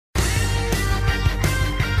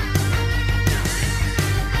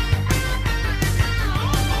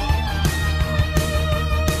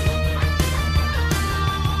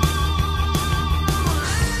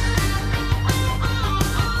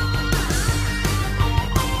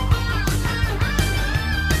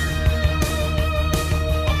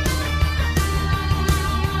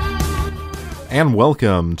And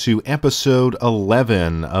welcome to episode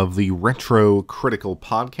 11 of the Retro Critical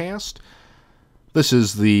Podcast. This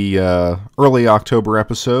is the early October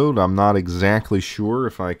episode. I'm not exactly sure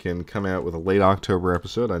if I can come out with a late October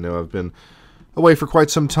episode. I know I've been away for quite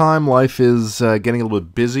some time. Life is getting a little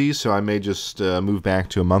bit busy, so I may just move back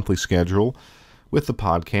to a monthly schedule with the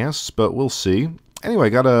podcasts, but we'll see. Anyway, I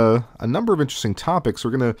got a number of interesting topics.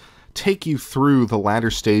 We're going to take you through the latter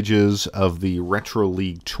stages of the Retro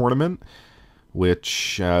League tournament,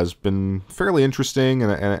 which has been fairly interesting,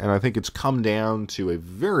 and I think it's come down to a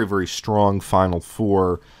very, very strong Final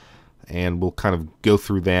Four, and we'll kind of go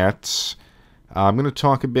through that. I'm going to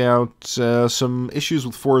talk about some issues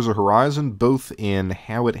with Forza Horizon, both in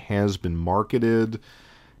how it has been marketed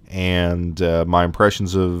and my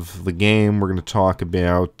impressions of the game. We're going to talk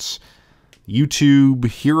about YouTube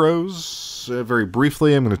heroes very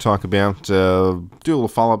briefly. I'm going to talk about, do a little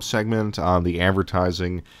follow-up segment on the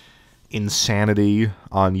advertising insanity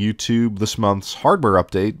on YouTube. This month's hardware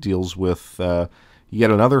update deals with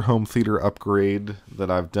yet another home theater upgrade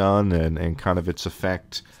that I've done and kind of its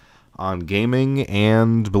effect on gaming.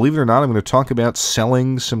 And believe it or not, I'm going to talk about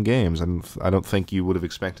selling some games. And I don't think you would have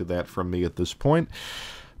expected that from me at this point.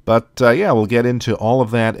 But yeah, we'll get into all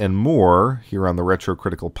of that and more here on the Retro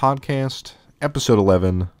Critical Podcast, episode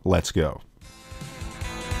 11. Let's go.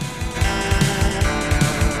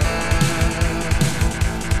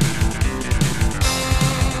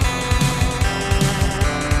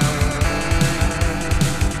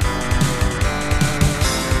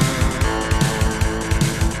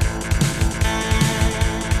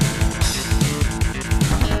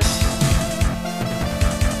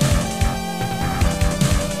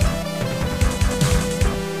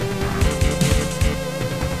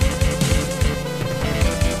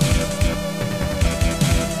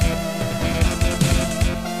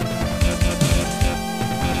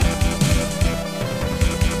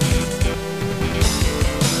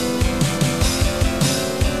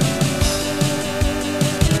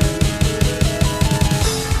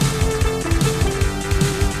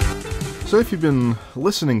 So if you've been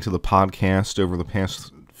listening to the podcast over the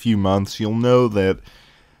past few months, you'll know that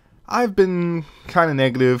I've been kind of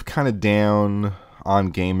negative, kind of down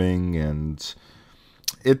on gaming, and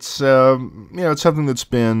it's it's something that's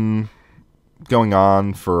been going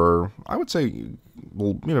on for, I would say,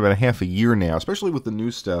 about a half a year now, especially with the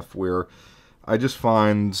new stuff, where I just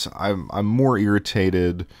find I'm more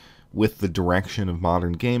irritated with the direction of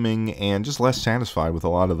modern gaming and just less satisfied with a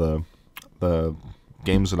lot of the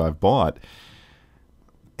games that I've bought.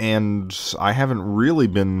 And I haven't really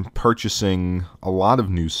been purchasing a lot of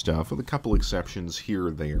new stuff, with a couple exceptions here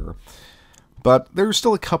or there. But there's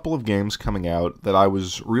still a couple of games coming out that I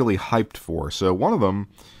was really hyped for. So one of them,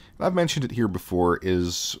 and I've mentioned it here before,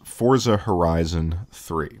 is Forza Horizon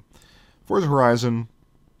 3. Forza Horizon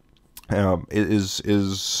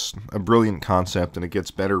is a brilliant concept, and it gets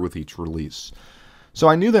better with each release. So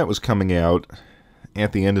I knew that was coming out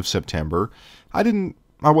at the end of September.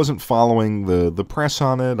 I wasn't following the press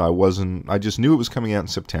on it. I just knew it was coming out in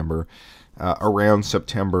September, around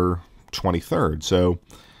September 23rd. So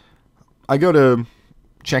I go to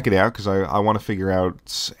check it out because I want to figure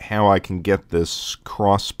out how I can get this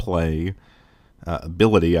cross-play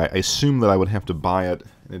ability. I assume that I would have to buy it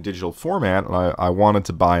in a digital format, and I wanted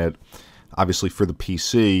to buy it, obviously, for the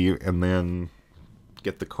PC, and then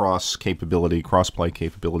get the cross-play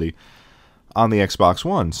capability on the Xbox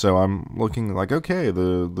One. So I'm looking like, okay,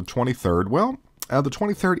 the 23rd. Well, the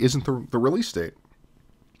 23rd isn't the release date.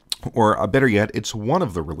 Or better yet, it's one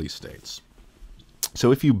of the release dates.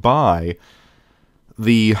 So if you buy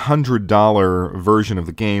the $100 version of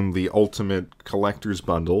the game, the Ultimate Collector's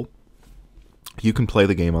Bundle, you can play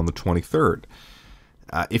the game on the 23rd.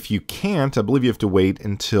 If you can't, I believe you have to wait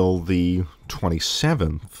until the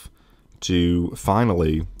 27th to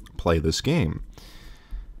finally play this game.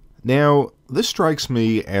 Now, this strikes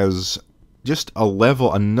me as just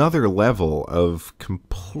another level of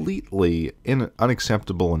completely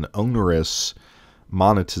unacceptable and onerous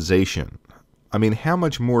monetization. I mean, how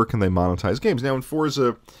much more can they monetize games? Now, in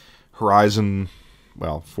Forza Horizon,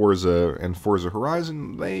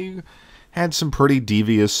 they had some pretty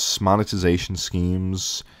devious monetization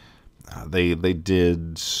schemes. They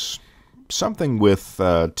did something with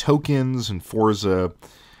tokens in Forza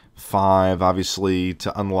 5, obviously,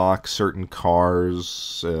 to unlock certain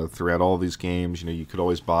cars throughout all these games. You could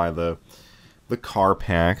always buy the car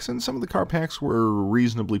packs, and some of the car packs were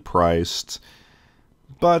reasonably priced.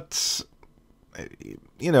 But,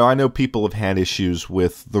 I know people have had issues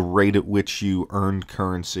with the rate at which you earned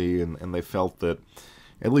currency, and they felt that,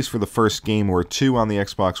 at least for the first game or two on the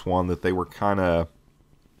Xbox One, that they were kind of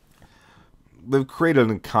they've created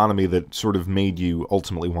an economy that sort of made you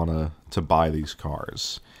ultimately want to buy these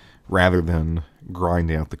cars rather than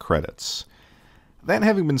grind out the credits. That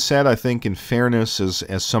having been said, I think in fairness,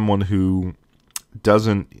 as someone who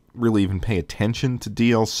doesn't really even pay attention to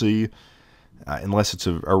DLC, unless it's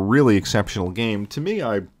a really exceptional game, to me,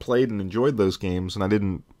 I played and enjoyed those games, and I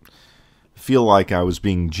didn't feel like I was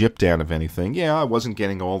being gypped out of anything. Yeah, I wasn't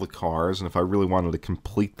getting all the cars, and if I really wanted to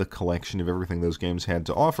complete the collection of everything those games had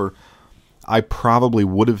to offer, I probably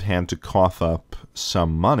would have had to cough up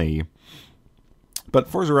some money. But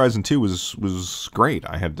Forza Horizon 2 was great.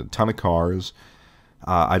 I had a ton of cars.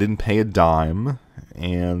 I didn't pay a dime,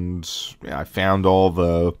 and I found all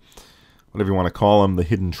the, whatever you want to call them, the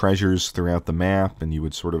hidden treasures throughout the map, and you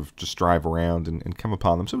would sort of just drive around and come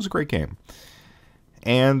upon them. So it was a great game.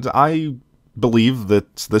 And I believe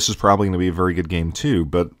that this is probably going to be a very good game too,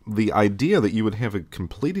 but the idea that you would have a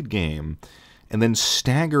completed game and then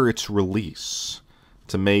stagger its release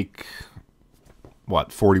to make,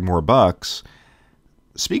 what, 40 more bucks,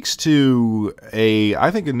 speaks to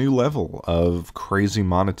I think a new level of crazy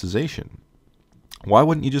monetization. Why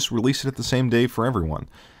wouldn't you just release it at the same day for everyone?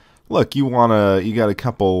 Look, you got a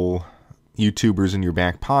couple YouTubers in your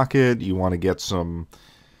back pocket, you want to get some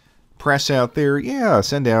press out there, yeah,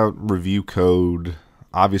 send out review code.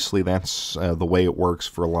 Obviously, that's the way it works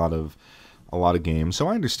for a lot of games, so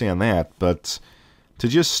I understand that, but to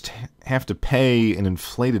just have to pay an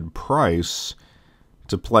inflated price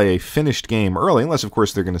to play a finished game early, unless, of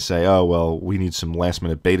course, they're going to say, oh, well, we need some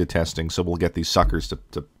last-minute beta testing, so we'll get these suckers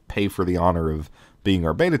to pay for the honor of being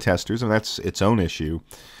our beta testers, and that's its own issue.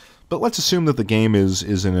 But let's assume that the game is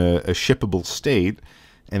in a shippable state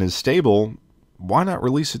and is stable. Why not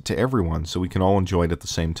release it to everyone so we can all enjoy it at the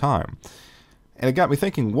same time? And it got me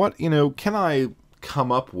thinking, what, can I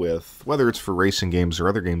come up with, whether it's for racing games or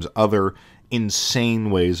other games, other insane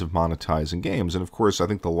ways of monetizing games? And of course, I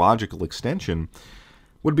think the logical extension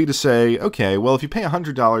would be to say, okay, well, if you pay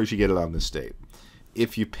 $100, you get it on this date.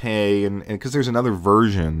 If you pay, and because there's another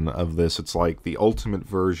version of this, it's like the ultimate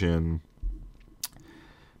version,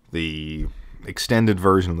 the extended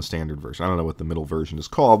version, and the standard version. I don't know what the middle version is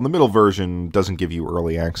called. And the middle version doesn't give you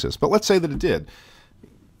early access, but let's say that it did.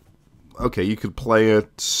 Okay, you could play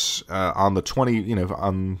it on the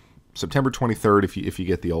on September 23rd if you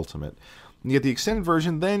get the ultimate. You get the extended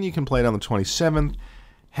version, then you can play it on the 27th.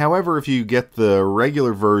 However, if you get the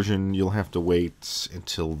regular version, you'll have to wait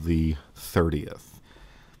until the 30th.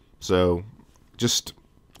 So, just,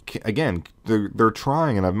 again, they're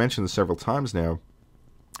trying, and I've mentioned this several times now,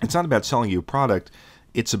 it's not about selling you a product,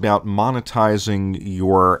 it's about monetizing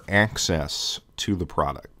your access to the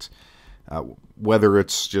product. Whether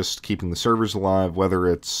it's just keeping the servers alive, whether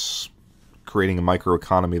it's creating a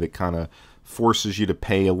microeconomy that kind of forces you to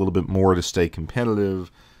pay a little bit more to stay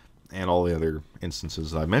competitive, and all the other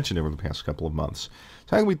instances that I mentioned over the past couple of months.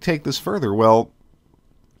 So how can we take this further? Well,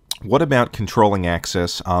 what about controlling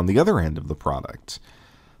access on the other end of the product?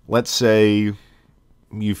 Let's say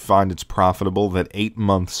you find it's profitable that 8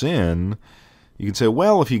 months in, you can say,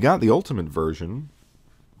 well, if you got the ultimate version,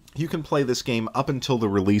 you can play this game up until the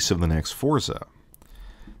release of the next Forza.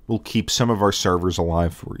 We'll keep some of our servers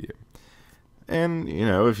alive for you. And,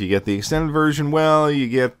 if you get the extended version, well, you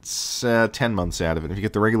get 10 months out of it. If you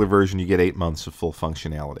get the regular version, you get 8 months of full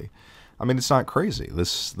functionality. I mean, it's not crazy.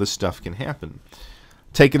 This stuff can happen.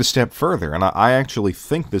 Take it a step further, and I actually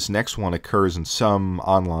think this next one occurs in some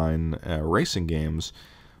online racing games.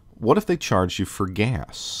 What if they charge you for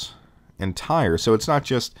gas and tires? So it's not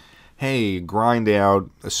just, hey, grind out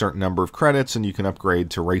a certain number of credits and you can upgrade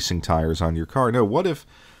to racing tires on your car. No, what if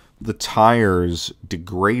the tires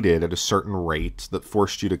degraded at a certain rate that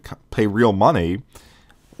forced you to pay real money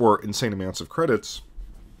or insane amounts of credits,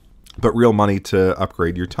 but real money to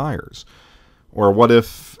upgrade your tires? Or what if,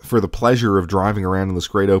 for the pleasure of driving around in this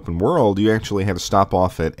great open world, you actually had to stop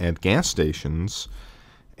off at gas stations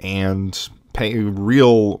and pay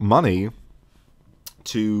real money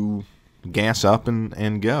to gas up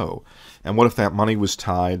and go? And what if that money was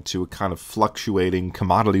tied to a kind of fluctuating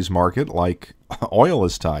commodities market like oil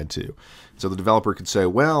is tied to? So the developer could say,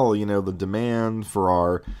 well, the demand for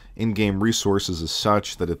our in-game resources is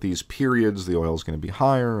such that at these periods the oil is going to be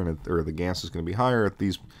higher, or the gas is going to be higher. At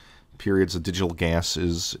these periods, the digital gas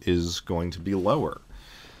is going to be lower.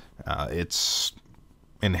 It's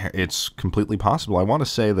completely possible. I want to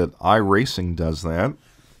say that iRacing does that,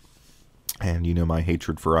 and my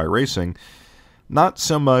hatred for iRacing. Not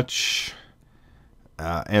so much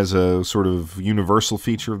as a sort of universal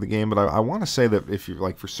feature of the game, but I want to say that if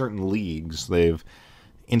you're for certain leagues, they've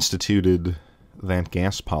instituted that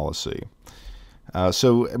gas policy.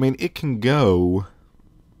 So, I mean, it can go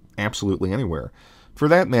absolutely anywhere. For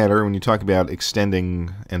that matter, when you talk about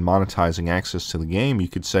extending and monetizing access to the game, you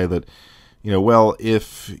could say that, well,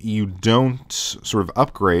 if you don't sort of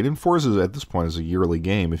upgrade, and Forza at this point is a yearly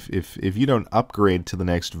game, if you don't upgrade to the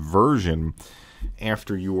next version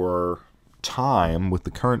after your time with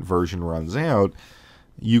the current version runs out,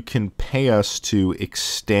 you can pay us to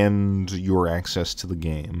extend your access to the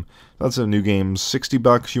game. That's a new game's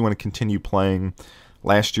 $60. You want to continue playing.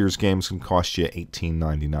 Last year's games can cost you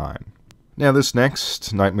 $18.99. Now, this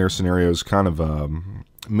next nightmare scenario is kind of a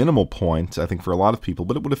minimal point, I think, for a lot of people,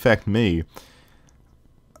 but it would affect me.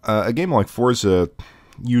 A game like Forza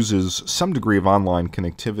uses some degree of online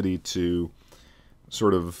connectivity to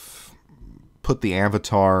sort of put the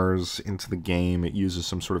avatars into the game. It uses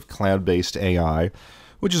some sort of cloud-based AI,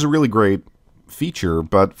 which is a really great feature,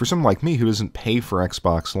 but for someone like me who doesn't pay for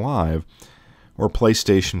Xbox Live or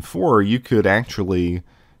PlayStation 4, you could actually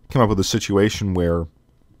come up with a situation where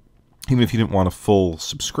even if you didn't want a full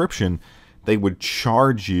subscription, they would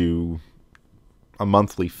charge you a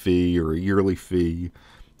monthly fee or a yearly fee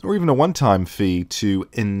or even a one-time fee to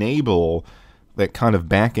enable that kind of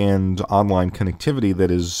back-end online connectivity that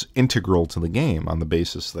is integral to the game on the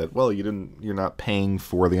basis that, well, you're not paying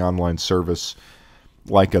for the online service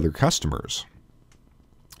like other customers.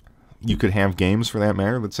 You could have games, for that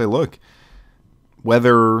matter, that say, look,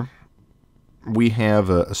 whether we have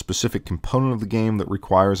a specific component of the game that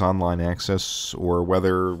requires online access or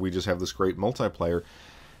whether we just have this great multiplayer,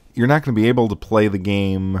 you're not going to be able to play the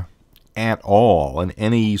game at all in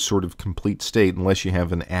any sort of complete state unless you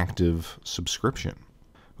have an active subscription.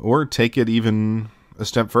 Or take it even a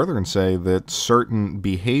step further and say that certain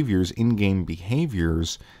behaviors, in-game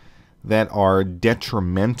behaviors, that are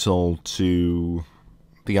detrimental to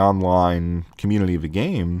the online community of a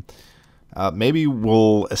game, maybe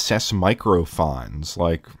we'll assess micro fines.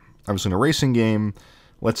 Like, I was in a racing game.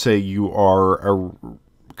 Let's say you are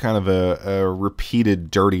a repeated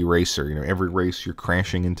dirty racer. Every race you're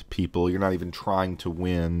crashing into people. You're not even trying to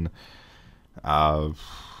win. I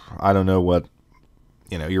don't know what,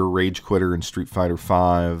 you're a rage quitter in Street Fighter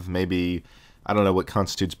V. Maybe, I don't know what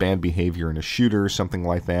constitutes bad behavior in a shooter, something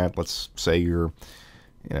like that. Let's say you're,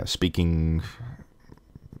 speaking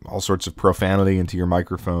all sorts of profanity into your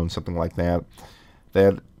microphone, something like that.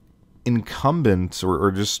 That incumbent or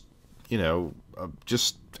just,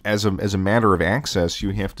 just as a matter of access, you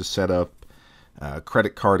have to set up a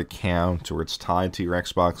credit card account or it's tied to your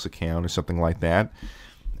Xbox account or something like that.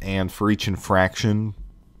 And for each infraction,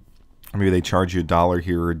 maybe they charge you $1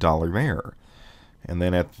 here or $1 there. And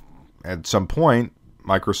then at some point,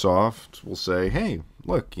 Microsoft will say, hey,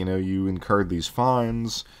 look, you incurred these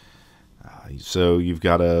fines, so you've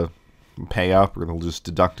got to pay up or they'll just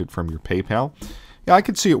deduct it from your PayPal. Yeah, I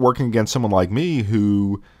could see it working against someone like me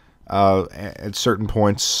who at certain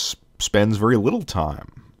points spends very little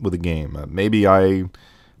time with a game. Maybe I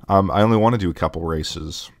only want to do a couple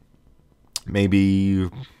races. Maybe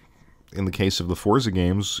in the case of the Forza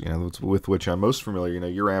games, with which I'm most familiar,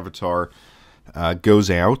 your avatar goes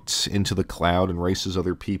out into the cloud and races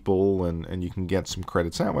other people, and you can get some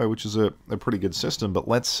credits that way, which is a pretty good system. But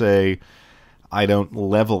let's say I don't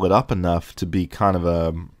level it up enough to be kind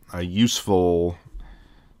of a useful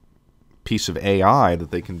piece of AI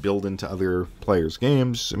that they can build into other players'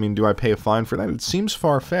 games. I mean, do I pay a fine for that? It seems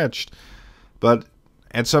far-fetched, but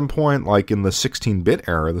at some point, like in the 16-bit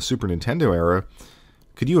era, the Super Nintendo era,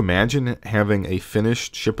 could you imagine having a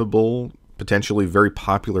finished, shippable, potentially very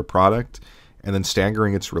popular product and then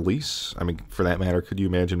staggering its release? I mean, for that matter, could you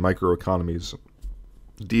imagine microeconomies,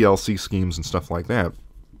 DLC schemes, and stuff like that?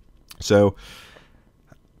 So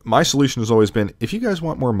my solution has always been, if you guys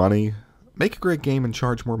want more money, make a great game and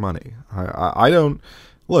charge more money. I don't...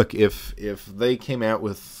 Look, if they came out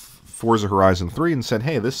with Forza Horizon 3 and said,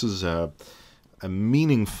 hey, this is a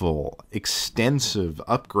meaningful, extensive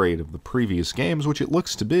upgrade of the previous games, which it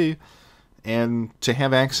looks to be, and to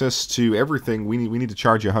have access to everything, we need to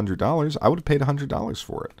charge you $100, I would have paid $100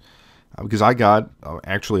 for it. Because I got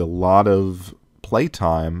actually a lot of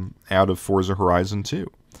playtime out of Forza Horizon 2.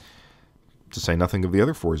 To say nothing of the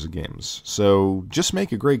other Forza games. So just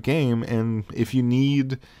make a great game, and if you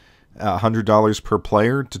need $100 per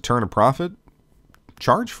player to turn a profit,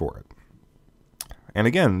 charge for it. And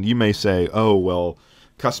again, you may say, oh, well,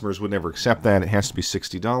 customers would never accept that. It has to be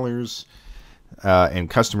 $60. And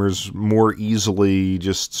customers more easily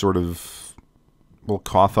just sort of will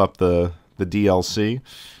cough up the DLC.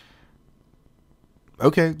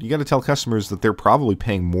 Okay, you got to tell customers that they're probably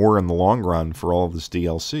paying more in the long run for all of this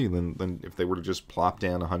DLC than if they were to just plop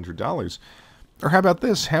down $100. Or how about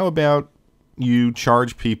this? How about you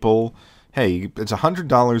charge people hey, it's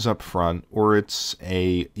 $100 up front, or it's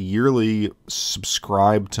a yearly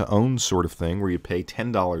subscribe to own sort of thing where you pay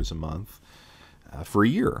 $10 a month for a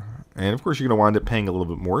year. And of course, you're going to wind up paying a little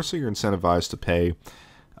bit more, so you're incentivized to pay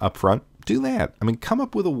up front. Do that. I mean, come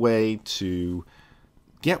up with a way to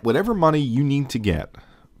get whatever money you need to get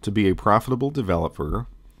to be a profitable developer,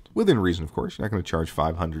 within reason, of course. You're not going to charge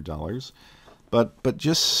 $500. But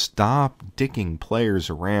just stop dicking players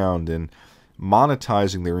around and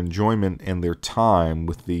monetizing their enjoyment and their time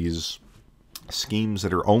with these schemes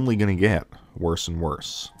that are only going to get worse and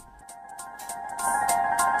worse.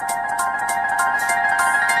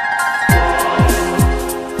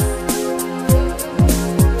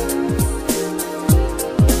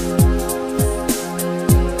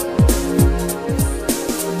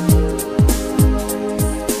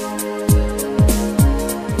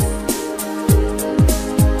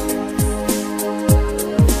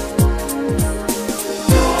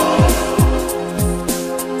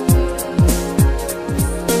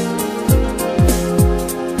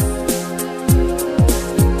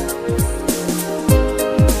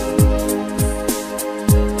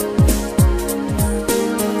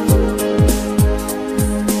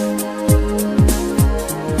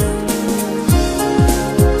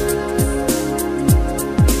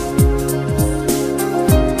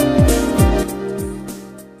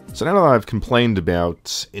 So now that I've complained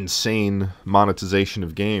about insane monetization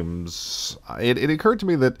of games, it occurred to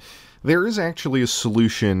me that there is actually a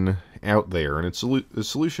solution out there, and it's a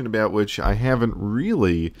solution about which I haven't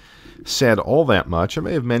really said all that much. I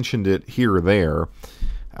may have mentioned it here or there,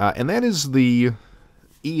 and that is the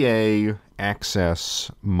EA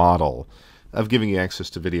Access model of giving you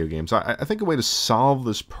access to video games. I think a way to solve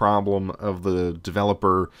this problem of the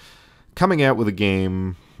developer coming out with a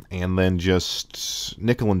game and then just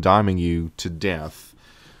nickel and diming you to death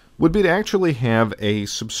would be to actually have a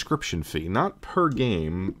subscription fee, not per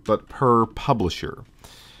game, but per publisher.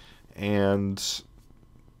 And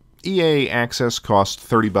EA Access costs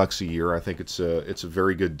 $30 a year. I think it's a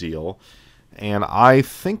very good deal. And I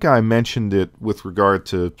think I mentioned it with regard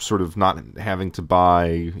to sort of not having to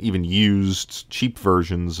buy even used cheap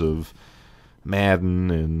versions of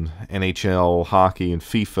Madden and NHL, hockey, and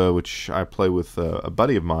FIFA, which I play with a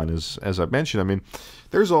buddy of mine, as I mentioned. I mean,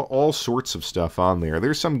 there's all sorts of stuff on there.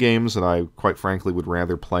 There's some games that I, quite frankly, would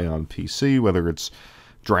rather play on PC, whether it's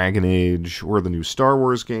Dragon Age or the new Star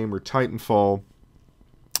Wars game or Titanfall.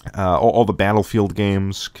 All the Battlefield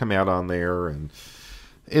games come out on there, and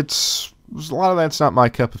a lot of that's not my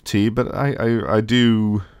cup of tea, but I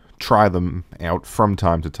do try them out from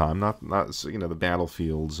time to time. Not the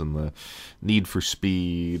Battlefields and the Need for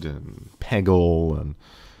Speed and Peggle and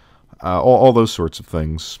all those sorts of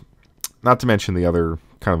things. Not to mention the other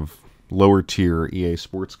kind of lower tier EA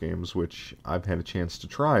Sports games, which I've had a chance to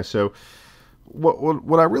try. So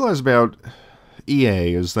what I realize about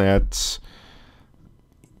EA is that,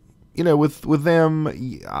 with them,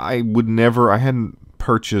 I hadn't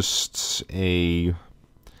purchased a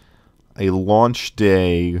launch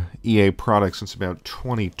day EA product since about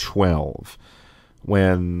 2012,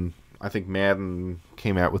 when I think Madden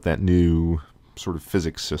came out with that new sort of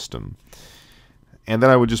physics system. And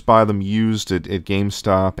then I would just buy them used at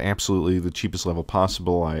GameStop, absolutely the cheapest level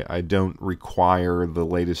possible. I don't require the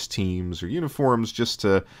latest teams or uniforms, just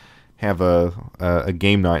to have a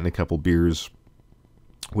game night and a couple beers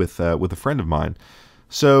with a friend of mine.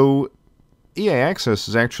 So EA Access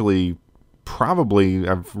is actually probably,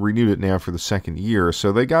 I've renewed it now for the second year,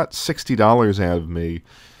 so they got $60 out of me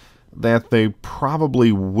that they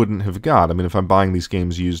probably wouldn't have got. I mean, if I'm buying these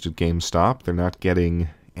games used at GameStop, they're not getting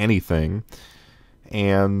anything.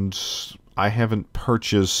 And I haven't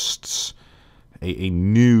purchased a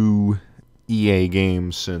new EA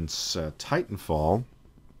game since Titanfall,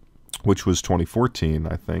 which was 2014,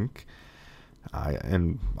 I think.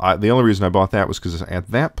 The only reason I bought that was because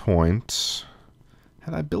at that point,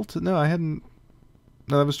 had I built it? No, I hadn't.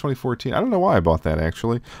 No, that was 2014. I don't know why I bought that,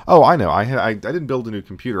 actually. Oh, I know. I didn't build a new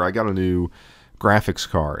computer. I got a new graphics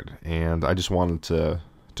card, and I just wanted to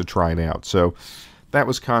try it out. So that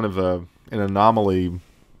was kind of an anomaly.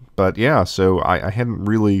 But yeah, so I hadn't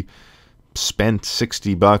really spent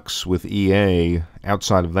 $60 with EA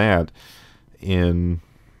outside of that in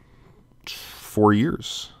 4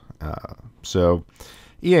 years. So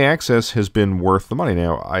EA Access has been worth the money.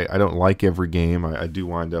 Now, I don't like every game. I do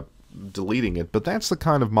wind up deleting it, but that's the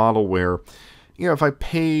kind of model where, if I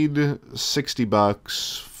paid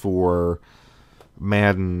 $60 for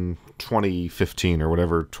Madden 2015 or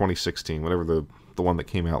whatever, 2016, whatever the one that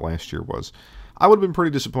came out last year was, I would have been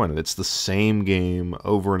pretty disappointed. It's the same game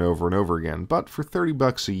over and over and over again. But for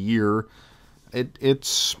 $30 a year,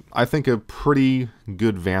 it's, I think, a pretty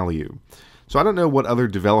good value. So I don't know what other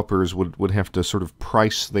developers would have to sort of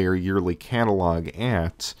price their yearly catalog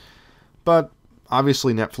at, but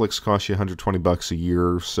obviously Netflix costs you $120 a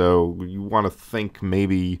year, so you want to think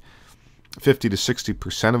maybe 50 to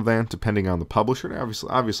 60% of that, depending on the publisher. Now,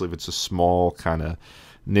 obviously, if it's a small kind of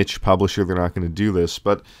niche publisher, they're not going to do this.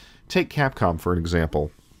 But take Capcom for an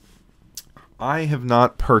example. I have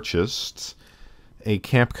not purchased a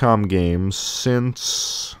Capcom game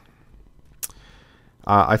since,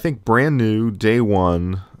 I think, brand new, day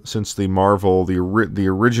one, since the Marvel, the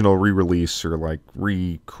original re-release or like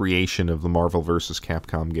recreation of the Marvel vs.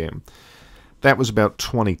 Capcom game. That was about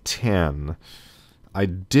 2010. I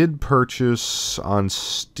did purchase on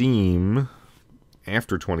Steam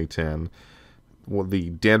after 2010 the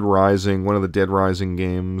Dead Rising, one of the Dead Rising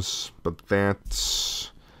games, but that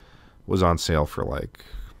was on sale for like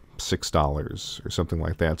 $6 or something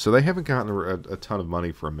like that. So they haven't gotten a ton of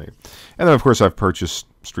money from me. And then, of course, I've purchased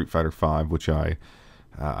Street Fighter V, which I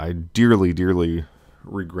dearly, dearly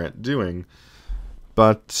regret doing.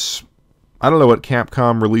 But I don't know what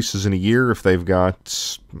Capcom releases in a year. If they've got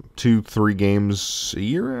 2-3 games a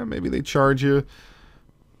year, maybe they charge you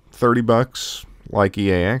 $30 like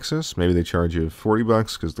EA Access. Maybe they charge you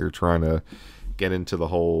 $40 because they're trying to get into the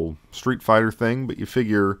whole Street Fighter thing. But you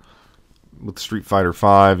figure with Street Fighter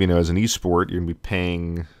V, as an esport, you're going to be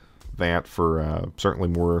paying that for certainly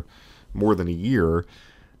more than a year.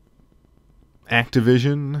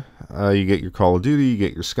 Activision, you get your Call of Duty, you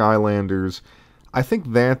get your Skylanders. I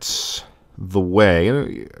think that's the way.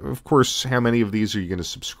 And of course, how many of these are you going to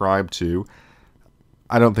subscribe to?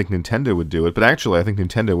 I don't think Nintendo would do it, but actually I think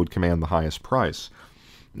Nintendo would command the highest price.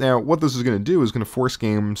 Now, what this is going to do is going to force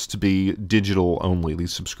games to be digital only.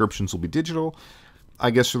 These subscriptions will be digital.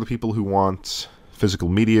 I guess for the people who want physical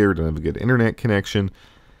media or don't have a good internet connection,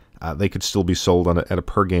 they could still be sold at a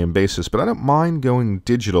per-game basis. But I don't mind going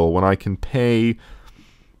digital when I can pay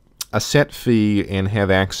a set fee and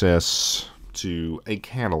have access to a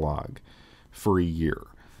catalog for a year.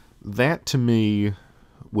 That, to me,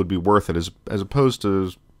 would be worth it, as opposed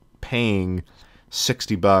to paying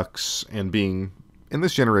 $60 and being, in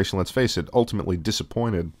this generation, let's face it, ultimately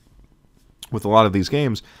disappointed with a lot of these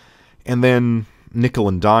games, and then nickel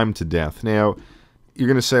and dime to death. Now, you're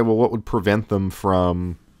going to say, well, what would prevent them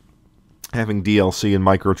from having DLC and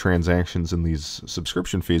microtransactions in these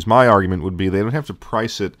subscription fees? My argument would be they don't have to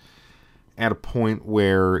price it at a point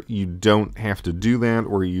where you don't have to do that,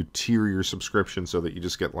 or you tier your subscription so that you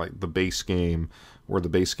just get like the base game or the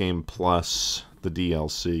base game plus the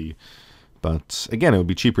DLC. But again, it would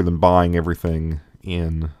be cheaper than buying everything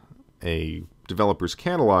in a developer's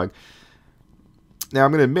catalog. Now,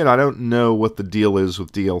 I'm going to admit, I don't know what the deal is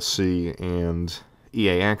with DLC and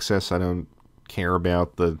EA Access. I don't care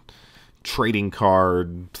about the trading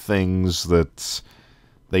card things that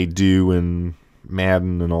they do in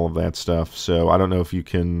Madden and all of that stuff. So I don't know if you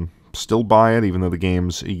can still buy it, even though the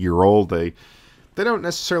game's a year old. They don't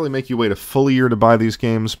necessarily make you wait a full year to buy these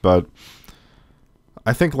games, but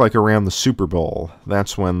I think like around the Super Bowl,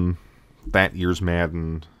 that's when that year's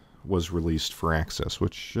Madden was released for access,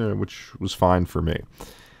 which was fine for me.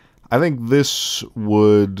 I think this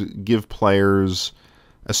would give players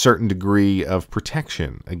a certain degree of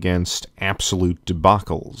protection against absolute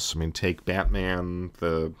debacles. I mean, take Batman,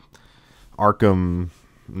 the Arkham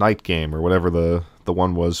Knight game, or whatever the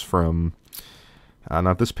one was from,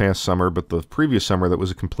 not this past summer, but the previous summer, that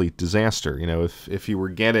was a complete disaster. If you were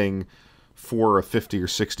getting for a $50 or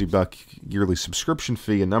 $60 yearly subscription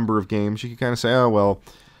fee a number of games, you could kind of say, oh, well,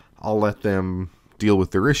 I'll let them deal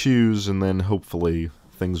with their issues, and then hopefully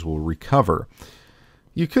things will recover.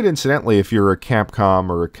 You could, incidentally, if you're a Capcom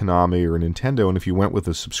or a Konami or a Nintendo, and if you went with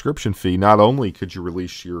a subscription fee, not only could you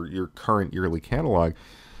release your current yearly catalog,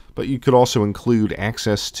 but you could also include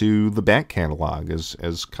access to the back catalog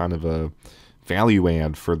as kind of a value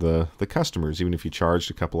add for the customers, even if you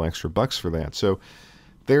charged a couple extra bucks for that. So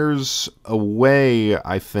there's a way,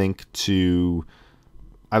 I think, to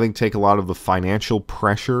take a lot of the financial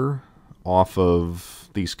pressure off of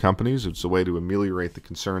these companies. It's a way to ameliorate the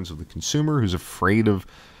concerns of the consumer who's afraid of,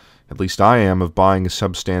 at least I am, of buying a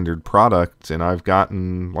substandard product. And I've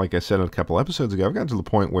gotten, like I said a couple episodes ago, I've gotten to the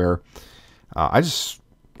point where I just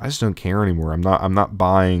don't care anymore. I'm not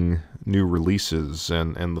buying new releases,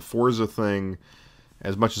 and the Forza thing,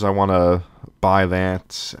 as much as I want to buy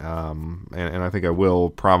that, and I think I will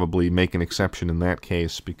probably make an exception in that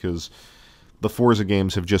case, because the Forza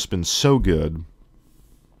games have just been so good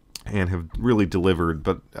and have really delivered.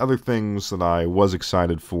 But other things that I was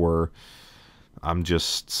excited for, I'm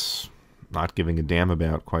just not giving a damn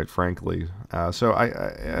about, quite frankly. So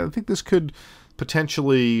I think this could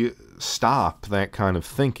potentially stop that kind of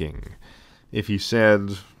thinking. If you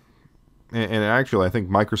said, and actually I think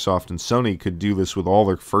Microsoft and Sony could do this with all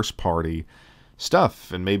their first-party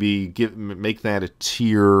stuff, and maybe make that a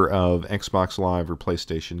tier of Xbox Live or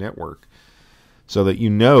PlayStation Network, so that you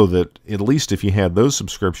know that at least if you had those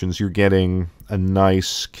subscriptions, you're getting a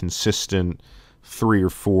nice, consistent 3 or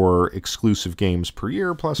 4 exclusive games per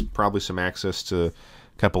year, plus probably some access to a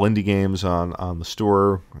couple indie games on the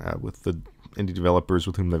store with the indie developers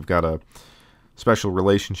with whom they've got a special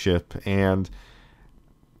relationship. And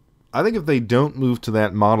I think if they don't move to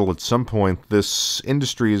that model at some point, this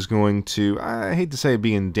industry is going to, I hate to say it,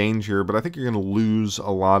 be in danger, but I think you're going to lose a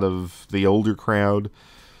lot of the older crowd.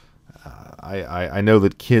 I know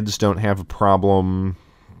that kids don't have a problem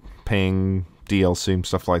paying DLC and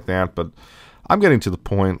stuff like that, but I'm getting to the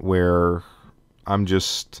point where I'm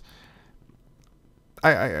just,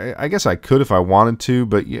 I guess I could if I wanted to,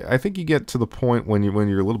 but I think you get to the point when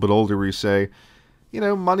you're a little bit older where you say,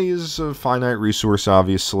 money is a finite resource,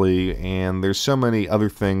 obviously, and there's so many other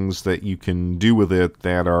things that you can do with it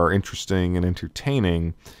that are interesting and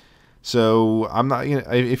entertaining. So I'm not,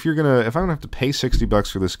 if I'm gonna have to pay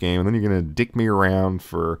 $60 for this game, and then you're gonna dick me around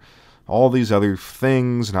for all these other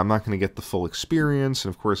things, and I'm not gonna get the full experience.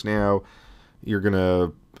 And of course now you're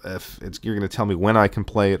gonna tell me when I can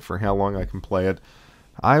play it, for how long I can play it.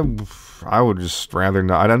 I would just rather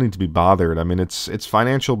not. I don't need to be bothered. I mean, it's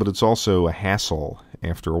financial, but it's also a hassle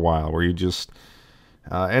after a while, where you just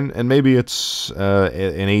and maybe it's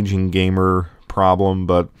an aging gamer problem,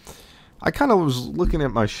 but I kind of was looking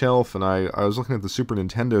at my shelf, and I was looking at the Super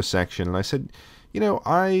Nintendo section, and I said,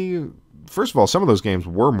 first of all, some of those games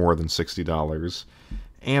were more than $60,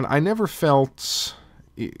 and I never felt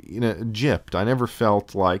gypped. I never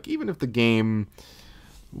felt like, even if the game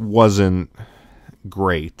wasn't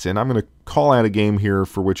great, and I'm going to call out a game here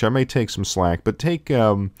for which I may take some slack, but take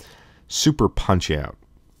Super Punch-Out.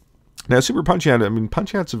 Now, Super Punch-Out, I mean,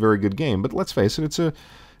 Punch-Out's a very good game, but let's face it,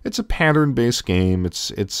 it's a pattern-based game.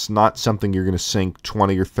 It's not something you're going to sink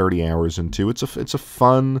 20 or 30 hours into. It's a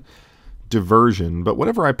fun diversion, but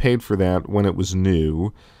whatever I paid for that when it was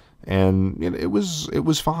new, and it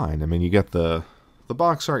was fine. I mean, you get the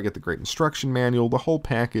box art, you get the great instruction manual, the whole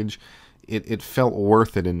package. It felt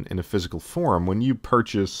worth it in a physical form. When you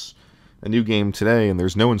purchase a new game today and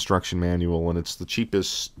there's no instruction manual, and it's the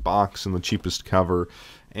cheapest box and the cheapest cover,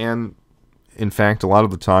 and in fact a lot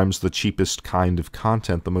of the times the cheapest kind of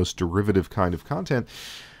content, the most derivative kind of content,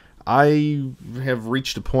 I have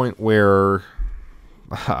reached a point where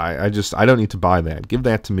I don't need to buy that. Give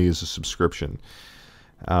that to me as a subscription,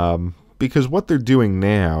 because what they're doing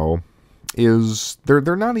now is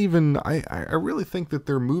they're not even, I really think that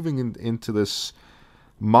they're moving into this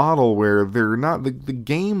model where they're not, the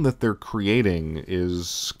game that they're creating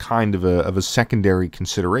is kind of a secondary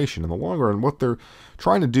consideration in the long run. What they're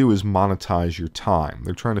trying to do is monetize your time.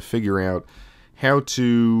 They're trying to figure out how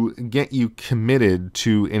to get you committed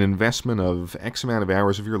to an investment of X amount of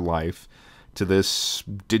hours of your life to this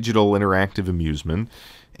digital interactive amusement,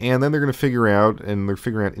 and then they're going to figure out, and they're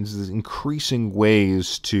figuring out increasing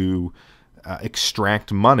ways to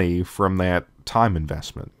extract money from that time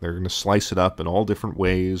investment. They're going to slice it up in all different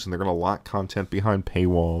ways, and they're going to lock content behind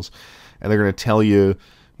paywalls, and they're going to tell you,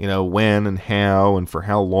 when and how and for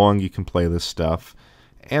how long you can play this stuff,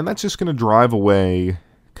 and that's just going to drive away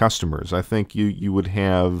customers. I think you would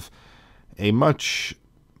have a much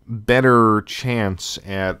better chance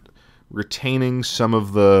at retaining some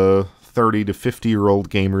of the 30 to 50-year-old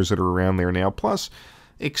gamers that are around there now, plus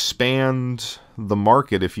expand the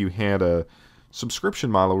market if you had a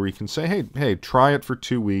subscription model where you can say, hey, try it for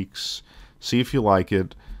 2 weeks, see if you like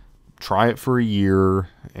it, try it for a year.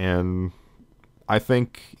 And I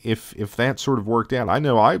think if that sort of worked out, I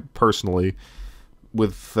know I personally,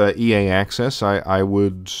 with EA Access, I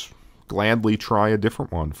would gladly try a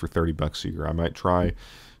different one for $30 a year. I might try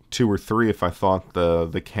 2 or 3 if I thought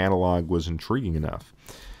the catalog was intriguing enough.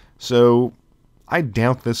 So I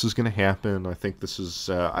doubt this is going to happen. I think this is,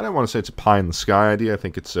 I don't want to say it's a pie-in-the-sky idea. I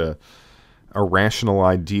think it's a rational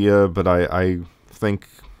idea, but I think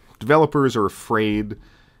developers are afraid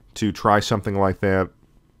to try something like that.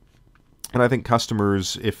 And I think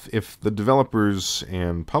customers, if the developers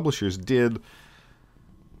and publishers did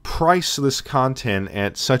price this content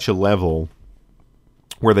at such a level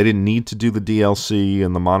where they didn't need to do the DLC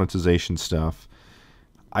and the monetization stuff,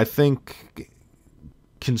 I think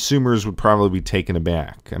consumers would probably be taken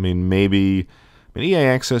aback. I mean, EA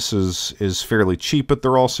Access is fairly cheap, but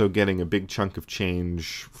they're also getting a big chunk of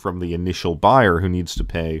change from the initial buyer who needs to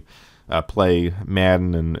play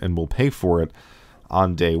Madden and will pay for it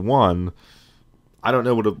on day one. I don't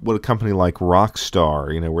know what a company like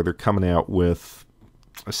Rockstar, where they're coming out with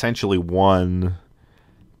essentially one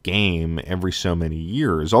game every so many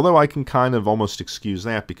years. Although I can kind of almost excuse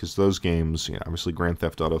that because those games, obviously Grand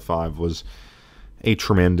Theft Auto 5 was a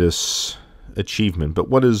tremendous achievement. But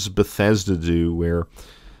what does Bethesda do where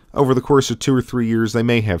over the course of 2 or 3 years they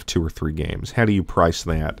may have 2 or 3 games? How do you price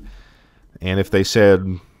that? And if they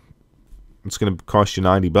said it's going to cost you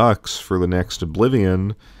 $90 for the next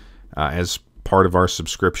Oblivion as part of our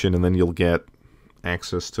subscription, and then you'll get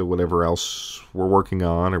access to whatever else we're working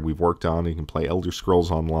on or we've worked on. You can play Elder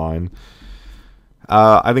Scrolls Online.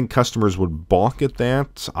 I think customers would balk at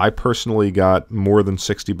that. I personally got more than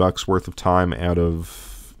 $60 worth of time out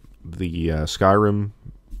of the Skyrim,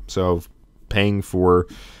 so paying for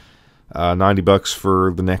 $90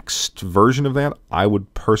 for the next version of that, I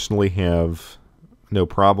would personally have no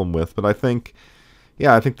problem with. But I think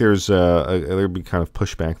there's there'd be kind of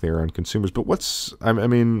pushback there on consumers. But I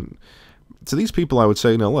mean, to these people, I would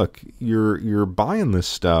say, no, look, you're buying this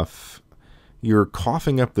stuff, you're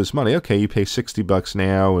coughing up this money. Okay, you pay $60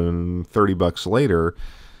 now and $30 later.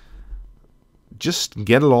 Just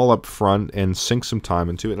get it all up front and sink some time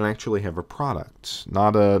into it and actually have a product,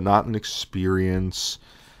 not an experience,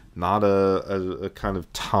 not a kind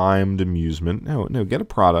of timed amusement. No, get a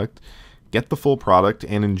product, get the full product,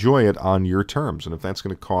 and enjoy it on your terms. And if that's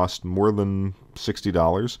going to cost more than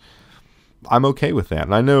 $60, I'm okay with that.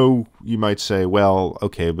 And I know you might say, well,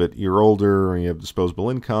 okay, but you're older and you have disposable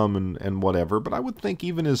income and whatever. But I would think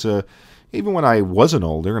even when I wasn't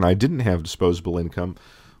older and I didn't have disposable income,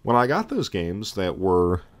 when I got those games that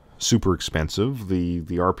were super expensive, the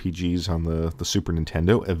RPGs on the Super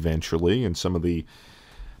Nintendo eventually, and some of the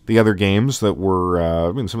other games that were,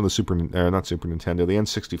 some of the not Super Nintendo, the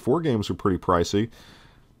N64 games were pretty pricey.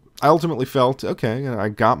 I ultimately felt, okay, I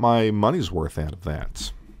got my money's worth out of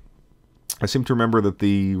that. I seem to remember that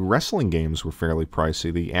the wrestling games were fairly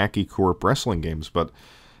pricey, the Aki Corp wrestling games, but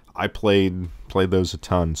I played those a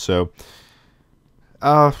ton. So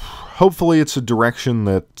hopefully it's a direction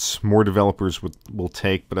that more developers will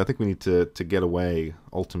take, but I think we need to get away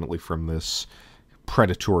ultimately from this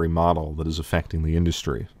predatory model that is affecting the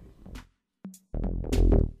industry.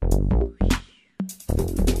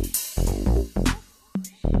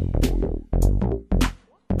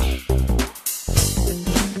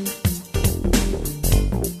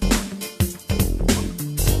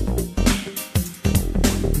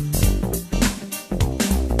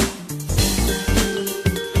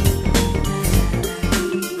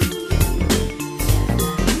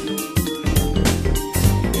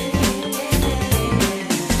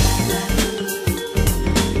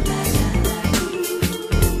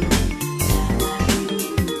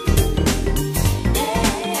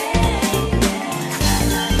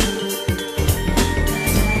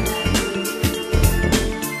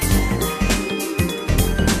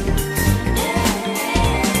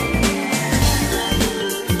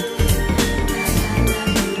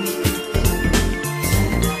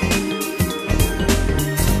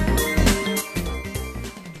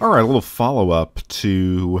 All right, a little follow-up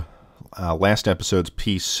to last episode's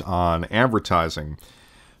piece on advertising.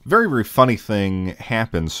 Very, very funny thing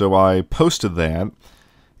happened. So I posted that,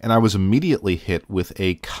 and I was immediately hit with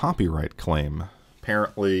a copyright claim.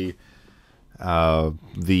 Apparently,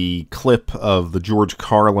 the clip of the George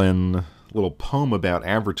Carlin little poem about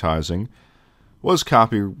advertising was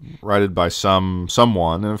copyrighted by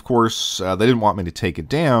someone, and of course, they didn't want me to take it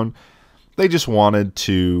down. They just wanted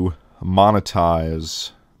to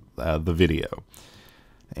monetize the video.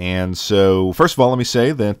 And so, first of all, let me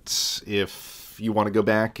say that if you want to go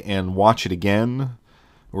back and watch it again,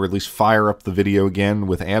 or at least fire up the video again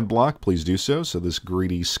with ad block, please do so this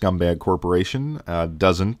greedy scumbag corporation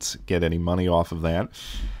doesn't get any money off of that.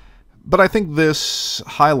 But I think this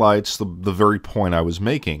highlights the very point I was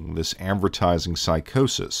making, this advertising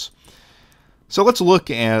psychosis. So let's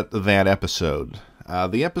look at that episode.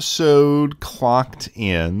 The episode clocked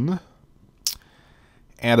in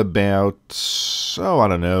at about,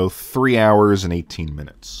 3 hours and 18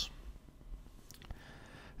 minutes.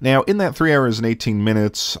 Now, in that 3 hours and 18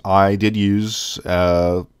 minutes, I did use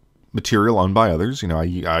material owned by others.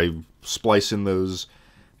 I splice in those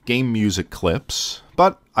game music clips,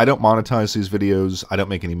 but I don't monetize these videos. I don't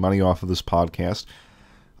make any money off of this podcast.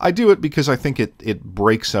 I do it because I think it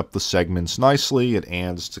breaks up the segments nicely. It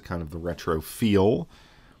adds to kind of the retro feel.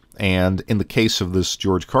 And in the case of this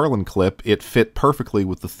George Carlin clip, it fit perfectly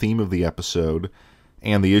with the theme of the episode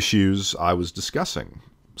and the issues I was discussing.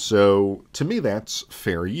 So, to me, that's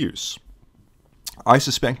fair use. I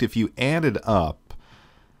suspect if you added up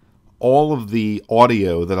all of the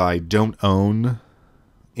audio that I don't own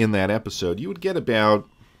in that episode, you would get about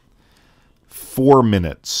 4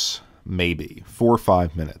 minutes, maybe 4 or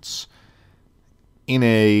 5 minutes, in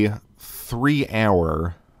a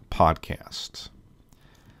 3-hour podcast.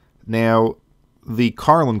 Now, the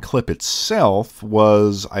Carlin clip itself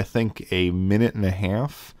was, I think, 1.5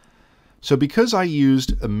 minutes. So because I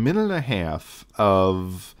used 1.5 minutes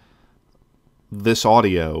of this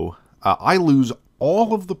audio, I lose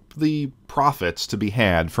all of the profits to be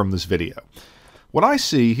had from this video. What I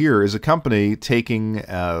see here is a company taking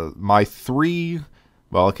my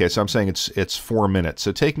so I'm saying it's 4 minutes.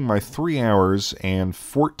 So taking my 3 hours and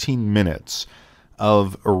 14 minutes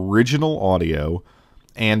of original audio,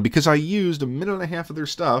 and because I used 1.5 minutes of their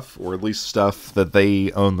stuff, or at least stuff that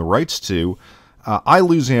they own the rights to, I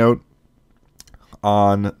lose out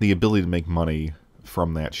on the ability to make money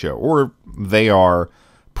from that show, or they are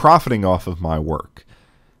profiting off of my work.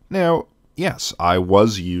 Now, yes, I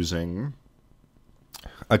was using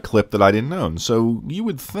a clip that I didn't own, so you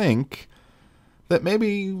would think that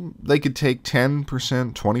maybe they could take 10%,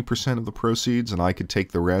 20% of the proceeds, and I could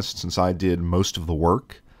take the rest since I did most of the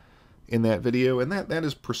work in that video. And that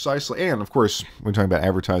is precisely, and of course, we're talking about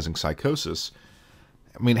advertising psychosis.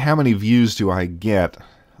 I mean, how many views do I get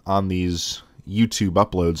on these YouTube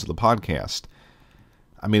uploads of the podcast?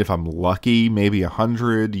 I mean, if I'm lucky, maybe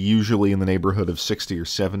 100, usually in the neighborhood of 60 or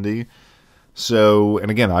 70. So,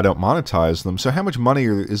 and again, I don't monetize them. So how much money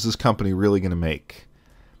is this company really going to make?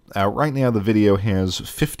 Right now, the video has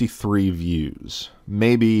 53 views.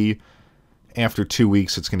 Maybe after 2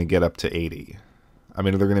 weeks, it's going to get up to 80. I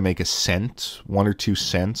mean, are they going to make a cent, 1 or 2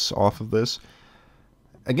 cents off of this?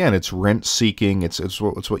 Again, it's rent-seeking. It's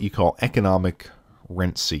what you call economic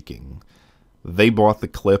rent-seeking. They bought the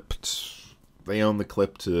clip. They own the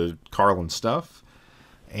clip to Carlin stuff,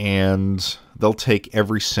 and they'll take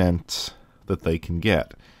every cent that they can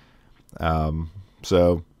get.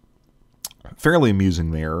 So, fairly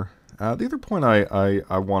amusing there. The other point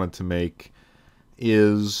I wanted to make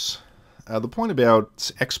is the point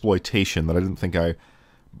about exploitation that I didn't think I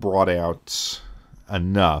brought out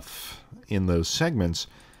enough in those segments.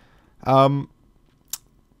 You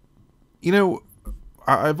know,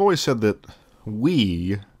 I've always said that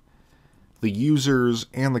we, the users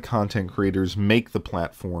and the content creators, make the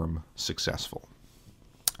platform successful.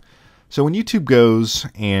 So when YouTube goes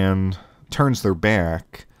and turns their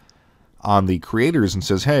back on the creators and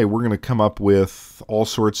says, hey, we're going to come up with all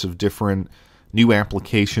sorts of different new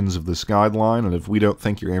applications of this guideline, and if we don't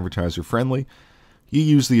think you're advertiser friendly, you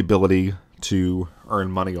use the ability to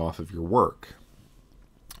earn money off of your work.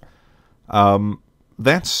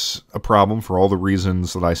 That's a problem for all the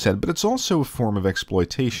reasons that I said, but it's also a form of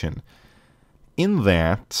exploitation. In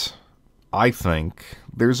that, I think,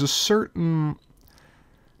 there's a certain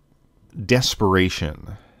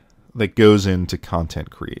desperation that goes into content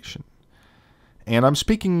creation. And I'm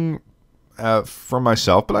speaking from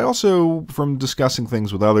myself, but I also, from discussing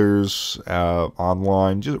things with others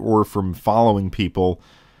online, or from following people,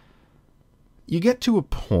 you get to a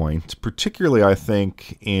point, particularly I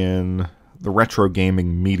think in the retro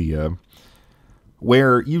gaming media,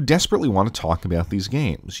 where you desperately want to talk about these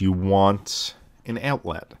games. You want an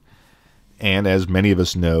outlet. And as many of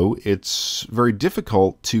us know, it's very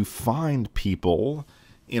difficult to find people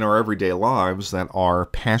in our everyday lives that are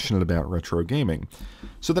passionate about retro gaming.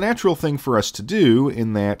 So the natural thing for us to do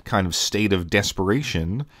in that kind of state of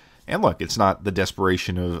desperation, and look, it's not the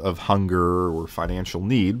desperation of hunger or financial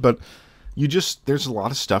need, but there's a lot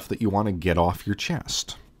of stuff that you want to get off your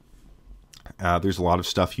chest. There's a lot of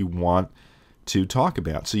stuff you want to talk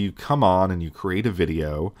about. So you come on and you create a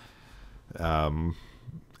video,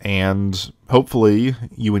 and hopefully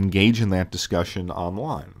you engage in that discussion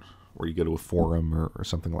online, or you go to a forum or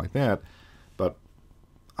something like that. But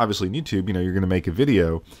obviously in YouTube, you're going to make a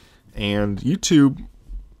video, and YouTube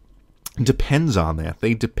depends on that.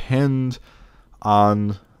 They depend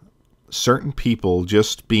on certain people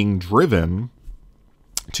just being driven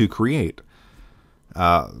to create.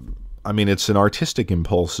 I mean, it's an artistic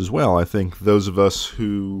impulse as well. I think those of us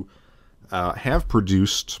who have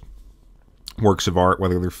produced works of art,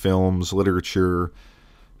 whether they're films, literature,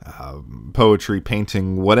 poetry,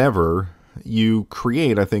 painting, whatever, you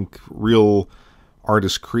create. I think real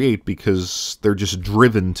artists create because they're just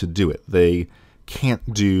driven to do it. They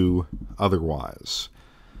can't do otherwise.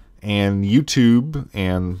 And YouTube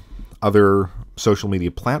and other social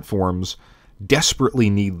media platforms desperately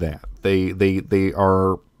need that. They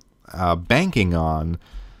are banking on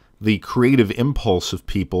the creative impulse of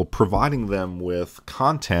people, providing them with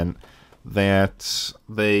content that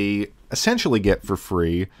they essentially get for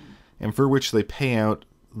free, and for which they pay out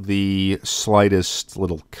the slightest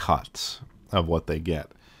little cut of what they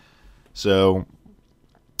get. So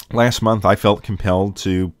last month I felt compelled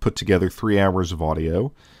to put together 3 hours of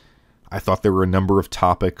audio. I thought there were a number of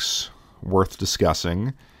topics worth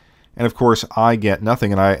discussing. And of course, I get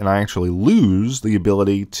nothing, and I actually lose the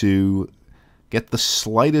ability to get the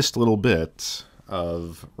slightest little bit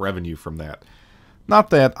of revenue from that. Not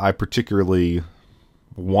that I particularly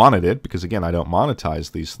wanted it, because again, I don't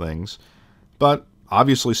monetize these things, but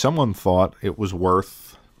obviously someone thought it was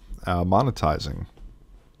worth monetizing.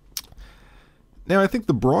 Now, I think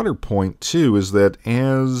the broader point, too, is that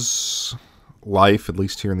as life, at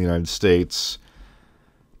least here in the United States,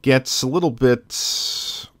 gets a little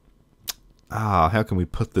bit, how can we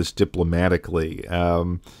put this diplomatically?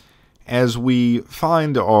 As we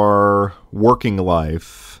find our working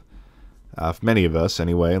life, many of us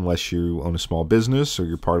anyway, unless you own a small business or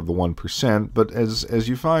you're part of the 1%, but as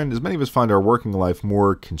many of us find our working life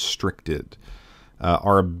more constricted,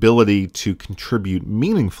 our ability to contribute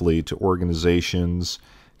meaningfully to organizations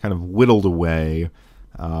kind of whittled away,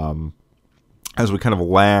 as we kind of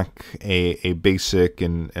lack a basic,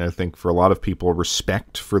 and I think for a lot of people,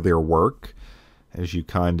 respect for their work, as you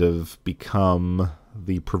kind of become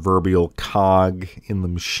the proverbial cog in the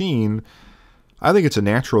machine. I think it's a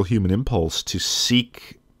natural human impulse to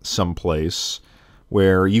seek someplace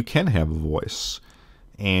where you can have a voice.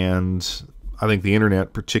 And I think the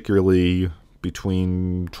internet, particularly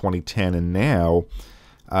between 2010 and now,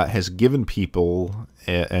 has given people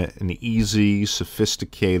an easy,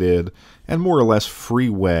 sophisticated, and more or less free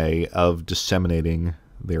way of disseminating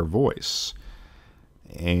their voice.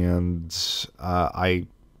 And I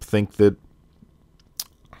think that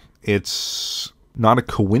it's not a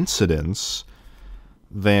coincidence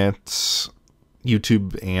that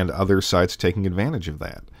YouTube and other sites are taking advantage of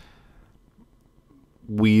that.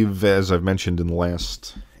 We've, as I've mentioned in the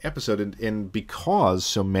last episode, and because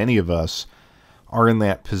so many of us are in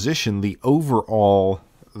that position, the overall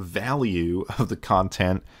value of the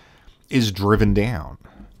content is driven down.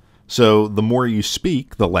 So the more you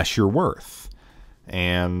speak, the less you're worth.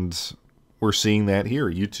 And we're seeing that here.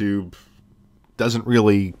 YouTube doesn't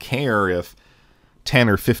really care if 10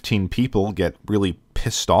 or 15 people get really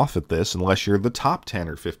pissed off at this, unless you're the top 10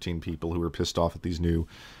 or 15 people who are pissed off at these new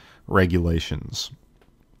regulations.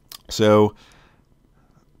 So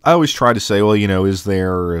I always try to say, well, is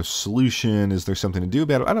there a solution? Is there something to do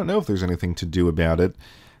about it? I don't know if there's anything to do about it.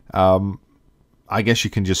 I guess you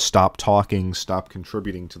can just stop talking, stop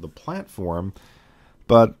contributing to the platform,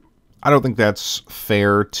 but I don't think that's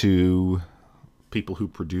fair to people who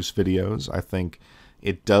produce videos. I think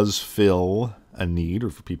it does fill a need, or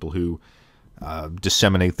for people who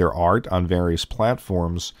disseminate their art on various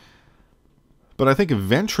platforms. But I think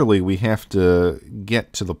eventually we have to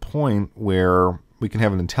get to the point where we can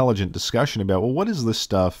have an intelligent discussion about, well, what is this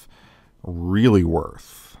stuff really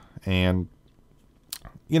worth? And,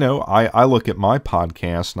 I look at my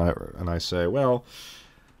podcast and I say, well,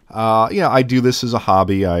 I do this as a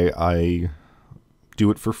hobby. I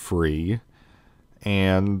do it for free.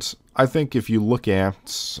 And I think if you look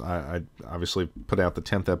at, I obviously put out the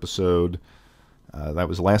 10th episode. That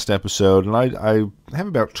was the last episode. And I have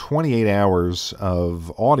about 28 hours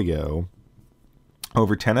of audio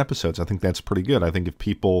over 10 episodes. I think that's pretty good. I think if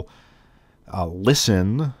people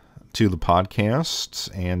listen to the podcast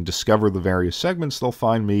and discover the various segments, they'll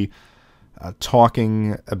find me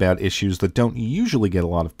talking about issues that don't usually get a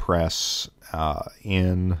lot of press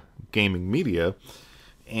in gaming media.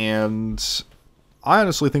 And I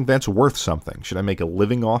honestly think that's worth something. Should I make a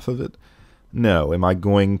living off of it? No. Am I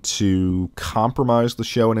going to compromise the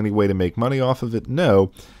show in any way to make money off of it?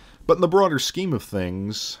 No. But in the broader scheme of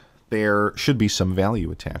things, there should be some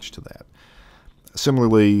value attached to that.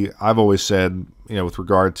 Similarly, I've always said, with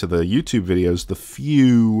regard to the YouTube videos, the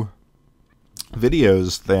few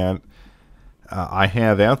videos that I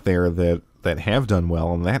have out there that have done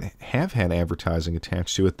well and that have had advertising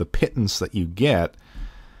attached to it, the pittance that you get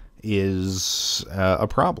is a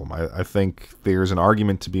problem. I think there's an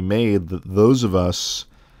argument to be made that those of us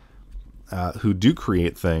who do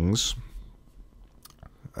create things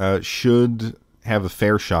should have a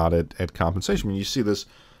fair shot at compensation. I mean, you see this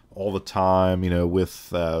all the time,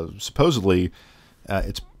 with supposedly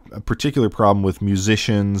it's a particular problem with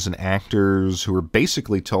musicians and actors who are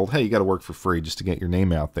basically told, hey, you got to work for free just to get your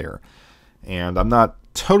name out there. And I'm not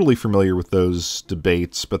totally familiar with those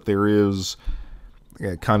debates, but there is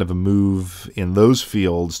kind of a move in those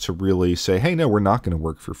fields to really say, hey, no, we're not going to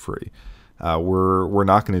work for free. We're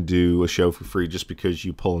not going to do a show for free just because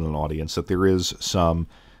you pull in an audience, that there is some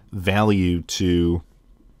value to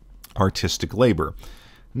artistic labor.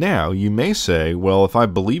 Now, you may say, well, if I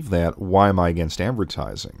believe that, why am I against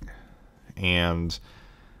advertising? And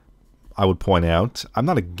I would point out, I'm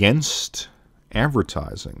not against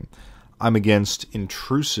advertising. I'm against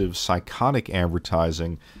intrusive, psychotic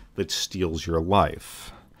advertising that steals your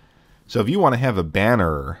life. So if you want to have a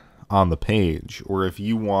banner on the page, or if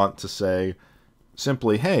you want to say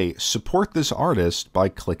simply, hey, support this artist by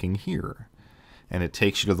clicking here, and it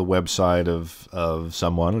takes you to the website of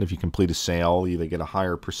someone, and if you complete a sale, you get a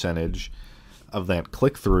higher percentage of that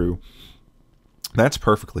click-through, that's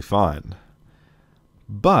perfectly fine.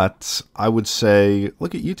 But I would say,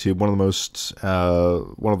 look at YouTube, one of the most,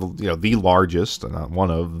 one of the, the largest, not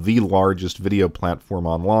one of, the largest video platform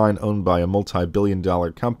online, owned by a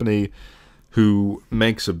multi-billion-dollar company who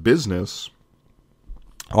makes a business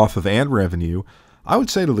off of ad revenue. I would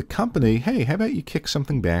say to the company, hey, how about you kick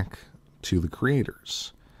something back to the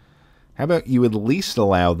creators? How about you at least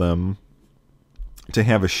allow them to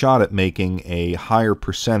have a shot at making a higher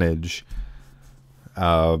percentage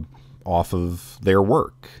off of their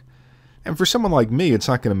work? And for someone like me, it's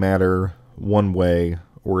not going to matter one way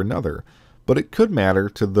or another, but it could matter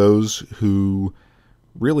to those who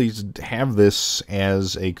really have this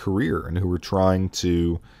as a career and who are trying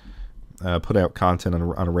to put out content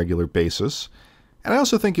on a regular basis. And I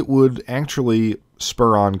also think it would actually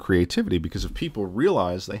spur on creativity, because if people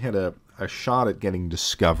realize they had a shot at getting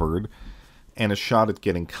discovered and a shot at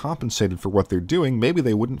getting compensated for what they're doing, maybe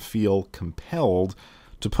they wouldn't feel compelled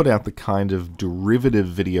to put out the kind of derivative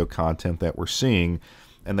video content that we're seeing,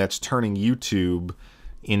 and that's turning YouTube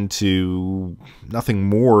into nothing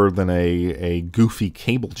more than a goofy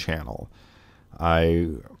cable channel.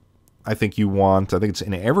 I think it's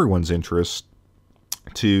in everyone's interest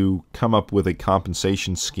to come up with a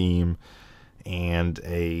compensation scheme and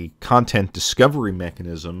a content discovery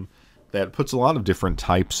mechanism that puts a lot of different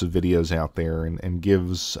types of videos out there and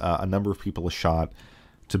gives a number of people a shot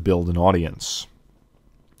to build an audience.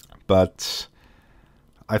 But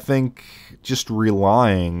I think just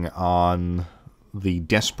relying on the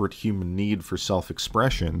desperate human need for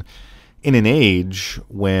self-expression in an age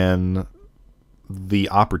when the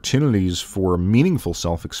opportunities for meaningful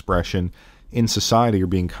self-expression in society are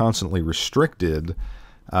being constantly restricted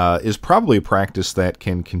is probably a practice that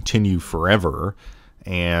can continue forever.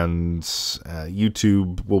 And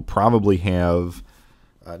YouTube will probably have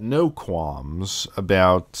no qualms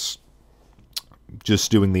about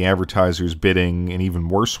just doing the advertiser's bidding in even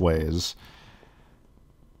worse ways.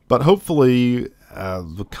 But hopefully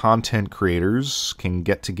the content creators can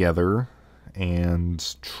get together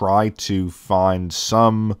and try to find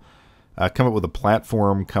come up with a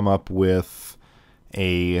platform, come up with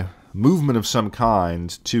a movement of some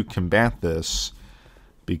kind to combat this,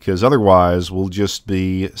 because otherwise we'll just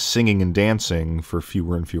be singing and dancing for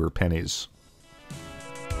fewer and fewer pennies.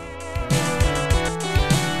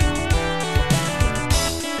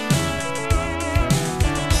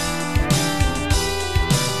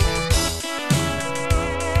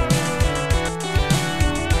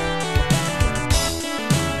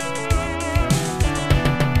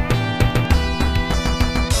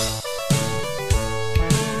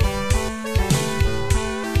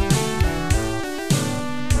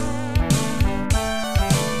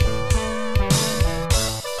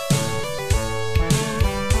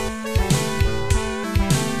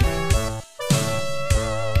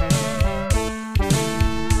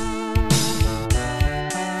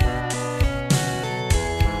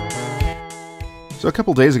 So a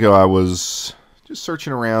couple days ago, I was just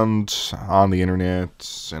searching around on the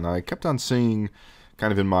internet, and I kept on seeing,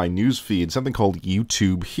 kind of in my news feed, something called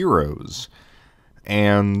YouTube Heroes.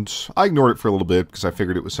 And I ignored it for a little bit because I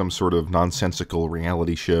figured it was some sort of nonsensical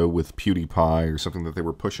reality show with PewDiePie or something that they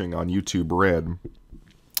were pushing on YouTube Red.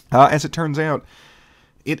 As it turns out,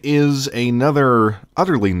 it is another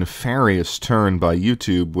utterly nefarious turn by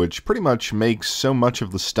YouTube, which pretty much makes so much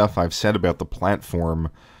of the stuff I've said about the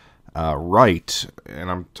platform right. And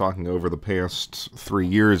I'm talking over the past 3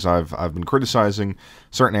 years, I've been criticizing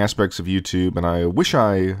certain aspects of YouTube, and I wish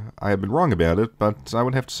I had been wrong about it, but I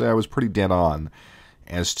would have to say I was pretty dead on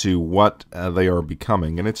as to what they are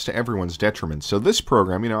becoming, and it's to everyone's detriment. So this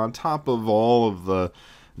program, on top of all of the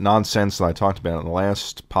nonsense that I talked about in the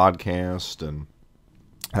last podcast, and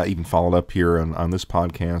even followed up here on this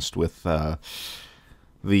podcast with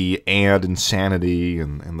the ad insanity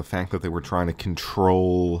and the fact that they were trying to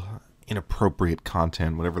control inappropriate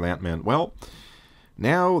content, whatever that meant. Well,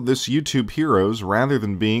 now this YouTube Heroes, rather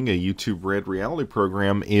than being a YouTube Red reality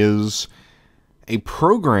program, is a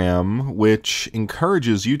program which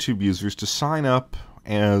encourages YouTube users to sign up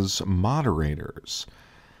as moderators,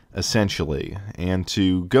 essentially, and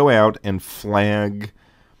to go out and flag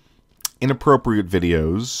inappropriate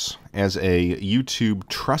videos as a YouTube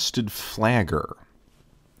trusted flagger.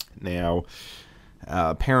 Now,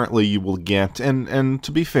 apparently you will get, and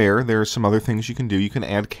to be fair, there are some other things you can do. You can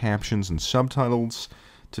add captions and subtitles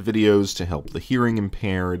to videos to help the hearing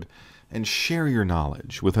impaired, and share your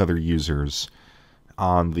knowledge with other users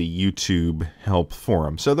on the YouTube help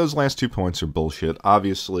forum. So those last 2 points are bullshit.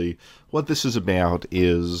 Obviously, what this is about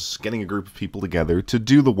is getting a group of people together to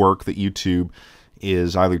do the work that YouTube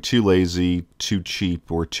is either too lazy, too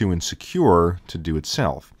cheap, or too insecure to do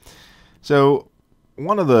itself. So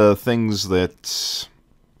one of the things that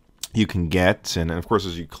you can get, and of course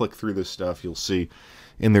as you click through this stuff, you'll see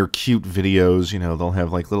in their cute videos, they'll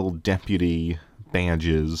have like little deputy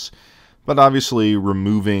badges, but obviously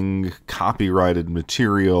removing copyrighted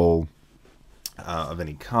material of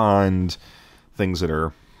any kind, things that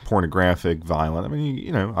are pornographic, violent. I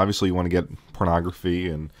mean, obviously you want to get pornography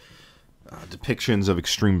and depictions of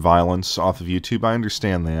extreme violence off of YouTube. I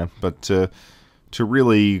understand that, but to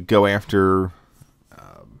really go after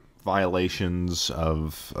violations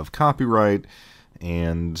of copyright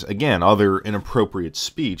and, again, other inappropriate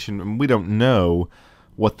speech, and we don't know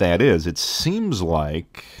what that is. It seems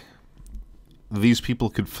like these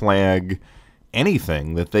people could flag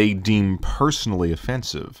anything that they deem personally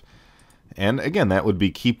offensive. And, again, that would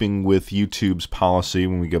be keeping with YouTube's policy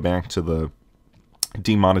when we go back to the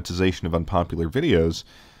demonetization of unpopular videos.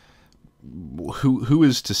 Who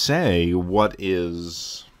is to say what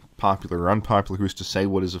is popular or unpopular? Who's to say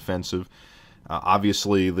what is offensive?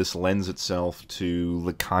 Obviously, this lends itself to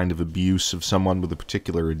the kind of abuse of someone with a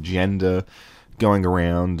particular agenda going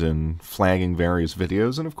around and flagging various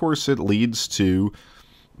videos, and of course it leads to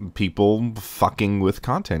people fucking with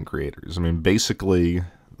content creators. I mean, basically,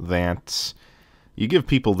 that you give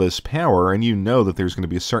people this power, and you know that there's going to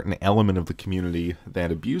be a certain element of the community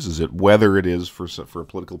that abuses it, whether it is for a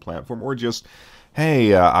political platform or just,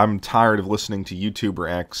 hey, I'm tired of listening to YouTuber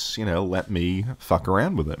X, let me fuck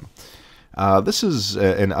around with him. This is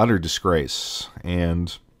an utter disgrace,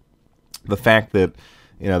 and the fact that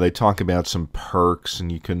they talk about some perks,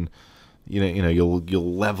 and you can, you'll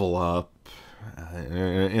level up.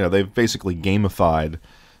 They've basically gamified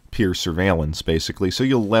peer surveillance, basically. So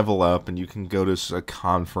you'll level up, and you can go to a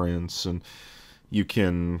conference, and you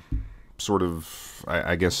can sort of,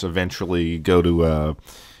 I guess, eventually go to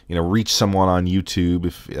reach someone on YouTube,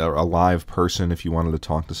 if a live person, if you wanted to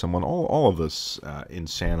talk to someone. All of this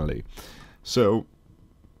insanity. So,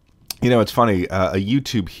 it's funny, a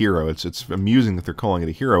YouTube hero, it's amusing that they're calling it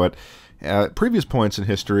a hero. At previous points in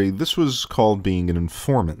history, this was called being an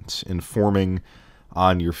informant, informing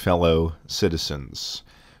on your fellow citizens.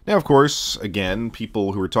 Now, of course, again,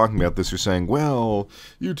 people who are talking about this are saying, well,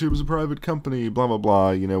 YouTube is a private company, blah, blah, blah.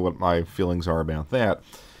 You know what my feelings are about that.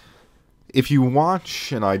 If you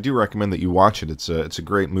watch, and I do recommend that you watch it, it's a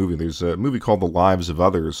great movie. There's a movie called The Lives of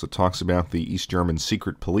Others that talks about the East German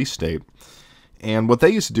secret police state. And what they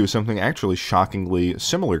used to do is something actually shockingly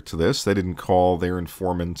similar to this. They didn't call their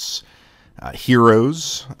informants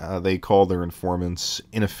heroes. They called their informants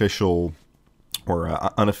unofficial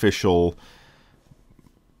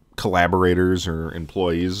collaborators or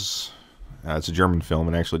employees. It's a German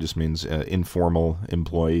film. It actually just means informal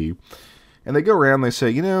employee. And they go around and they say,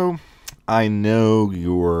 I know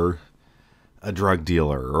you're a drug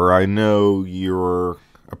dealer, or I know you're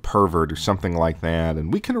a pervert or something like that,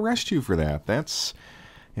 and we can arrest you for that. That's,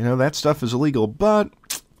 that stuff is illegal, but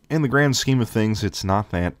in the grand scheme of things, it's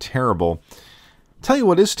not that terrible. Tell you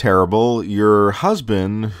what is terrible, your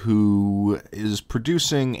husband, who is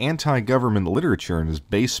producing anti-government literature in his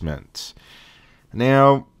basement.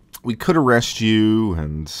 Now, we could arrest you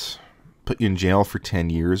and put you in jail for 10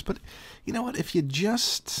 years, but you know what, if you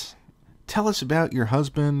just tell us about your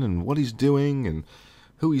husband and what he's doing and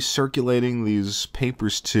who he's circulating these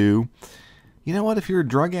papers to. You know what? If you're a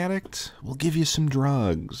drug addict, we'll give you some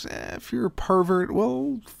drugs. If you're a pervert,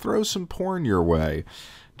 we'll throw some porn your way.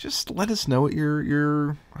 Just let us know what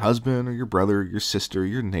your husband or your brother or your sister or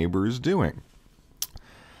your neighbor is doing.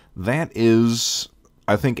 That is,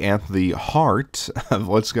 I think, at the heart of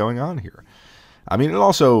what's going on here. I mean, it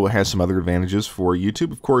also has some other advantages for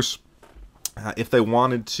YouTube. Of course, if they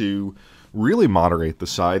wanted to really moderate the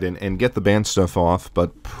site and get the banned stuff off,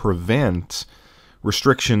 but prevent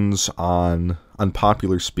restrictions on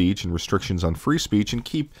unpopular speech and restrictions on free speech and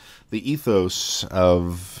keep the ethos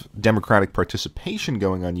of democratic participation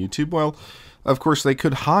going on YouTube, well, of course, they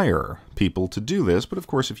could hire people to do this. But of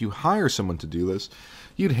course, if you hire someone to do this,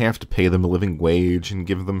 you'd have to pay them a living wage and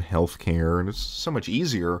give them health care. And it's so much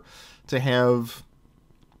easier to have,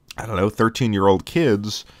 13-year-old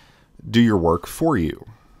kids do your work for you.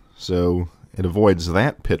 So it avoids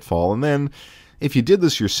that pitfall. And then, if you did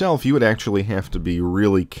this yourself, you would actually have to be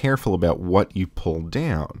really careful about what you pull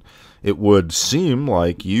down. It would seem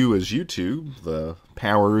like you, as YouTube, the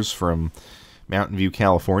powers from Mountain View,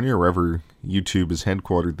 California, wherever YouTube is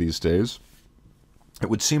headquartered these days, it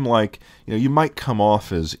would seem like, you might come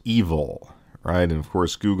off as evil, right? And of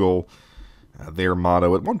course, Google, their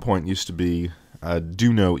motto at one point used to be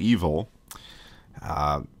 "Do no evil."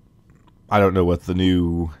 I don't know what the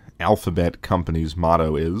new Alphabet company's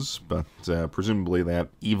motto is, but presumably that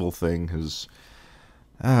evil thing has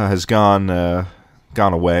gone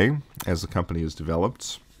away as the company has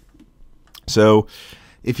developed. So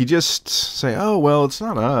if you just say, oh, well, it's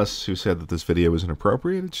not us who said that this video was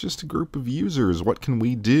inappropriate, it's just a group of users, what can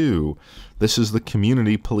we do? This is the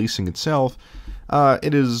community policing itself.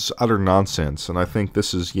 It is utter nonsense, and I think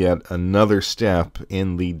this is yet another step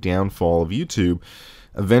in the downfall of YouTube,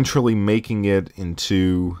 eventually making it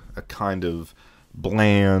into a kind of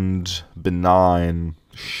bland, benign,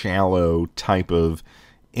 shallow type of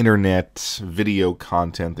internet video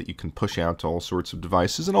content that you can push out to all sorts of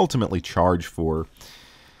devices and ultimately charge for.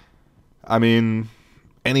 I mean,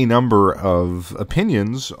 any number of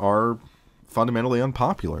opinions are fundamentally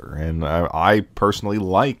unpopular, and I personally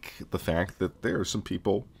like the fact that there are some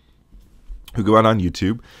people who go out on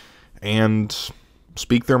YouTube and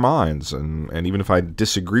speak their minds, and even if I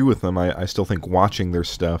disagree with them, I still think watching their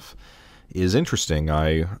stuff is interesting.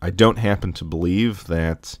 I don't happen to believe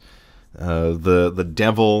that the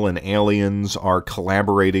devil and aliens are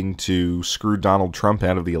collaborating to screw Donald Trump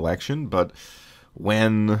out of the election, but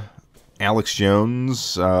when Alex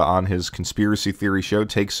Jones on his conspiracy theory show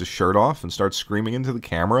takes his shirt off and starts screaming into the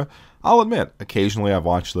camera, I'll admit, occasionally I've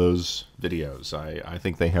watched those videos. I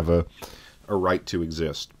think they have a right to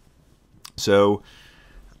exist. So,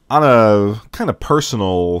 on a kind of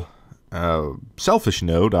personal, selfish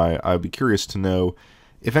note, I'd be curious to know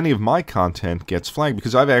if any of my content gets flagged,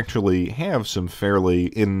 because I've actually have some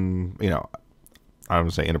fairly I don't want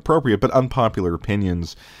to say inappropriate, but unpopular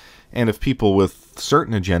opinions. And if people with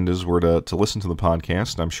certain agendas were to listen to the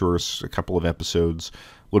podcast, I'm sure a couple of episodes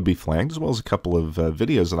would be flagged, as well as a couple of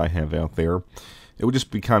videos that I have out there. It would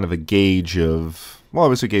just be kind of a gauge of, well, it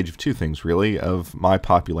was a gauge of two things, really, of my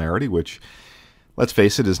popularity, which, let's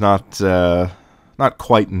face it, is not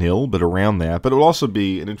quite nil, but around that. But it will also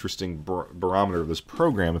be an interesting barometer of this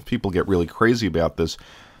program. If people get really crazy about this,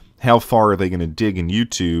 how far are they going to dig in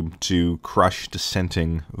YouTube to crush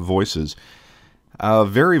dissenting voices?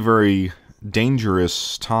 Very, very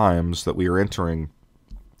dangerous times that we are entering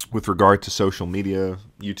with regard to social media,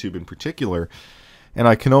 YouTube in particular. And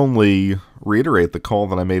I can only reiterate the call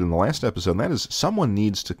that I made in the last episode, and that is someone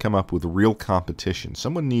needs to come up with real competition.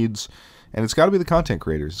 Someone needs, and it's got to be the content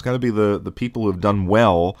creators. It's got to be the people who have done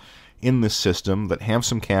well in this system, that have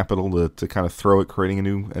some capital to kind of throw at creating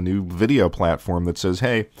a new video platform that says,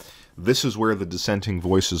 hey, this is where the dissenting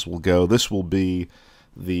voices will go. This will be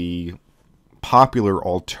the popular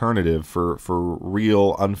alternative for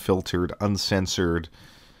real, unfiltered, uncensored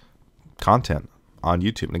content on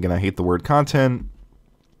YouTube. And again, I hate the word content.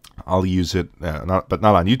 I'll use it, but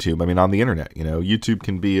not on YouTube. I mean, on the internet. YouTube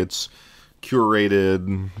can be its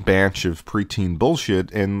curated batch of preteen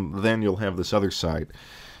bullshit, and then you'll have this other site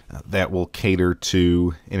that will cater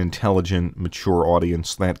to an intelligent, mature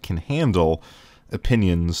audience that can handle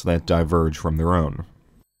opinions that diverge from their own.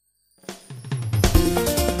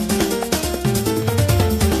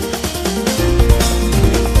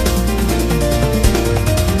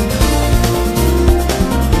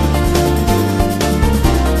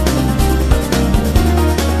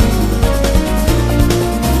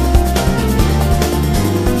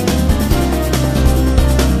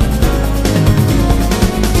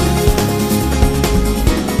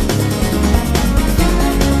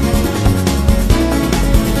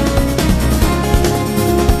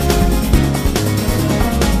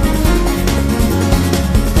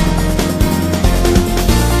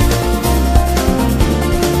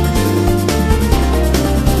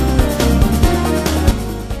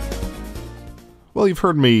 Well, you've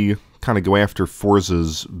heard me kind of go after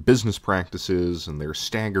Forza's business practices and their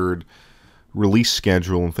staggered release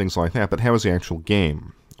schedule and things like that, but how is the actual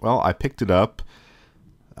game? Well, I picked it up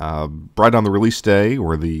right on the release day,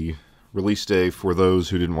 or the release day for those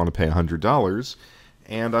who didn't want to pay $100,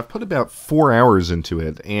 and I've put about 4 hours into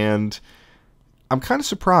it, and I'm kind of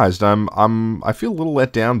surprised. I feel a little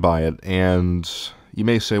let down by it, and you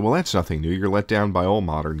may say, well, that's nothing new. You're let down by all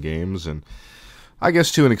modern games, and I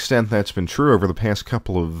guess to an extent that's been true over the past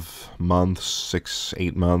couple of months, 6,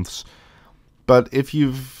 8 months. But if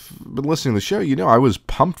you've been listening to the show, you know I was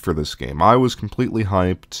pumped for this game. I was completely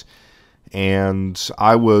hyped, and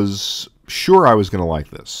I was sure I was going to like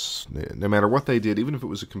this. No matter what they did, even if it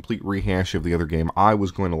was a complete rehash of the other game, I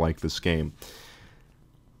was going to like this game.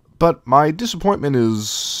 But my disappointment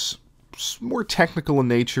is more technical in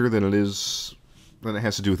nature than it has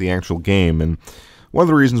to do with the actual game. And one of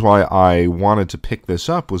the reasons why I wanted to pick this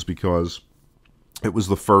up was because it was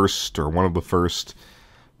the first, or one of the first,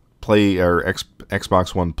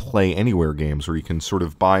 Xbox One Play Anywhere games, where you can sort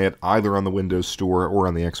of buy it either on the Windows Store or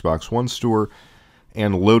on the Xbox One Store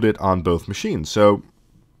and load it on both machines. So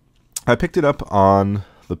I picked it up on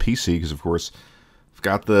the PC because, of course, I've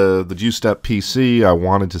got the juiced up PC. I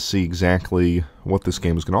wanted to see exactly what this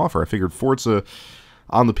game was going to offer. I figured Forza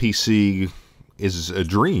on the PC is a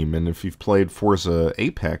dream, and if you've played Forza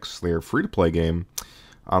Apex, their free-to-play game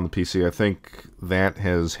on the PC, I think that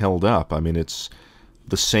has held up. I mean, it's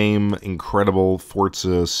the same incredible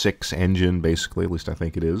Forza 6 engine, basically, at least I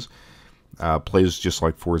think it is. Plays just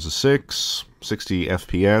like Forza 6, 60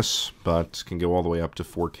 FPS, but can go all the way up to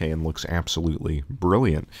 4K and looks absolutely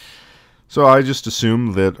brilliant. So I just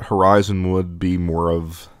assumed that Horizon would be more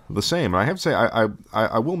of the same. And I have to say,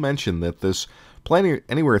 I will mention that this Play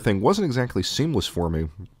Anywhere thing wasn't exactly seamless for me,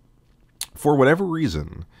 for whatever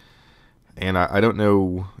reason. And I don't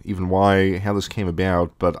know even how this came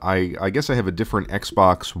about, but I guess I have a different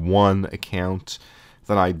Xbox One account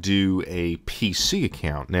than I do a PC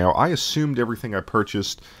account. Now, I assumed everything I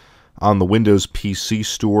purchased on the Windows PC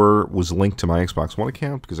store was linked to my Xbox One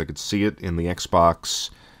account because I could see it in the Xbox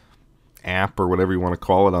app or whatever you want to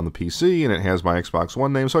call it on the PC, and it has my Xbox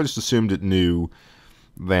One name, so I just assumed it knew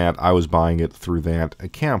that I was buying it through that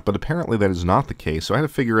account. But apparently that is not the case, so I had to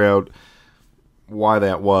figure out why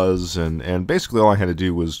that was, and basically all I had to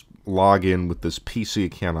do was log in with this PC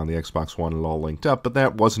account on the Xbox One, and it all linked up, but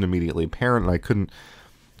that wasn't immediately apparent, and I couldn't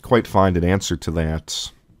quite find an answer to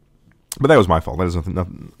that. But that was my fault. That has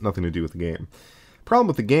nothing to do with the game. Problem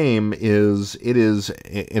with the game is it is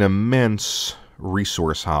an immense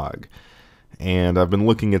resource hog, and I've been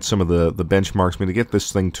looking at some of the benchmarks. I mean, to get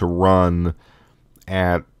this thing to run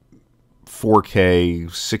at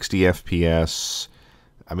 4K, 60 FPS,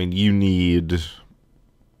 I mean, you need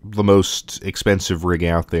the most expensive rig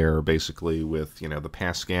out there, basically, with, the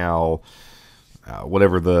Pascal,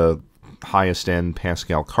 whatever the highest end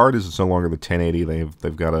Pascal card is. It's no longer the 1080.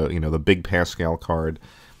 They've got the big Pascal card.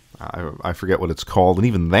 I forget what it's called, and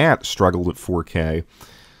even that struggled at 4K.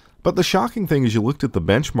 But the shocking thing is, you looked at the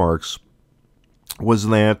benchmarks, was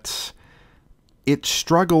that it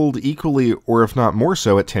struggled equally, or if not more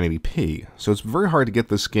so, at 1080p. So it's very hard to get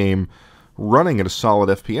this game running at a solid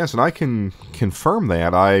FPS, and I can confirm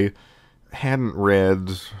that. I hadn't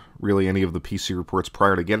read really any of the PC reports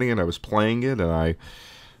prior to getting it. I was playing it, and I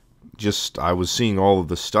was seeing all of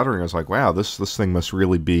the stuttering. I was like, wow, this thing must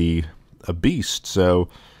really be a beast. So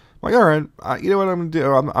I'm like, all right, you know what I'm going to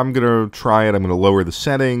do? I'm going to try it. I'm going to lower the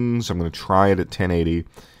settings. I'm going to try it at 1080.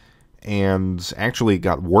 And actually it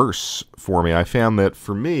got worse for me. I found that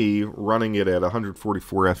for me, running it at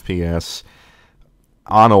 144 FPS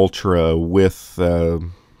on Ultra with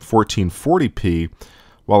 1440p,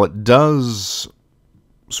 while it does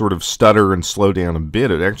sort of stutter and slow down a bit,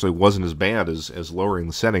 it actually wasn't as bad as lowering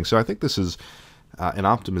the settings. So I think this is an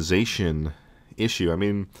optimization issue. I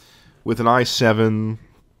mean, with an i7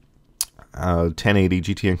 1080,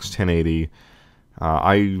 GTX 1080,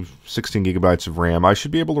 16 gigabytes of RAM, I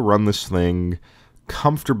should be able to run this thing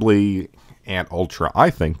comfortably at Ultra, I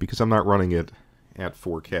think, because I'm not running it at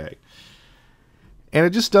 4K. And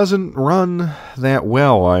it just doesn't run that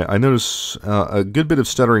well. I notice a good bit of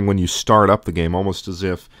stuttering when you start up the game, almost as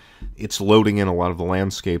if it's loading in a lot of the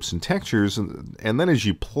landscapes and textures, and then as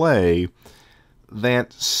you play,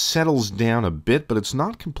 that settles down a bit, but it's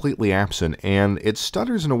not completely absent, and it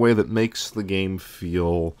stutters in a way that makes the game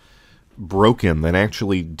feel broken, that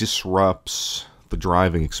actually disrupts the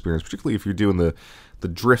driving experience, particularly if you're doing the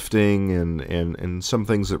drifting and some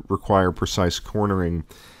things that require precise cornering.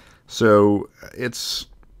 So it's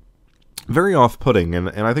very off-putting, and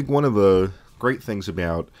I think one of the great things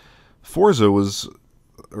about Forza was,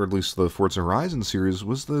 or at least the Forza Horizon series,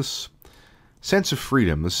 was this sense of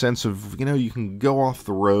freedom, the sense of, you can go off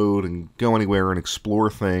the road and go anywhere and explore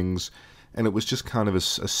things, and it was just kind of a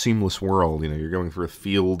seamless world. You're going through a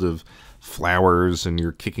field of flowers and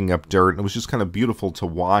you're kicking up dirt, and it was just kind of beautiful to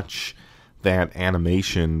watch that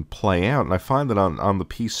animation play out. And I find that on the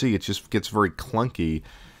PC it just gets very clunky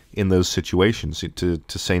in those situations, to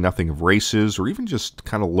say nothing of races or even just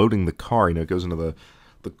kind of loading the car. It goes into the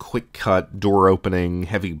quick cut, door opening,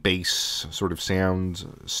 heavy bass sort of sound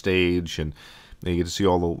stage, and you get to see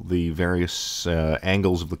all the various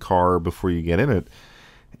angles of the car before you get in it.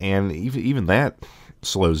 And even that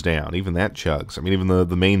slows down. Even that chugs. I mean, even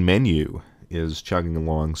the main menu is chugging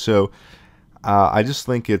along. So I just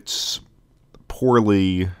think it's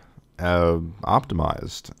poorly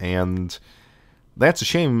optimized, and that's a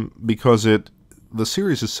shame because the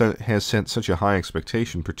series has set such a high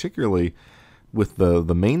expectation, particularly with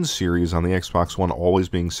the main series on the Xbox One always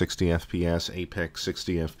being 60 FPS, Apex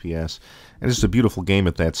 60 FPS, and it's just a beautiful game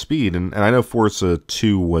at that speed. And I know Forza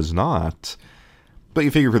 2 was not, but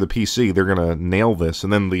you figure for the PC they're going to nail this,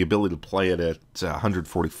 and then the ability to play it at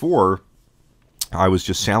 144, I was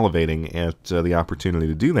just salivating at the opportunity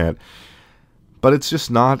to do that. But it's just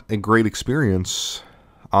not a great experience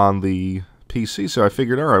on the PC, so I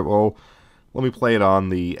figured, all right, well, let me play it on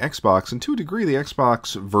the Xbox. And to a degree, the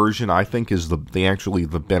Xbox version, I think, is actually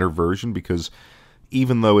the better version, because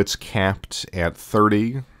even though it's capped at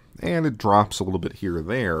 30, and it drops a little bit here or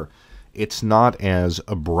there, it's not as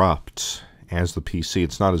abrupt as the PC.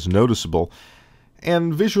 It's not as noticeable.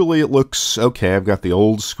 And visually, it looks okay. I've got the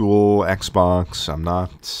old school Xbox. I'm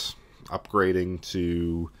not upgrading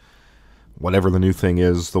to whatever the new thing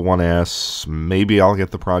is, the 1S. Maybe I'll get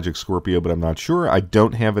the Project Scorpio, but I'm not sure. I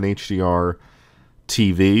don't have an HDR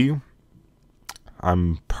TV.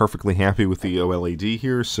 I'm perfectly happy with the OLED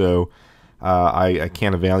here, so I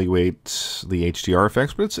can't evaluate the HDR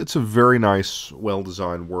effects, but it's a very nice,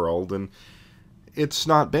 well-designed world, and it's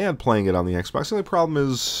not bad playing it on the Xbox. The only problem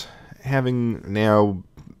is, having now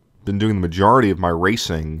been doing the majority of my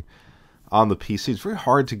racing on the PC, it's very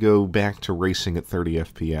hard to go back to racing at 30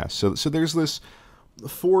 FPS. So there's this,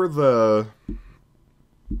 for the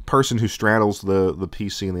person who straddles the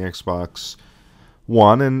PC and the Xbox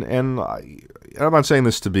One, and I'm not saying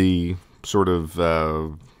this to be sort of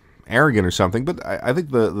arrogant or something, but I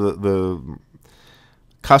think the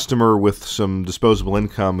customer with some disposable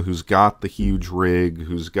income who's got the huge rig,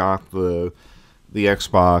 who's got the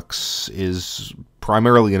Xbox, is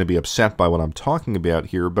primarily going to be upset by what I'm talking about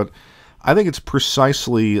here, but I think it's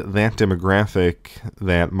precisely that demographic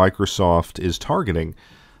that Microsoft is targeting.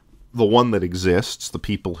 The one that exists, the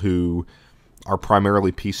people who are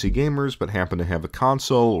primarily PC gamers but happen to have a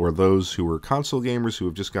console, or those who are console gamers who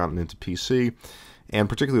have just gotten into PC. And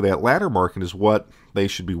particularly that latter market is what they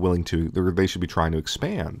should be they should be trying to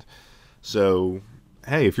expand. So,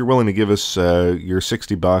 hey, if you're willing to give us your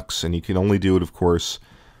 $60, and you can only do it, of course,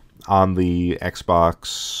 on the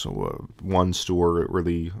Xbox One store or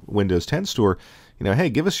the Windows 10 store,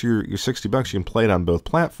 hey, give us your $60. You can play it on both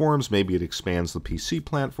platforms. Maybe it expands the PC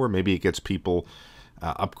platform. Maybe it gets people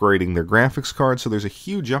upgrading their graphics cards. So there's a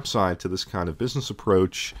huge upside to this kind of business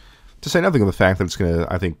approach, to say nothing of the fact that it's going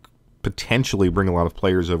to, I think, potentially bring a lot of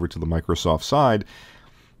players over to the Microsoft side.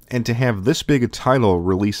 And to have this big a title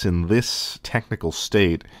release in this technical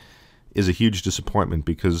state is a huge disappointment,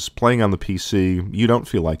 because playing on the PC, you don't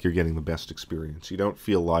feel like you're getting the best experience. You don't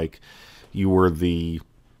feel like you were the,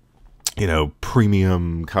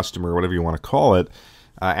 premium customer, whatever you want to call it.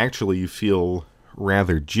 Actually, you feel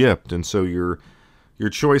rather gypped, and so your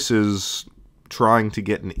choice is trying to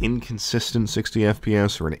get an inconsistent 60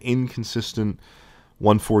 FPS or an inconsistent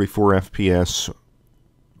 144 FPS,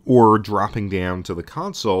 or dropping down to the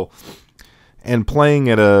console and playing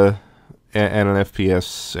at an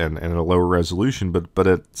FPS and at a lower resolution, but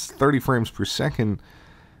at 30 frames per second,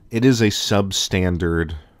 it is a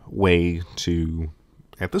substandard way to,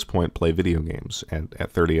 at this point, play video games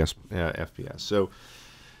at 30 FPS. So,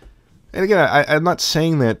 and again, I'm not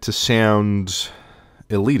saying that to sound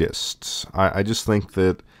elitist. I just think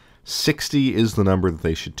that 60 is the number that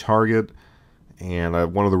they should target, and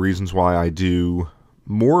one of the reasons why I do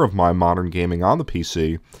more of my modern gaming on the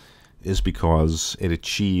PC is because it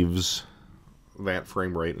achieves that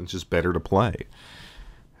frame rate, and it's just better to play.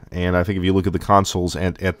 And I think if you look at the consoles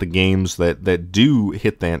and at the games that do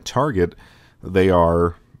hit that target, they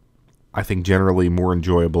are, I think, generally more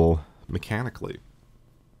enjoyable mechanically.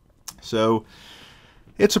 So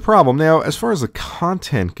it's a problem. Now, as far as the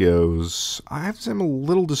content goes, I have to say I'm a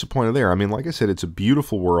little disappointed there. I mean, like I said, it's a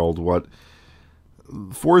beautiful world. What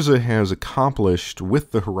Forza has accomplished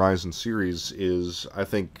with the Horizon series is, I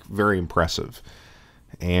think, very impressive.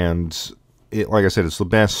 And like I said, it's the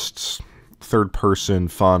best third-person,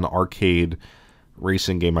 fun, arcade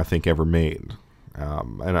racing game I think ever made.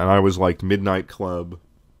 And I always liked Midnight Club,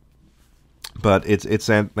 but it's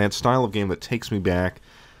that style of game that takes me back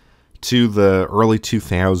to the early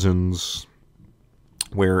 2000s,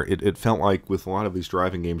 where it felt like with a lot of these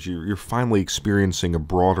driving games, you're finally experiencing a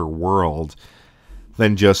broader world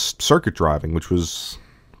than just circuit driving, which was,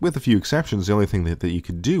 with a few exceptions, the only thing that you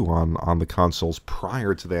could do on the consoles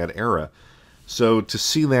prior to that era. So to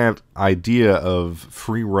see that idea of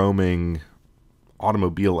free-roaming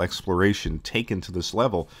automobile exploration taken to this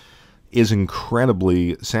level is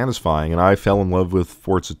incredibly satisfying. And I fell in love with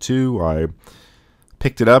Forza 2. I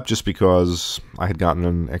picked it up just because I had gotten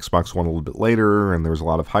an Xbox One a little bit later, and there was a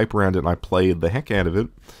lot of hype around it, and I played the heck out of it,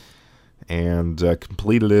 and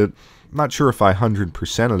completed it. I'm not sure if I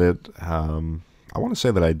 100%ed it. I want to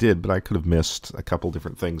say that I did, but I could have missed a couple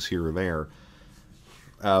different things here or there.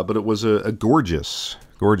 But it was a gorgeous,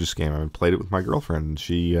 gorgeous game. I played it with my girlfriend, and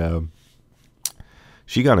she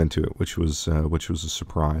got into it, which was a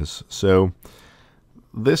surprise. So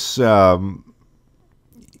this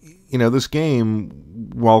this game,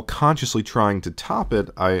 while consciously trying to top it,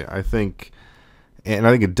 I think, and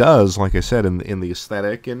I think it does, like I said, in the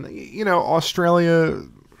aesthetic. And Australia,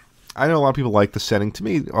 I know a lot of people like the setting. To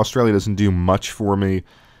me, Australia doesn't do much for me.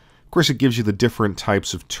 Of course, it gives you the different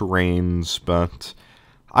types of terrains, but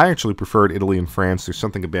I actually preferred Italy and France. There's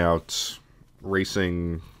something about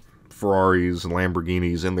racing Ferraris and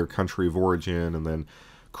Lamborghinis in their country of origin, and then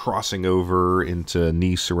crossing over into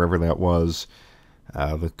Nice or wherever that was,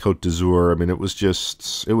 the Côte d'Azur. I mean, it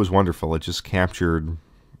was wonderful. It just captured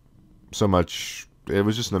so much. It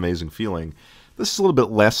was just an amazing feeling. This is a little bit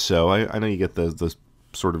less so. I know you get the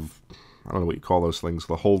sort of, I don't know what you call those things,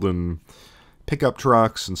 the Holden pickup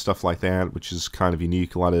trucks and stuff like that, which is kind of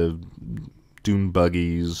unique. A lot of dune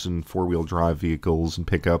buggies and four-wheel drive vehicles and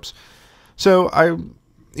pickups. So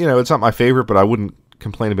it's not my favorite, but I wouldn't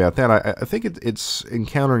complain about that. I think it's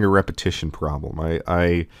encountering a repetition problem.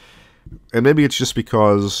 And maybe it's just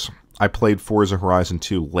because I played Forza Horizon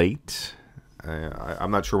 2 late.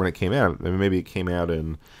 I'm not sure when it came out. I mean, maybe it came out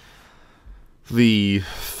in the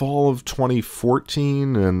fall of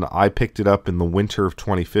 2014, and I picked it up in the winter of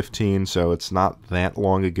 2015, so it's not that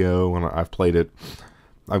long ago, and I've played it.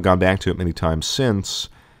 I've gone back to it many times since,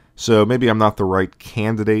 so maybe I'm not the right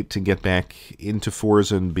candidate to get back into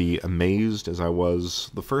Forza and be amazed as I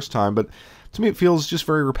was the first time, but to me it feels just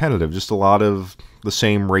very repetitive, just a lot of the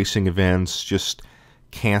same racing events, just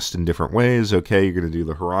cast in different ways. Okay, you're going to do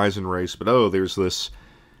the Horizon race, but there's this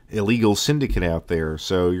illegal syndicate out there,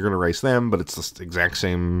 so you're going to race them, but it's the exact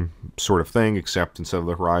same sort of thing, except instead of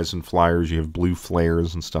the Horizon flyers, you have blue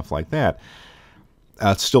flares and stuff like that.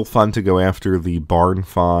 It's still fun to go after the barn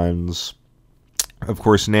finds. Of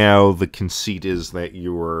course, now the conceit is that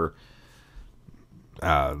you're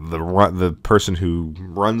the person who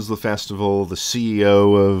runs the festival, the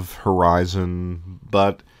CEO of Horizon,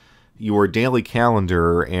 but your daily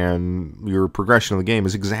calendar and your progression of the game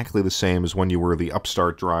is exactly the same as when you were the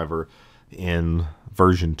upstart driver in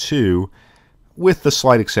version 2, with the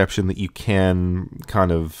slight exception that you can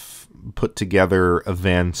kind of put together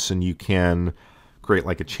events and you can create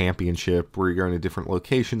like a championship where you're going to different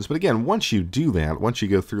locations. But again, once you do that, once you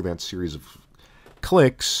go through that series of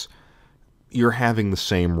clicks, you're having the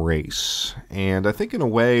same race. And I think in a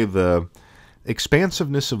way the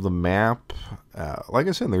expansiveness of the map, like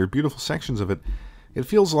I said, there are beautiful sections of it. It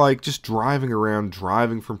feels like just driving around,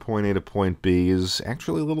 driving from point A to point B is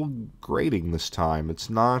actually a little grating this time. It's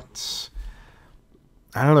not,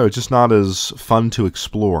 I don't know, it's just not as fun to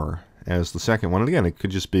explore as the second one. And again, it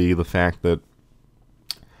could just be the fact that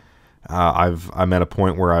I'm at a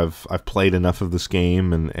point where I've played enough of this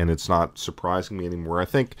game and it's not surprising me anymore. I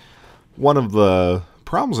think one of the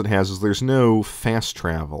problems it has is there's no fast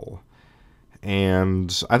travel.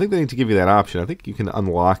 And I think they need to give you that option. I think you can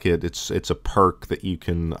unlock it. It's a perk that you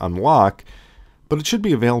can unlock, but it should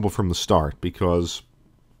be available from the start, because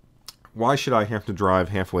why should I have to drive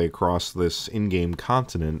halfway across this in-game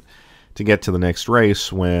continent to get to the next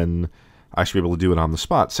race when I should be able to do it on the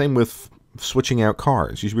spot? Same with switching out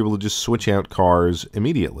cars. You should be able to just switch out cars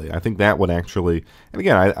immediately. I think that would actually, and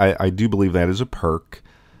again, I do believe that is a perk,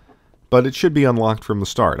 but it should be unlocked from the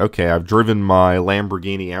start. Okay, I've driven my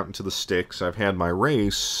Lamborghini out into the sticks, I've had my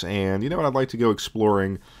race, and you know what, I'd like to go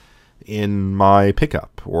exploring in my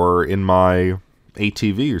pickup or in my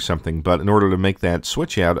ATV or something, but in order to make that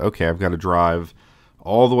switch out, okay, I've got to drive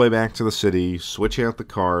all the way back to the city, switch out the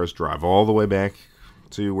cars, drive all the way back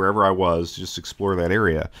to wherever I was to just explore that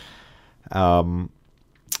area. Now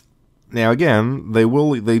again,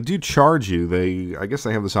 they do charge you. I guess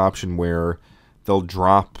they have this option where they'll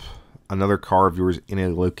drop another car of yours in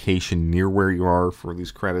a location near where you are for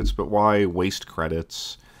these credits, but why waste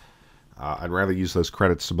credits? I'd rather use those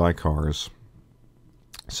credits to buy cars.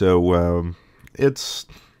 So it's,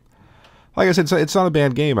 like I said, it's not a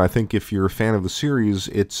bad game. I think if you're a fan of the series,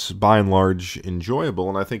 it's by and large enjoyable,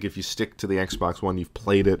 and I think if you stick to the Xbox One, you've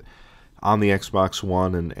played it on the Xbox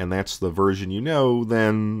One, and that's the version you know,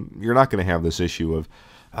 then you're not going to have this issue of,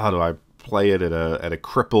 how do I play it at a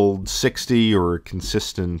crippled 60 or a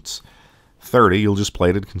consistent 30. You'll just play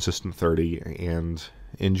it at consistent 30 and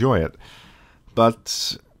enjoy it.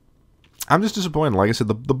 But I'm just disappointed. Like I said,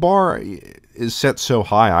 the bar is set so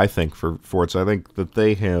high, I think, for Forza. I think that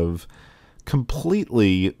they have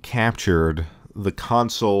completely captured the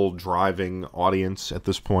console driving audience at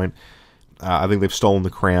this point. I think they've stolen the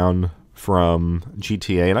crown from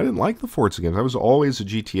GTA, and I didn't like the Forza games. I was always a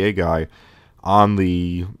GTA guy on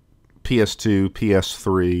the PS2,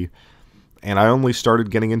 PS3, and I only started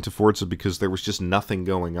getting into Forza because there was just nothing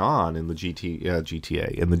going on in the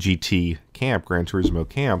GTA, in the GT camp, Gran Turismo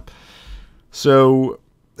camp. So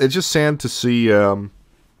it's just sad to see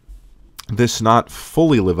this not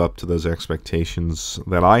fully live up to those expectations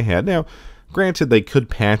that I had. Now, granted, they could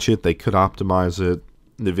patch it, they could optimize it,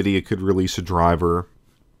 NVIDIA could release a driver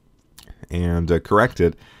and correct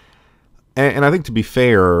it. And I think, to be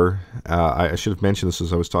fair, I should have mentioned this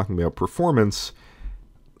as I was talking about performance.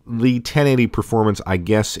 The 1080 performance, I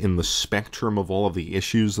guess, in the spectrum of all of the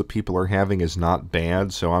issues that people are having is not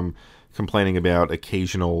bad. So I'm complaining about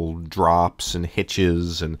occasional drops and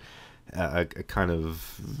hitches and a kind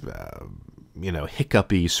of,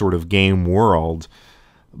 hiccupy sort of game world.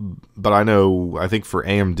 But I think for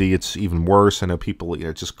AMD it's even worse. I know people,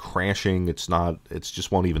 it's just crashing. It's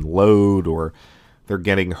just won't even load, or they're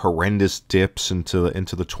getting horrendous dips into the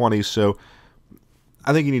 20s. So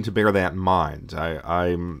I think you need to bear that in mind.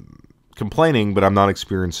 I'm complaining, but I'm not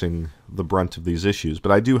experiencing the brunt of these issues.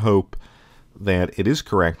 But I do hope that it is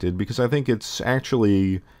corrected, because I think it's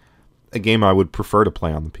actually a game I would prefer to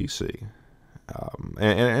play on the PC.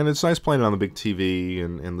 And it's nice playing it on the big TV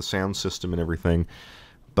and the sound system and everything.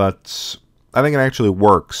 But I think it actually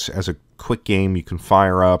works as a quick game you can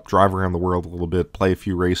fire up, drive around the world a little bit, play a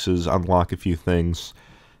few races, unlock a few things,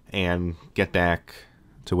 and get back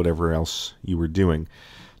to whatever else you were doing.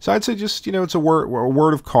 So I'd say just, it's a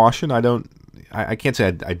word of caution. I can't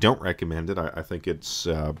say I don't recommend it. I think it's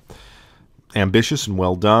ambitious and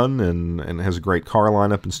well done, and has a great car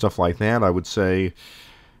lineup and stuff like that. I would say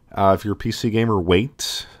if you're a PC gamer,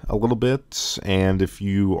 wait a little bit, and if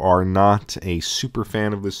you are not a super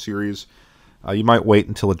fan of this series, you might wait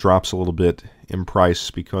until it drops a little bit in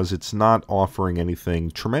price, because it's not offering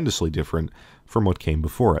anything tremendously different from what came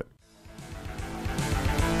before it.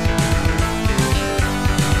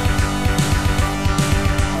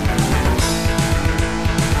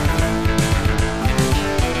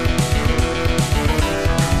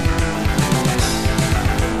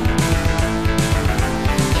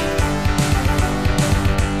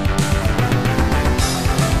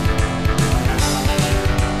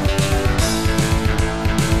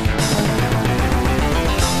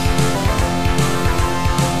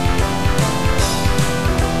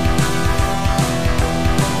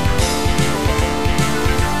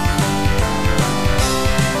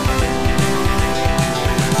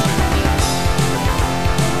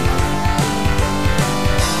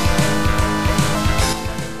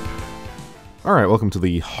 Alright, welcome to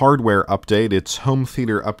the hardware update. It's Home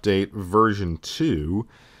Theater Update version 2.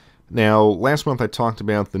 Now, last month I talked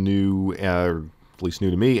about the new, at least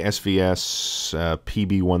new to me, SVS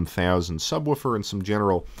PB1000 subwoofer and some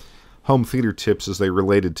general home theater tips as they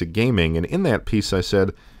related to gaming. And in that piece I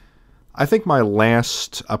said, I think my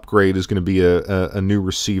last upgrade is going to be a new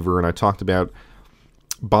receiver, and I talked about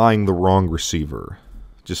buying the wrong receiver.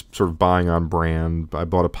 Just sort of buying on brand. I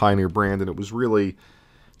bought a Pioneer brand, and it was really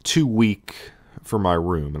too weak for my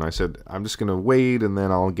room, and I said, I'm just going to wait, and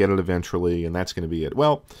then I'll get it eventually, and that's going to be it.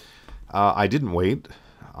 Well, I didn't wait.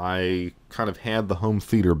 I kind of had the home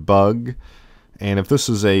theater bug, and if this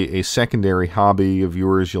is a secondary hobby of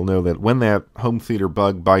yours, you'll know that when that home theater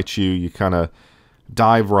bug bites you, you kind of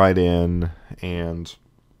dive right in, and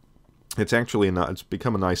it's actually it's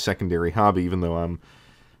become a nice secondary hobby, even though I'm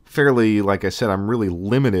fairly, like I said, I'm really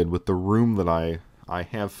limited with the room that I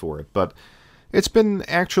have for it. But it's been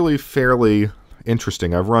actually fairly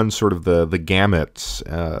interesting. I've run sort of the gamut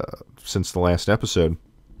since the last episode.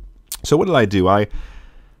 So what did I do? I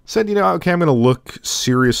said, okay, I'm going to look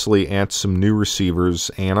seriously at some new receivers,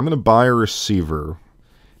 and I'm going to buy a receiver.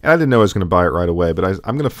 And I didn't know I was going to buy it right away, but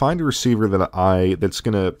I'm going to find a receiver that's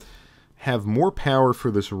going to have more power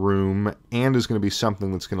for this room, and is going to be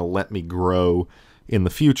something that's going to let me grow in the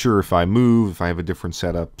future if I move, if I have a different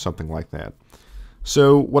setup, something like that.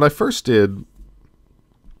 So what I first did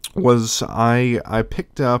was I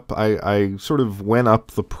picked up, I sort of went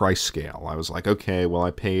up the price scale. I was like, okay, well,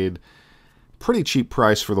 I paid pretty cheap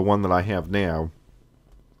price for the one that I have now.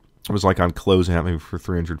 It was like on closeout, maybe for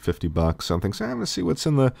 $350 something. So I'm going to see what's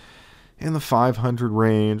in the 500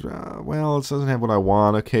 range. Well, it doesn't have what I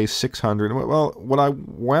want. Okay, 600. Well, what I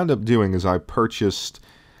wound up doing is I purchased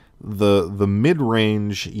the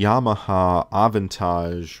mid-range Yamaha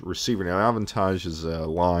Avantage receiver. Now, Avantage is a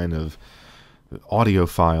line of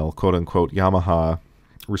audiophile, quote-unquote, Yamaha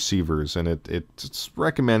receivers, and it's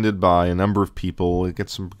recommended by a number of people. It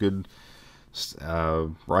gets some good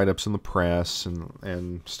write-ups in the press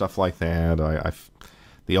and stuff like that.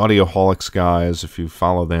 The Audioholics guys, if you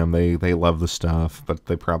follow them, they love the stuff, but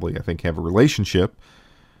they probably, I think, have a relationship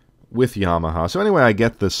with Yamaha. So anyway, I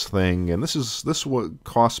get this thing, and this what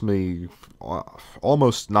cost me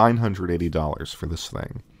almost $980 for this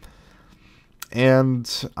thing.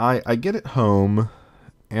 And I get it home,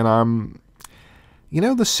 and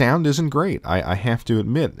the sound isn't great. I have to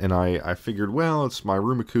admit, and I figured, well, it's my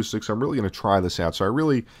room acoustics. I'm really going to try this out. So I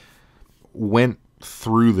really went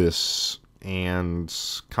through this and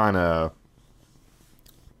kind of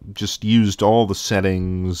just used all the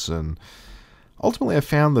settings, and ultimately I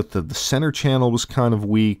found that the center channel was kind of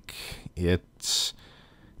weak. It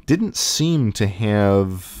didn't seem to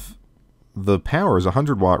have the power as a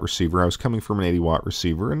 100-watt receiver. I was coming from an 80-watt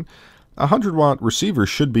receiver, and a 100-watt receiver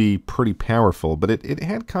should be pretty powerful, but it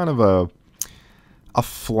had kind of a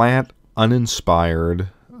flat, uninspired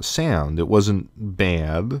sound. It wasn't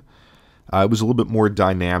bad. It was a little bit more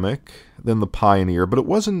dynamic than the Pioneer, but it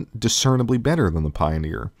wasn't discernibly better than the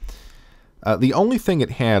Pioneer. The only thing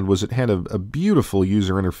it had was it had a beautiful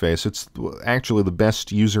user interface. It's actually the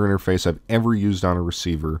best user interface I've ever used on a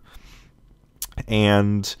receiver.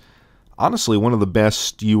 And honestly, one of the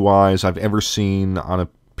best UIs I've ever seen on a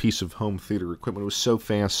piece of home theater equipment. It was so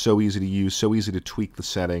fast, so easy to use, so easy to tweak the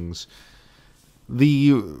settings.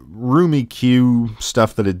 The room EQ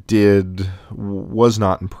stuff that it did was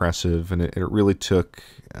not impressive, and it really took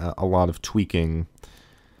a lot of tweaking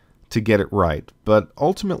to get it right. But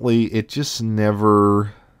ultimately, it just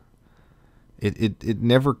never it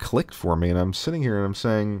never clicked for me. And I'm sitting here and I'm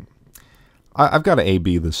saying, I've got to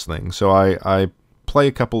A/B this thing. So I play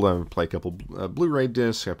a couple Blu-ray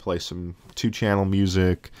discs. I play some 2-channel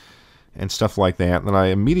music and stuff like that. And then I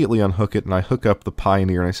immediately unhook it and I hook up the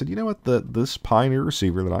Pioneer. And I said, you know what? This Pioneer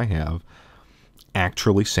receiver that I have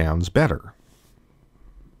actually sounds better.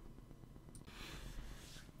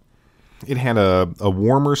 It had a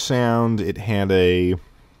warmer sound. It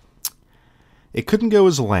couldn't go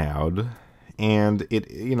as loud, and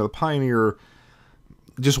the Pioneer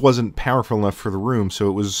just wasn't powerful enough for the room.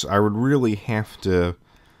 So I would really have to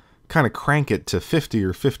kind of crank it to 50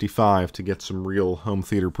 or 55 to get some real home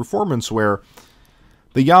theater performance, where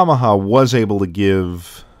the Yamaha was able to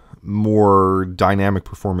give more dynamic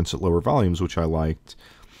performance at lower volumes, which I liked.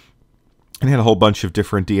 And had a whole bunch of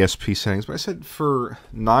different DSP settings, but I said for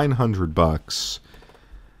 $900,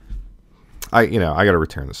 I got to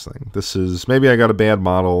return this thing. Maybe I got a bad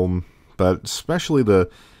model, but especially the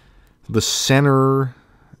center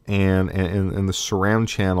and the surround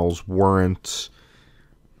channels weren't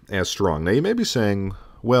as strong. Now you may be saying,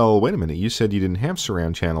 well, wait a minute, you said you didn't have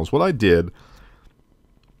surround channels. What I did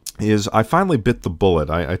is I finally bit the bullet.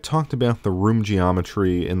 I talked about the room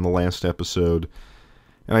geometry in the last episode.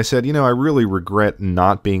 And I said, I really regret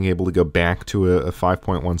not being able to go back to a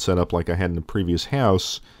 5.1 setup like I had in the previous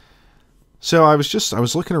house. So I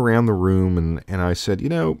was looking around the room, and I said,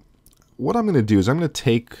 what I'm going to do is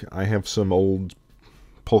I have some old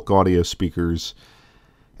Polk Audio speakers,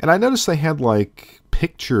 and I noticed they had like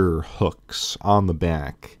picture hooks on the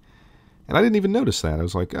back. And I didn't even notice that. I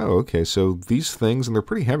was like, oh, okay, so these things, and they're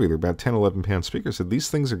pretty heavy, they're about 10, 11 pound speakers, so these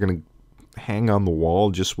things are going to hang on the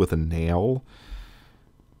wall just with a nail.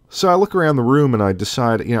 So I look around the room and I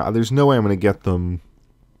decide, there's no way I'm going to get them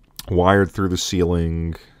wired through the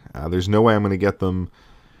ceiling. There's no way I'm going to get them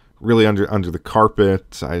really under the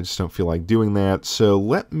carpet. I just don't feel like doing that. So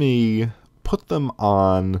let me put them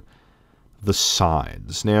on the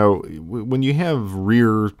sides. Now, when you have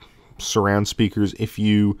rear surround speakers, if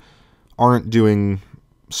you aren't doing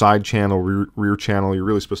side channel, rear channel, you're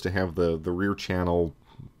really supposed to have the rear channel,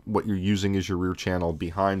 what you're using is your rear channel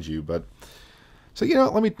behind you. But so,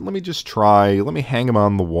 let me just try. Let me hang them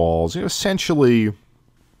on the walls. Essentially, and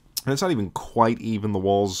it's not even quite even. The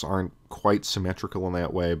walls aren't quite symmetrical in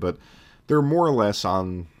that way, but they're more or less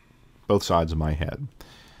on both sides of my head.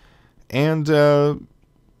 And, like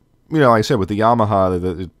I said, with the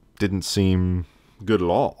Yamaha, it didn't seem good at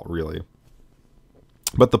all, really.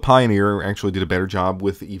 But the Pioneer actually did a better job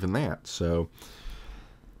with even that. So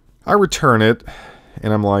I return it,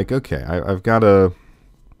 and I'm like, okay, I've got to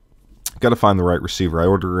find the right receiver. I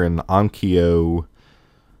order an Onkyo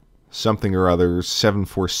something or other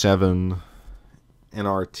 747,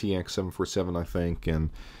 NRTX 747, I think, and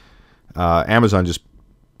Amazon just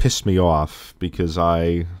pissed me off because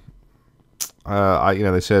they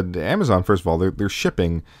said, Amazon, first of all, their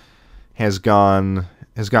shipping has gotten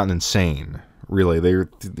insane. Really,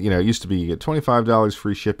 it used to be you get $25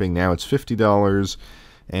 free shipping. Now it's $50,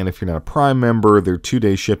 and if you're not a Prime member, their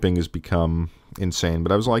 2-day shipping has become insane.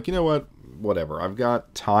 But I was like, you know what? Whatever. I've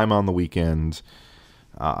got time on the weekend.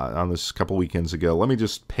 On this couple weekends ago, let me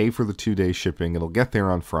just pay for the 2-day shipping. It'll get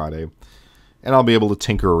there on Friday, and I'll be able to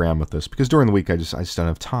tinker around with this because during the week I just don't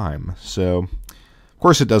have time. So, of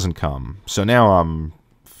course, it doesn't come. So now I'm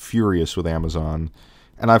furious with Amazon,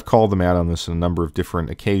 and I've called them out on this on a number of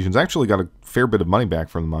different occasions. I actually got a fair bit of money back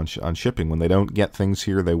from them on shipping. When they don't get things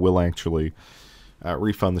here, they will actually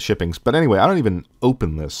refund the shippings. But anyway, I don't even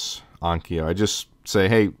open this Onkyo. I just say,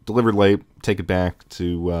 hey, delivered late, take it back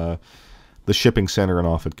to the shipping center, and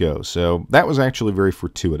off it goes. So that was actually very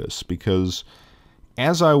fortuitous, because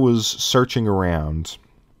as I was searching around,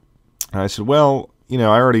 I said, well, I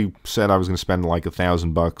already said I was going to spend like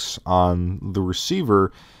 $1,000 on the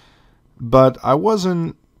receiver, but I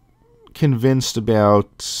wasn't convinced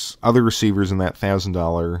about other receivers in that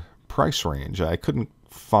 $1,000 price range. I couldn't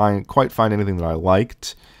quite find anything that I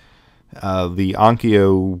liked. The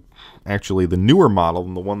Onkyo, actually the newer model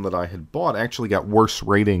than the one that I had bought, actually got worse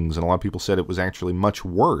ratings, and a lot of people said it was actually much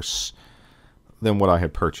worse than what I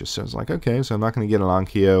had purchased. So I was like, okay, so I'm not going to get an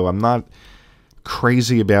Onkyo. I'm not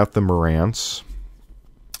crazy about the Marantz.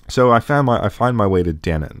 So I find my way to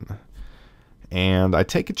Denon, and I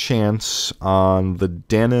take a chance on the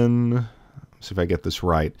Denon. Let's see if I get this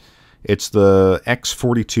right. It's the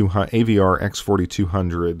AVR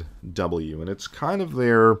X4200W, and it's kind of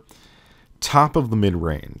their top of the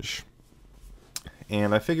mid-range.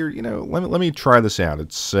 And I figured, let me try this out.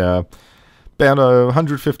 It's about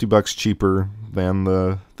 $150 cheaper than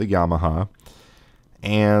the Yamaha,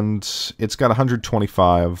 and it's got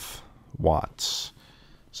 125 watts.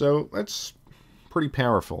 So that's pretty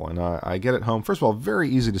powerful, and I get it home. First of all, very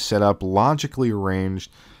easy to set up, logically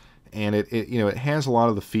arranged, and it has a lot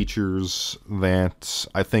of the features that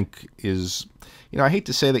I think is, I hate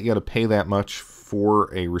to say that you got to pay that much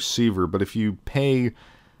for a receiver, but if you pay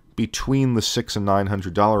between the $600 and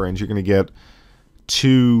 $900 range, you're going to get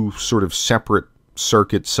two sort of separate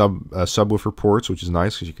circuit subwoofer ports, which is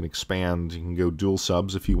nice because you can expand. You can go dual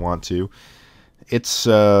subs if you want to. It's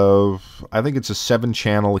I think it's a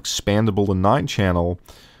 7-channel expandable to 9-channel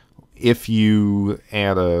if you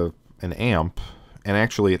add an amp, and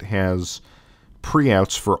actually it has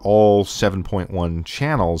pre-outs for all 7.1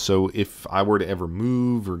 channels. So if I were to ever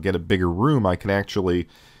move or get a bigger room, I could actually,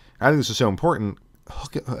 I think this is so important,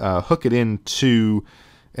 hook it into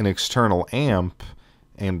an external amp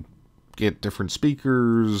and get different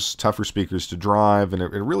speakers, tougher speakers to drive, and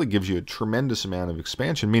it really gives you a tremendous amount of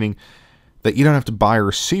expansion, meaning that you don't have to buy a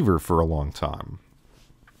receiver for a long time.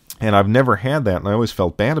 And I've never had that, and I always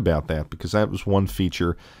felt bad about that, because that was one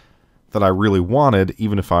feature that I really wanted,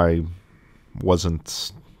 even if I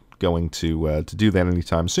wasn't going to do that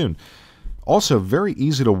anytime soon. Also, very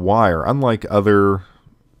easy to wire, unlike other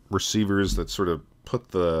receivers that sort of put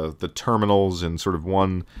the terminals in sort of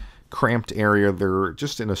one cramped area. They're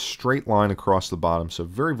just in a straight line across the bottom, so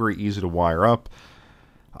very, very easy to wire up.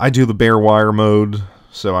 I do the bare wire mode,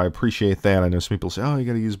 so I appreciate that. I know some people say, oh, you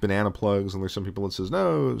got to use banana plugs, and there's some people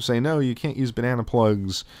that say, no, you can't use banana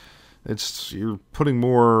plugs. You're putting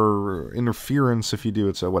more interference if you do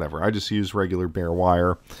it, so whatever. I just use regular bare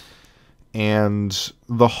wire, and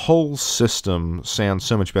the whole system sounds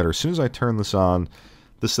so much better. As soon as I turn this on,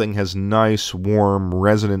 this thing has nice, warm,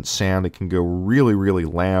 resonant sound. It can go really, really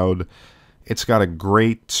loud. It's got a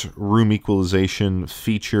great room equalization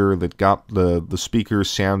feature that got the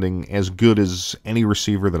speakers sounding as good as any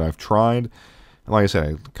receiver that I've tried. And like I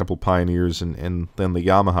said, a couple pioneers, and then the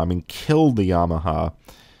Yamaha, killed the Yamaha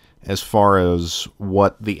as far as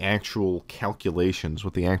what the actual calculations,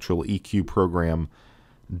 what the actual EQ program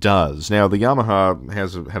does. Now, the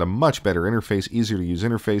Yamaha had a much better interface, easier to use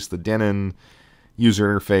interface. The Denon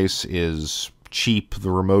user interface is cheap,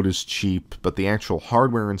 the remote is cheap, but the actual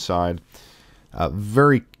hardware inside,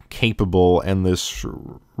 very capable, and this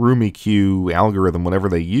room EQ algorithm, whatever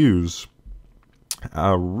they use,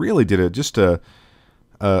 really did just a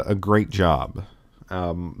great job.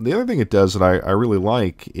 The other thing it does that I really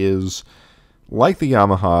like is, like the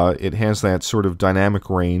Yamaha, it has that sort of dynamic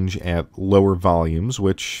range at lower volumes,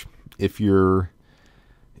 which, if you're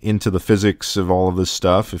into the physics of all of this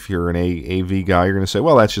stuff, if you're an AV guy, you're going to say,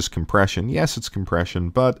 well, that's just compression. Yes, it's compression,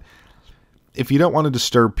 but if you don't want to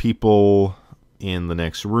disturb people in the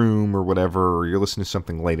next room or whatever, or you're listening to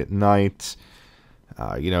something late at night,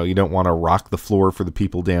 you don't want to rock the floor for the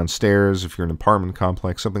people downstairs if you're in an apartment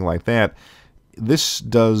complex, something like that, this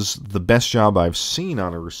does the best job I've seen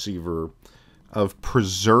on a receiver of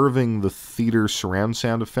preserving the theater surround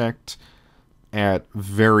sound effect at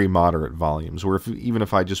very moderate volumes, where even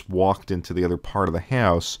if I just walked into the other part of the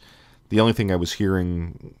house, the only thing I was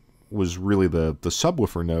hearing was really the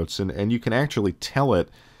subwoofer notes, and you can actually tell it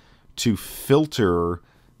to filter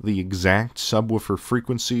the exact subwoofer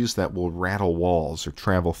frequencies that will rattle walls or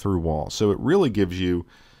travel through walls. So it really gives you,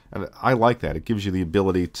 and I like that, it gives you the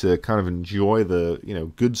ability to kind of enjoy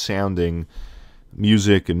the, good sounding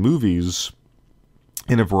music and movies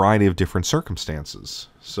in a variety of different circumstances.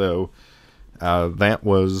 So that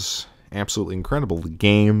was absolutely incredible. The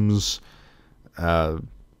games,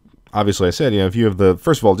 obviously I said, if you have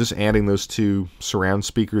first of all, just adding those two surround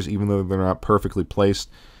speakers, even though they're not perfectly placed,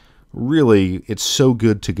 really, it's so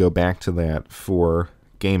good to go back to that for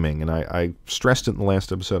gaming. And I stressed it in the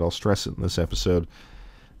last episode, I'll stress it in this episode.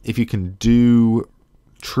 If you can do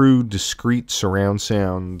true discrete surround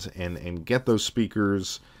sound and get those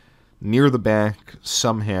speakers near the back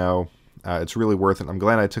somehow, it's really worth it. I'm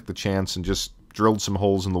glad I took the chance and just drilled some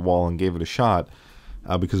holes in the wall and gave it a shot,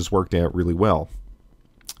 because it's worked out really well.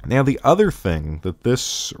 Now, the other thing that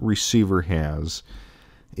this receiver has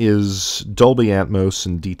is Dolby Atmos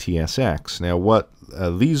and DTSX. Now, what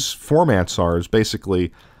these formats are is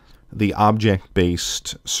basically the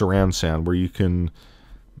object-based surround sound, where you can,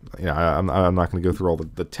 I'm not going to go through all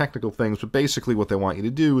the technical things, but basically what they want you to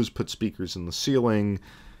do is put speakers in the ceiling,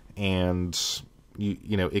 and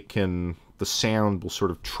the sound will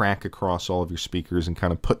sort of track across all of your speakers and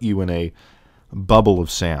kind of put you in a bubble of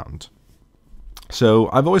sound. So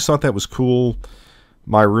I've always thought that was cool.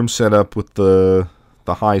 My room set up with the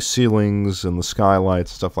high ceilings and the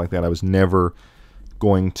skylights, stuff like that, I was never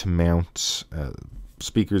going to mount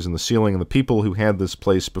speakers in the ceiling. And the people who had this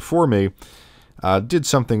place before me did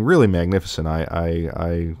something really magnificent.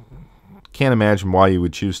 I can't imagine why you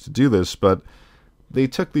would choose to do this, but they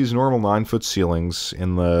took these normal 9-foot ceilings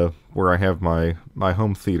in where I have my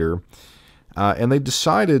home theater, and they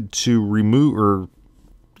decided to remove, or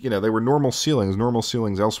they were normal ceilings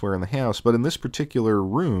elsewhere in the house, but in this particular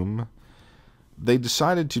room, they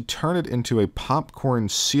decided to turn it into a popcorn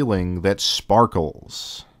ceiling that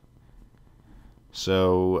sparkles.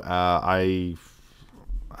 So I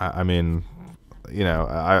mean,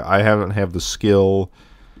 I haven't had the skill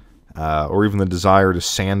or even the desire to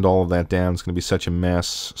sand all of that down. It's going to be such a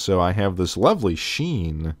mess. So I have this lovely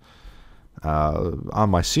sheen on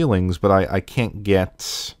my ceilings, but I can't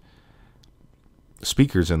get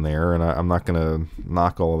speakers in there, and I'm not going to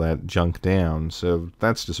knock all of that junk down. So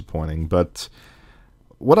that's disappointing. But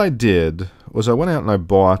what I did was I went out and I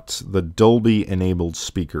bought the Dolby enabled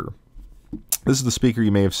speaker. This is the speaker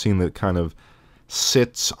you may have seen that kind of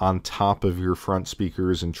sits on top of your front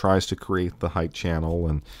speakers and tries to create the height channel.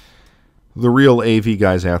 And the real AV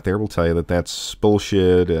guys out there will tell you that that's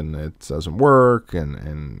bullshit and it doesn't work,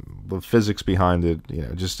 and the physics behind it,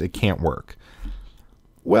 just it can't work.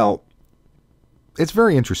 Well, it's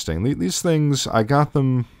very interesting. These things, I got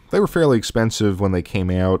them, they were fairly expensive when they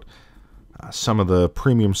came out. Some of the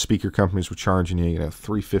premium speaker companies were charging you,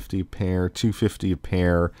 $350 a pair, $250 a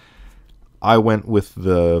pair. I went with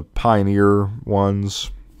the Pioneer ones,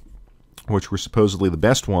 which were supposedly the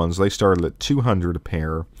best ones. They started at $200 a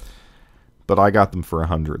pair, but I got them for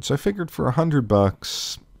 $100. So I figured for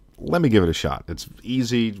 $100, let me give it a shot. It's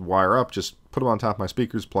easy, wire up, just put them on top of my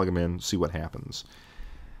speakers, plug them in, see what happens.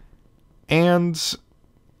 And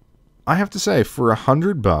I have to say, for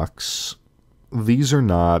 $100, these are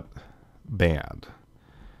not bad.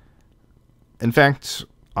 In fact,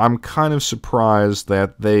 I'm kind of surprised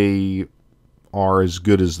that they are as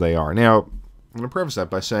good as they are. Now, I'm going to preface that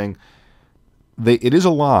by saying it is a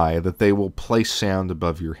lie that they will place sound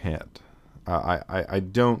above your head. I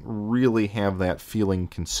don't really have that feeling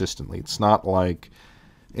consistently. It's not like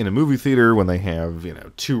in a movie theater when they have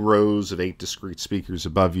 2 rows of 8 discrete speakers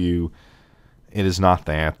above you. It is not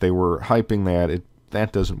that. They were hyping that.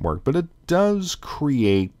 That doesn't work. But it does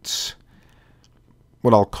create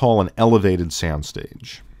what I'll call an elevated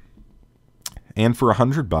soundstage. And for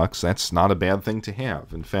 $100, that's not a bad thing to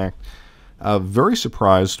have. In fact, very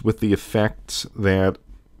surprised with the effect that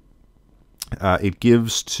it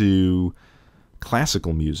gives to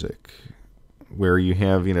classical music, where you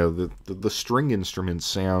have, the string instruments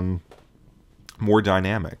sound more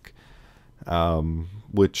dynamic,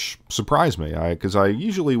 which surprised me. Because I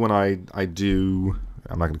usually, when I do,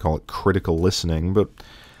 I'm not going to call it critical listening, but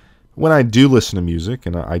when I do listen to music,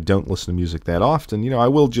 and I don't listen to music that often, I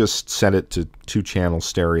will just set it to 2-channel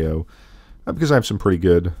stereo, because I have some pretty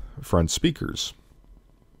good front speakers.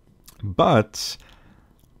 But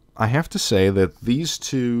I have to say that these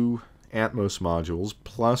 2 Atmos modules,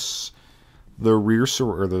 plus the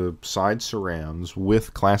or the side surrounds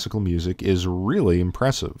with classical music is really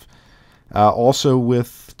impressive. Also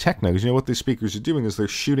with techno, because what these speakers are doing is they're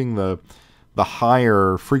shooting the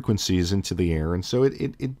higher frequencies into the air, and so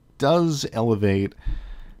it does elevate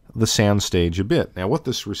the soundstage a bit. Now, what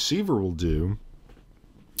this receiver will do,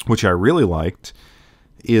 which I really liked,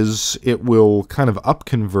 is it will kind of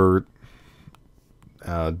upconvert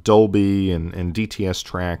Dolby and DTS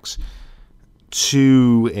tracks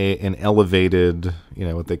to an elevated,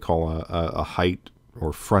 what they call a height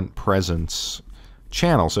or front presence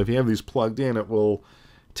channel. So if you have these plugged in, it will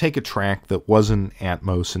take a track that wasn't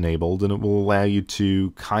Atmos enabled, and it will allow you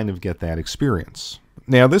to kind of get that experience.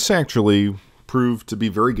 Now, this actually proved to be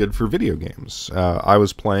very good for video games. I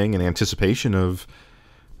was playing in anticipation of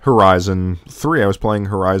Horizon 3. I was playing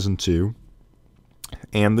Horizon 2,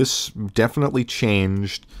 and this definitely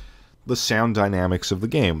changed the sound dynamics of the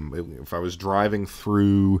game. If I was driving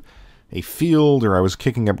through a field or I was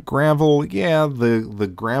kicking up gravel,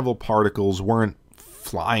 the gravel particles weren't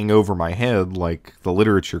flying over my head like the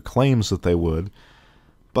literature claims that they would,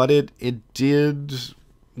 but it did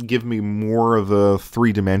give me more of a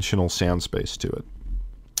three-dimensional sound space to it.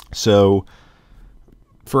 So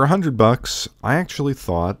for $100, I actually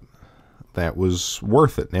thought that was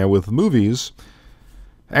worth it. Now with movies,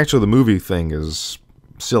 actually the movie thing is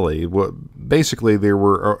silly. Basically, there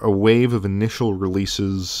were a wave of initial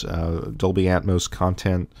releases, Dolby Atmos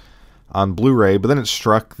content on Blu-ray, but then it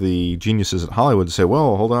struck the geniuses at Hollywood to say,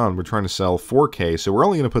 well, hold on, we're trying to sell 4K, so we're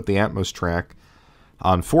only going to put the Atmos track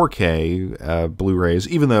on 4K Blu-rays,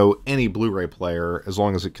 even though any Blu-ray player, as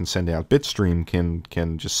long as it can send out bitstream,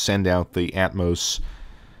 can just send out the Atmos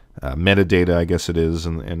metadata, I guess it is,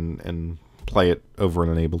 and play it over an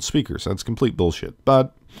enabled speaker. So that's complete bullshit.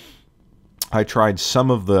 But I tried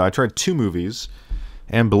two movies,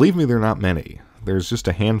 and believe me, they're not many. There's just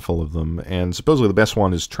a handful of them, and supposedly the best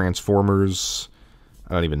one is Transformers.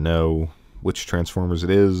 I don't even know which Transformers it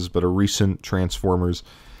is, but a recent Transformers,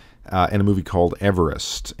 and a movie called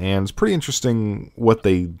Everest. And it's pretty interesting what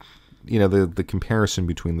they, the comparison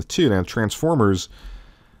between the two. Now, Transformers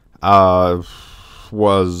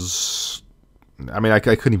was, I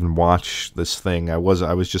couldn't even watch this thing. I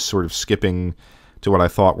was just sort of skipping to what I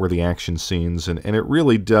thought were the action scenes, and it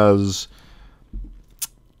really does.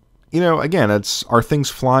 Again, are things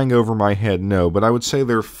flying over my head? No, but I would say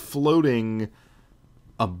they're floating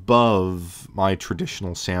above my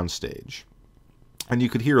traditional soundstage. And you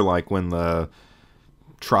could hear, like, when the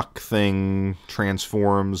truck thing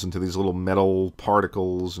transforms into these little metal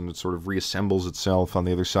particles and it sort of reassembles itself on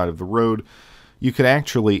the other side of the road, you could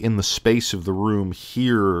actually, in the space of the room,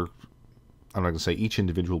 hear, I'm not going to say each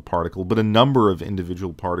individual particle, but a number of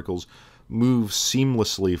individual particles move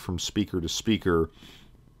seamlessly from speaker to speaker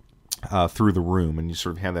through the room, and you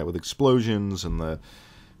sort of have that with explosions and the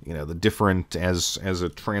different, as a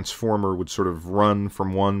transformer would sort of run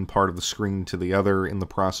from one part of the screen to the other in the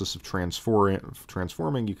process of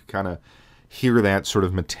transforming, you could kind of hear that sort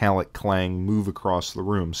of metallic clang move across the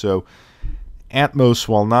room. So Atmos,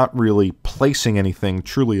 while not really placing anything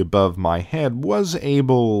truly above my head, was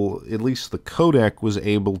able, at least the codec was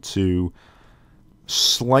able to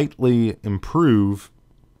slightly improve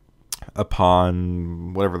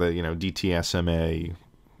upon whatever the DTSMA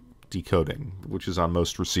decoding, which is on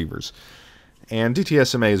most receivers. And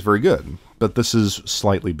DTSMA is very good, but this is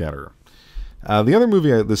slightly better. The other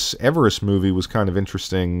movie, this Everest movie, was kind of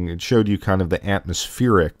interesting. It showed you kind of the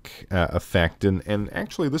atmospheric effect, and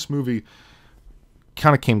actually this movie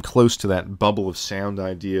kind of came close to that bubble of sound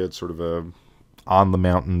idea. It's sort of a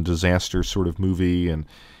on-the-mountain disaster sort of movie, and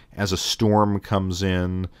as a storm comes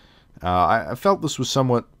in, I felt this was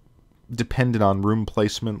somewhat dependent on room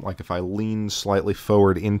placement. Like if I leaned slightly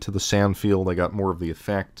forward into the sound field, I got more of the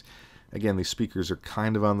effect. Again, these speakers are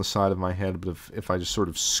kind of on the side of my head, but if I just sort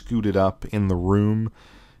of scooted up in the room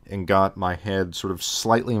and got my head sort of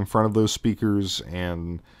slightly in front of those speakers,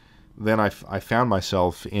 and then I found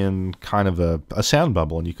myself in kind of a sound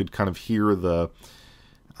bubble, and you could kind of hear the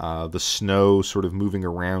snow sort of moving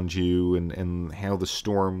around you, and how the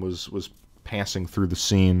storm was passing through the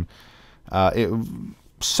scene.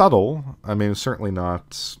 Subtle. It's certainly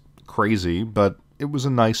not crazy, but it was a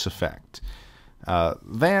nice effect.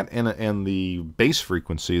 That and the bass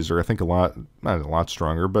frequencies are, I think, not a lot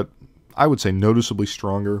stronger, but I would say noticeably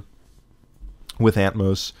stronger with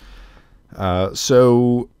Atmos.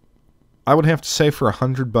 So I would have to say for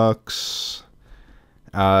 $100,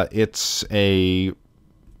 it's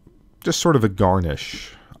just sort of a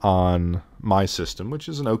garnish on my system, which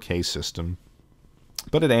is an okay system,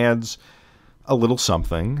 but it adds a little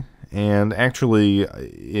something. And actually,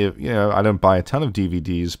 I don't buy a ton of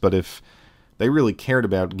DVDs, but if they really cared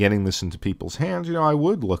about getting this into people's hands, I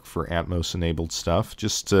would look for Atmos-enabled stuff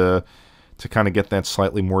just to kind of get that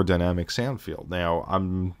slightly more dynamic sound field. Now,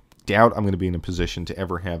 doubt I'm going to be in a position to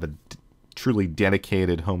ever have a truly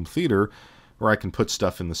dedicated home theater where I can put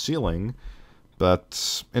stuff in the ceiling.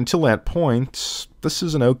 But until that point, this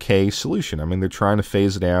is an okay solution. I mean, they're trying to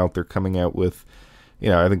phase it out. They're coming out with,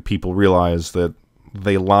 I think people realize that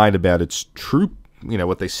they lied about its true,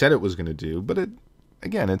 what they said it was going to do. But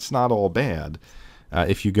it's not all bad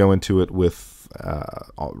if you go into it with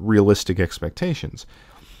realistic expectations.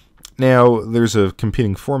 Now, there's a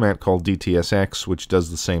competing format called DTS:X, which does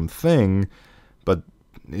the same thing, but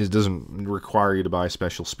it doesn't require you to buy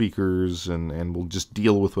special speakers and will just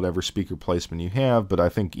deal with whatever speaker placement you have. But I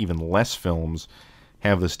think even less films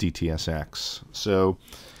have this DTS:X. So,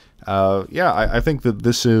 I think that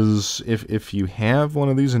this is, if you have one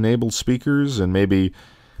of these enabled speakers, and maybe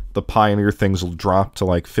the Pioneer things will drop to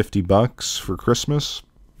like $50 for Christmas,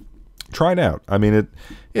 try it out. I mean,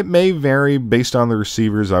 it may vary based on the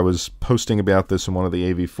receivers. I was posting about this in one of the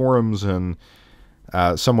AV forums, and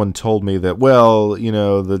someone told me that, well,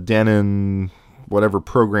 the Denon, whatever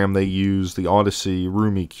program they use, the Odyssey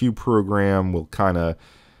Room EQ program, will kind of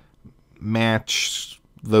match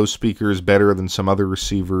those speakers better than some other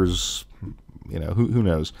receivers. Who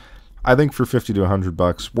knows? I think for $50 to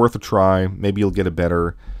 $100, worth a try. Maybe you'll get a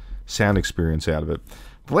better sound experience out of it.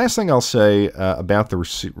 The last thing I'll say about the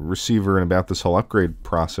receiver and about this whole upgrade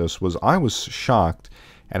process was I was shocked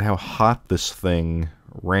at how hot this thing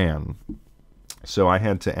ran. So I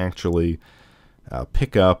had to actually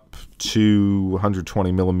pick up two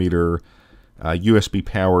 120 millimeter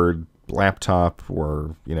USB-powered laptop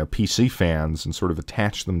or PC fans and sort of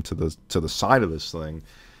attach them to the side of this thing.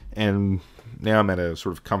 And now I'm at a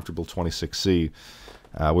sort of comfortable 26C.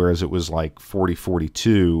 Whereas it was like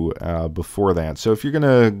 42 before that. So if you're going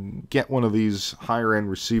to get one of these higher-end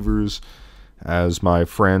receivers, as my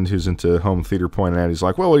friend who's into home theater pointed out, he's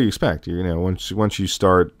like, well, what do you expect? Once you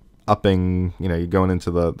start upping, you're going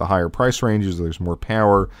into the higher price ranges, there's more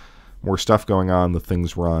power, more stuff going on, the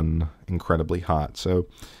things run incredibly hot. So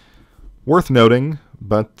worth noting.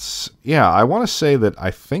 But yeah, I want to say that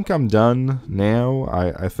I think I'm done now.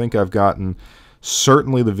 I think I've gotten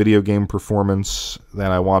certainly the video game performance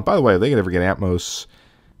that I want. By the way, if they could ever get Atmos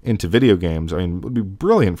into video games, I mean, it would be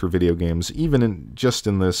brilliant for video games, even in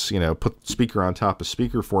this, put speaker on top of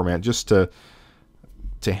speaker format, just to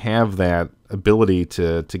have that ability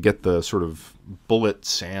to get the sort of bullet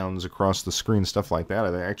sounds across the screen, stuff like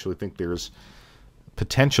that. I actually think there's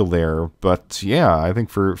potential there. But yeah, I think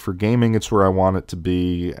for gaming, it's where I want it to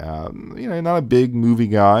be. Not a big movie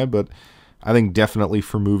guy, but I think definitely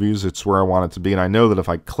for movies, it's where I want it to be. And I know that if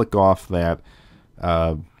I click off that,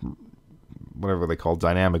 whatever they call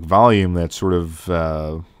dynamic volume, that sort of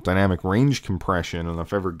dynamic range compression, and if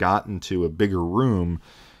I've ever gotten to a bigger room,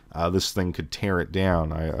 this thing could tear it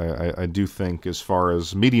down. I do think as far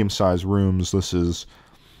as medium-sized rooms, this is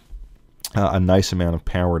a nice amount of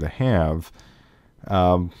power to have.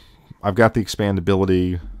 I've got the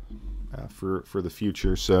expandability for the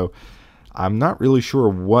future, so I'm not really sure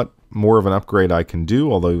what more of an upgrade I can do,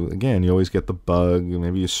 although, again, you always get the bug.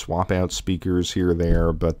 Maybe you swap out speakers here or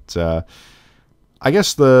there, but I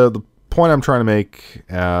guess the point I'm trying to make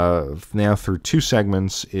now through two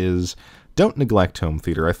segments is don't neglect home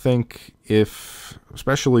theater. I think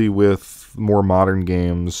especially with more modern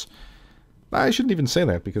games, I shouldn't even say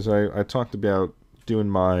that, because I talked about doing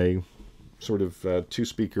my sort of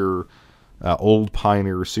two-speaker old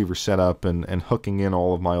Pioneer receiver setup and hooking in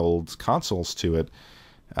all of my old consoles to it.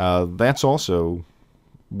 That's also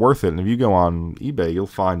worth it. And if you go on eBay, you'll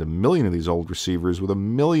find a million of these old receivers with a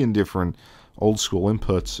million different old school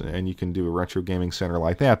inputs, and you can do a retro gaming center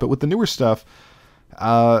like that. But with the newer stuff,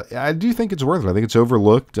 I do think it's worth it. I think it's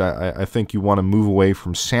overlooked. I think you want to move away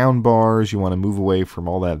from sound bars. You want to move away from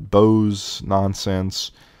all that Bose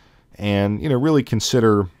nonsense, and really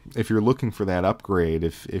consider, if you're looking for that upgrade,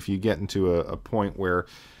 if you get into a point where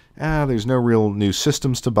there's no real new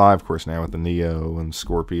systems to buy. Of course, now with the Neo and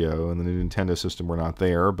Scorpio and the new Nintendo system, we're not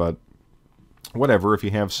there, but whatever. If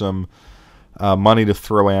you have some money to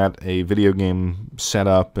throw at a video game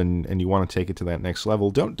setup and you want to take it to that next level,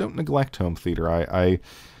 don't neglect home theater. I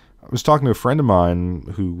was talking to a friend of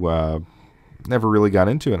mine who never really got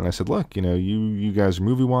into it, and I said, look, you guys are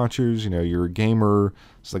movie watchers, you're a gamer.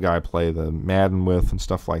 It's the guy I play the Madden with and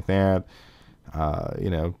stuff like that.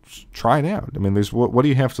 Try it out. I mean, what do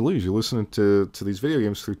you have to lose? You're listening to these video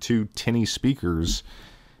games through two tinny speakers.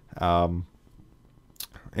 And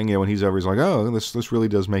when he's over, he's like, oh, this really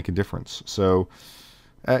does make a difference. So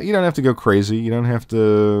you don't have to go crazy. You don't have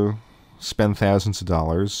to spend thousands of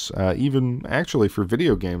dollars. Even actually for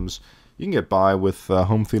video games, you can get by with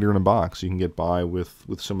home theater in a box. You can get by with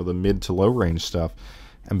some of the mid to low range stuff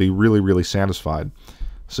and be really, really satisfied.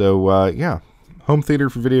 So yeah, home theater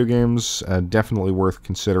for video games, definitely worth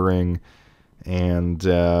considering. And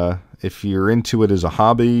if you're into it as a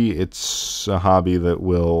hobby, it's a hobby that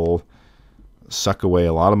will suck away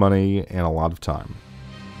a lot of money and a lot of time.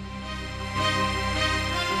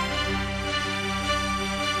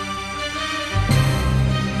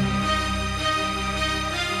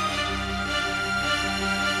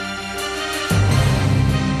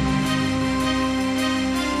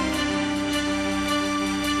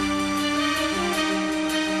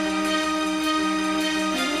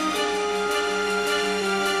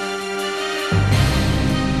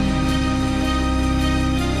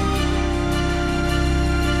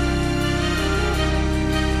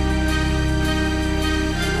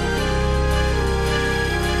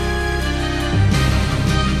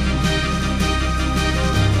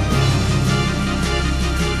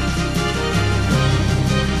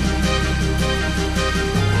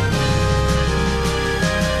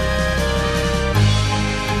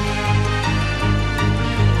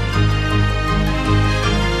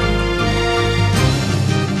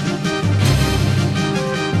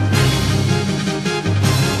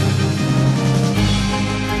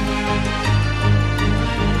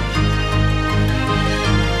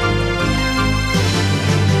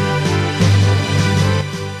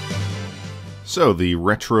 So the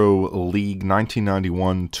Retro League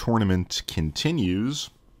 1991 tournament continues,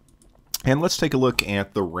 and let's take a look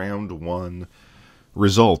at the round one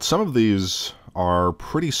results. Some of these are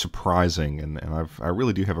pretty surprising, and I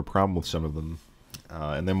really do have a problem with some of them.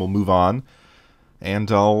 And then we'll move on, and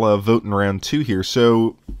I'll vote in round two here.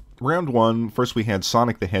 So round one, first we had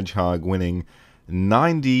Sonic the Hedgehog winning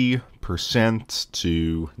 90%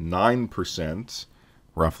 to 9%,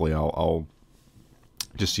 roughly. I'll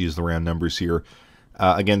just use the round numbers here,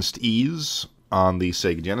 against Ease on the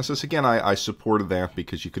Sega Genesis. Again, I supported that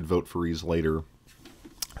because you could vote for Ease later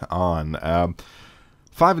on.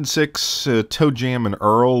 5 and 6, Toe Jam and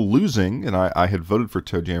Earl losing, and I had voted for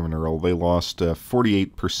Toe Jam and Earl. They lost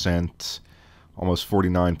 48%, almost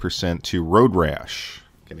 49% to Road Rash,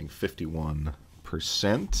 getting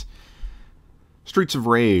 51%. Streets of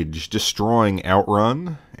Rage destroying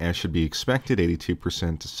Outrun, as should be expected,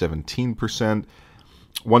 82% to 17%.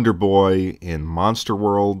 Wonder Boy in Monster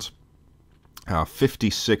World,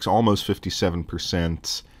 56, almost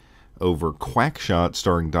 57% over Quackshot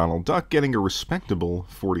starring Donald Duck, getting a respectable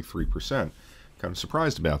 43%. Kind of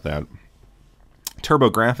surprised about that.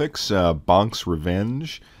 TurboGrafx, Bonk's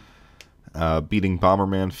Revenge, beating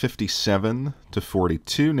Bomberman 57 to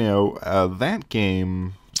 42. Now, that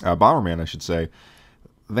game, Bomberman I should say,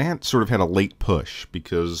 that sort of had a late push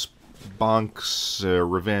because Bonk's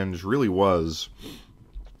Revenge really was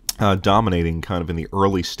dominating kind of in the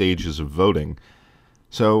early stages of voting.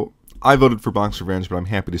 So I voted for Bonk's Revenge, but I'm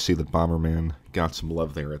happy to see that Bomberman got some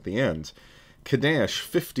love there at the end. Kadash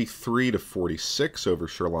 53 to 46 over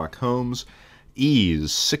Sherlock Holmes.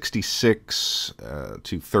 Ease 66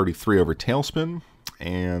 to 33 over Tailspin.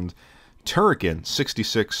 And Turrican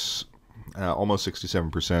 66, almost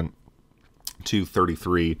 67% to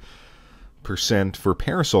 33% for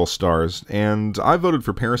Parasol Stars, and I voted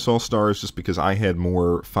for Parasol Stars just because I had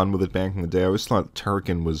more fun with it back in the day. I always thought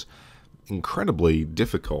Turrican was incredibly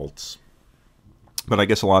difficult, but I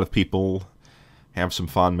guess a lot of people have some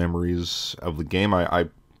fond memories of the game. I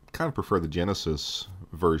kind of prefer the Genesis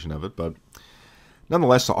version of it, but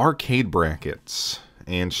nonetheless, the arcade brackets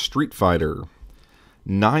and Street Fighter,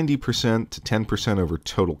 90% to 10% over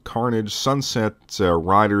Total Carnage. Sunset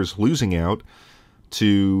Riders losing out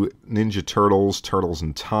to Ninja Turtles, Turtles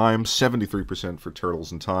in Time, 73% for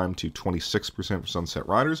Turtles in Time to 26% for Sunset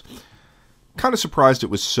Riders. Kind of surprised it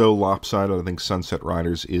was so lopsided. I think Sunset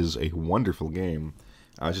Riders is a wonderful game.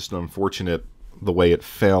 Just unfortunate the way it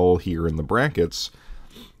fell here in the brackets.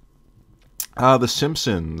 The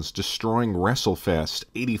Simpsons destroying WrestleFest,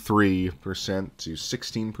 83% to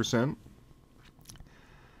 16%.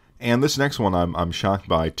 And this next one I'm shocked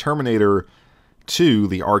by. Terminator 2,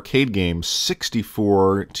 the arcade game,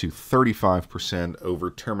 64 to 35%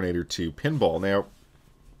 over Terminator 2 Pinball. Now,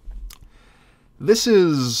 this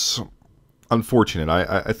is unfortunate.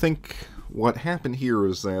 I think what happened here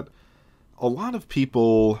is that a lot of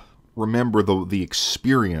people remember the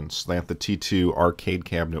experience that the T2 arcade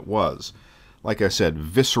cabinet was. Like I said,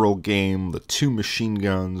 visceral game, the two machine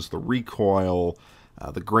guns, the recoil,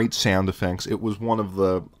 the great sound effects. It was one of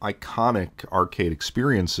the iconic arcade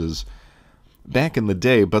experiences back in the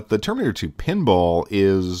day, but the Terminator 2 Pinball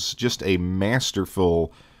is just a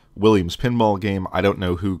masterful Williams pinball game. I don't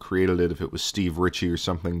know who created it, if it was Steve Ritchie or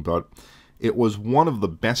something, but it was one of the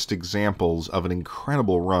best examples of an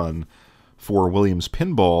incredible run for Williams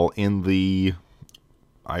pinball in the,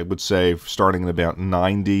 I would say, starting in about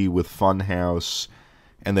 90 with Funhouse,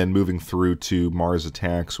 and then moving through to Mars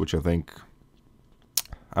Attacks, which I think,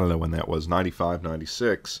 I don't know when that was, 95,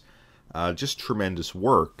 96. Just tremendous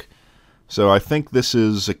work. So I think this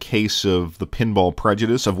is a case of the pinball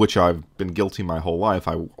prejudice, of which I've been guilty my whole life.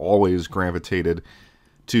 I always gravitated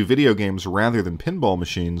to video games rather than pinball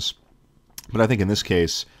machines. But I think in this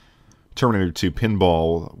case, Terminator 2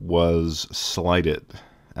 Pinball was slighted.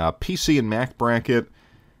 PC and Mac bracket.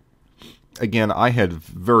 Again, I had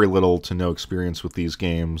very little to no experience with these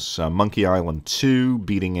games. Monkey Island 2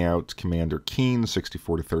 beating out Commander Keen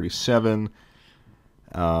 64-37.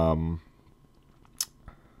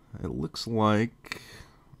 It looks like,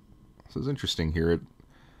 this is interesting here.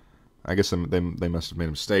 I guess they must have made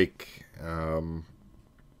a mistake. Oh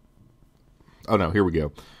no, here we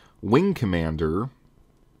go. Wing Commander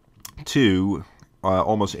 2,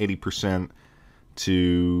 almost 80%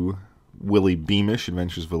 to Willie Beamish,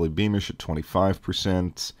 Adventures of Willie Beamish at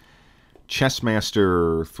 25%.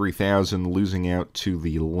 Chessmaster 3000 losing out to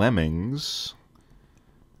the Lemmings,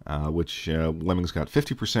 which Lemmings got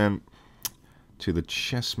 50%. To the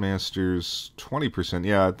Chessmasters 20%.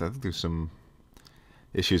 Yeah, I think there's some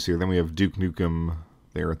issues here. Then we have Duke Nukem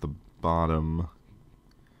there at the bottom.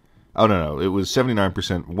 Oh, no. It was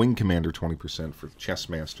 79%. Wing Commander 20% for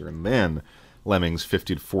Chessmaster. And then Lemmings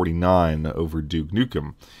 50-49 over Duke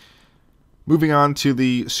Nukem. Moving on to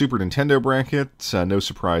the Super Nintendo bracket. No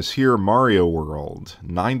surprise here. Mario World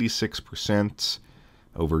 96%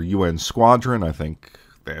 over UN Squadron. I think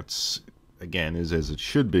that's, again, is as it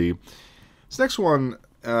should be. This next one,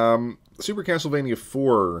 Super Castlevania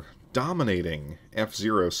 4 dominating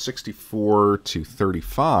F-Zero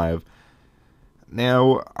 64-35.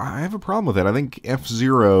 Now, I have a problem with that. I think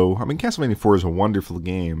F-Zero, Castlevania 4 is a wonderful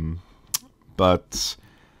game, but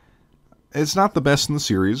it's not the best in the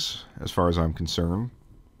series, as far as I'm concerned.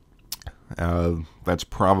 That's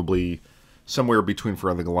probably somewhere between,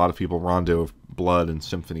 for I think a lot of people, Rondo of Blood and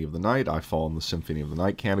Symphony of the Night. I fall in the Symphony of the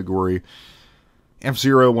Night category.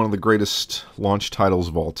 F-Zero, one of the greatest launch titles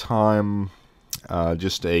of all time.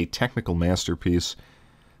 Just a technical masterpiece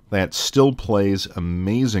that still plays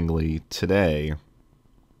amazingly today.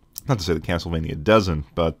 Not to say that Castlevania doesn't,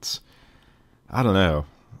 but I don't know.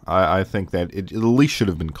 I think that it at least should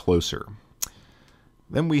have been closer.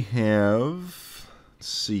 Then we have, let's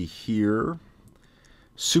see here,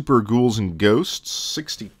 Super Ghouls and Ghosts,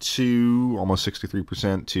 62, almost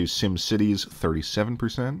 63% to SimCities,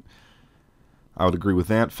 37%. I would agree with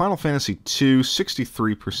that. Final Fantasy II,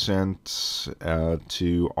 63%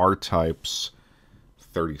 to R-Types,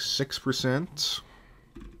 36%.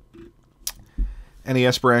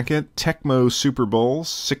 NES bracket, Tecmo Super Bowl,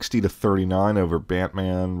 60-39 over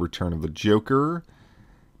Batman Return of the Joker.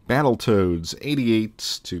 Battletoads,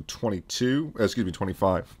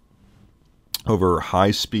 25 over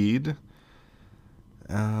High Speed.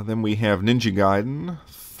 Then we have Ninja Gaiden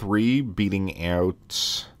 3 beating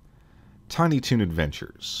out Tiny Toon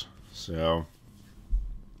Adventures. So,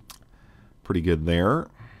 pretty good there.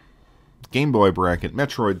 Game Boy bracket,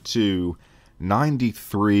 Metroid 2,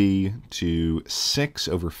 93-6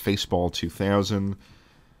 over Faceball 2000.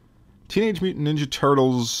 Teenage Mutant Ninja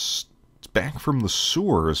Turtles Back from the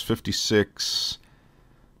Sewers, 56,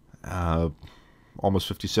 almost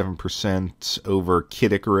 57% over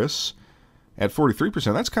Kid Icarus at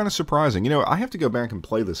 43%. That's kind of surprising. You know, I have to go back and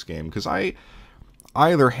play this game because I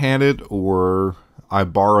either had it or I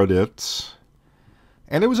borrowed it,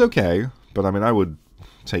 and it was okay, but I mean, I would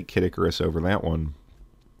take Kid Icarus over that one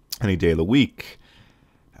any day of the week.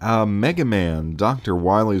 Mega Man, Dr.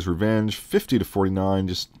 Wily's Revenge, 50-49,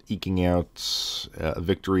 just eking out a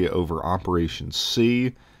victory over Operation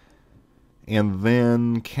C. And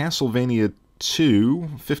then Castlevania 2,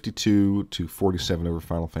 52-47 over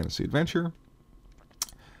Final Fantasy Adventure.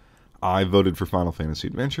 I voted for Final Fantasy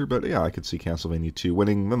Adventure, but yeah, I could see Castlevania 2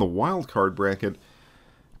 winning. Then the wild card bracket,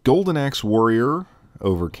 Golden Axe Warrior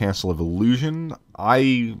over Castle of Illusion.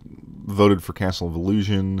 I voted for Castle of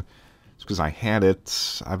Illusion. It's because I had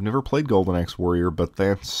it. I've never played Golden Axe Warrior, but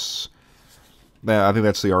I think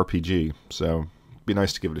that's the RPG. So, be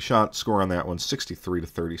nice to give it a shot. Score on that one,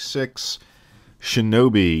 63-36.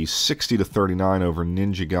 Shinobi, 60-39 over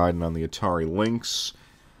Ninja Gaiden on the Atari Lynx.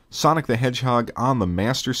 Sonic the Hedgehog on the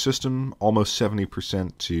Master System, almost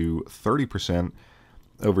 70% to 30%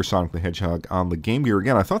 over Sonic the Hedgehog on the Game Gear.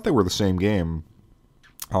 Again, I thought they were the same game.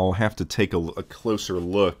 I'll have to take a closer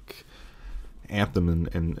look at them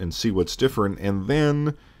and see what's different. And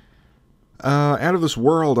then Out of This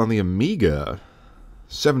World on the Amiga,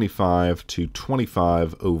 75 to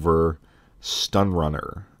 25 over Stun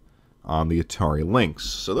Runner on the Atari Lynx.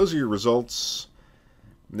 So those are your results.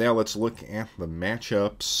 Now let's look at the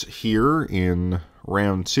matchups here in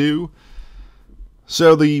round 2.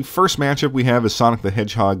 So the first matchup we have is Sonic the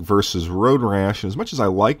Hedgehog versus Road Rash. As much as I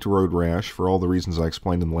liked Road Rash for all the reasons I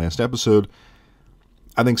explained in the last episode,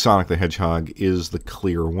 I think Sonic the Hedgehog is the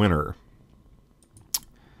clear winner.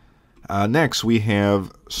 Next, we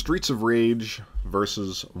have Streets of Rage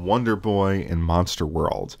versus Wonder Boy and Monster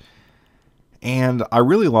World. And I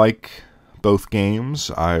really like both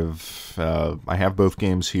games. I have both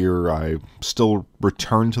games here. I still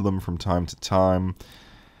return to them from time to time.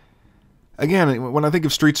 Again, when I think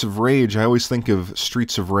of Streets of Rage, I always think of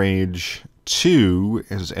Streets of Rage 2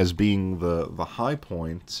 as being the high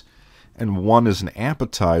point, and 1 as an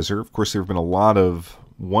appetizer. Of course, there have been a lot of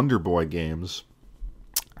Wonder Boy games.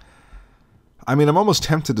 I mean, I'm almost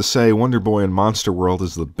tempted to say Wonder Boy and Monster World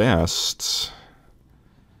is the best,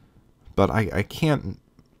 but I can't.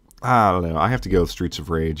 I don't know. I have to go with Streets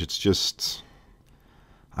of Rage. It's just,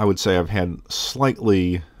 I would say I've had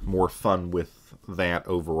slightly more fun with that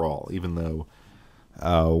overall, even though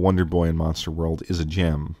Wonder Boy and Monster World is a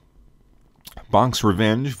gem. Bonk's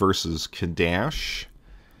Revenge versus Kadash.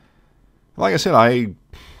 Like I said,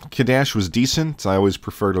 Kadash was decent. I always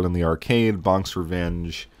preferred it in the arcade. Bonk's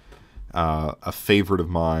Revenge, a favorite of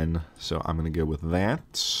mine, so I'm going to go with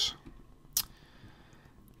that.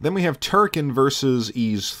 Then we have Turrican versus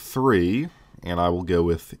Ys 3, and I will go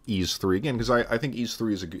with Ys 3 again, because I think Ys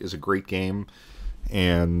 3 is a great game,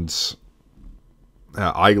 and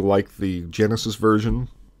I like the Genesis version,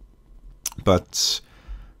 but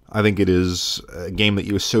I think it is a game that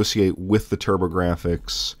you associate with the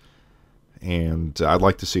TurboGrafx, and I'd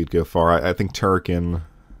like to see it go far. I think Turrican,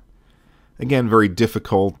 again, very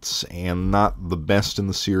difficult and not the best in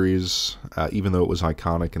the series, even though it was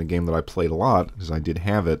iconic and a game that I played a lot, because I did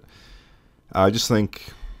have it. I just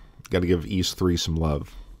think got to give Ys 3 some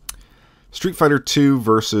love. Street Fighter 2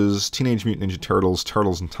 versus Teenage Mutant Ninja Turtles,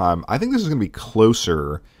 Turtles in Time. I think this is going to be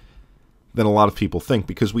closer than a lot of people think,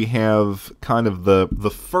 because we have kind of the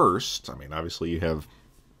first. I mean, obviously you have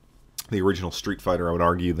the original Street Fighter. I would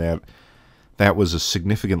argue that that was a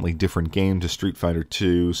significantly different game to Street Fighter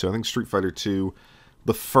 2. So I think Street Fighter 2,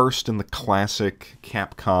 the first in the classic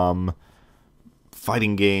Capcom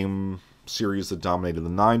fighting game series that dominated the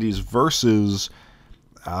 90s, versus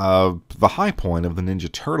the high point of the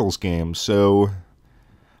Ninja Turtles game. So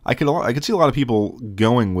I could see a lot of people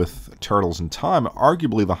going with Turtles in Time,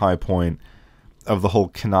 arguably the high point of the whole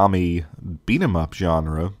Konami beat-em-up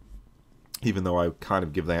genre, even though I kind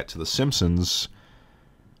of give that to The Simpsons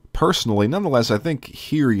personally. Nonetheless, I think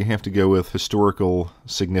here you have to go with historical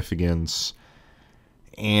significance,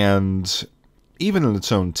 and even in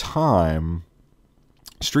its own time,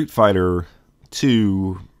 Street Fighter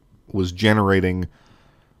 2 was generating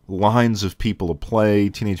lines of people to play.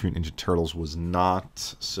 Teenage Mutant Ninja Turtles was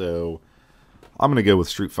not, so I'm going to go with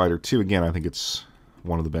Street Fighter 2. Again, I think it's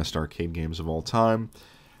one of the best arcade games of all time.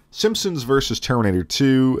 Simpsons versus Terminator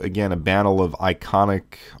 2, again, a battle of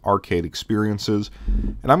iconic arcade experiences.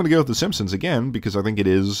 And I'm going to go with The Simpsons again, because I think it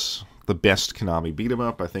is the best Konami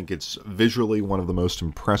beat-em-up. I think it's visually one of the most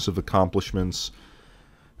impressive accomplishments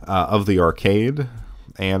of the arcade,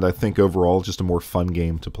 and I think overall just a more fun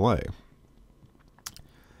game to play.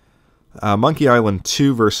 Monkey Island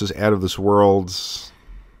 2 versus Out of This World.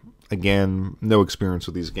 Again, no experience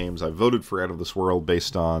with these games. I voted for Out of This World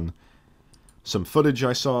based on some footage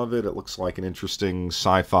I saw of it. It looks like an interesting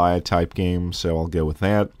sci-fi type game, so I'll go with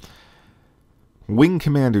that. Wing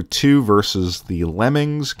Commander 2 versus the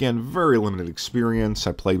Lemmings. Again, very limited experience.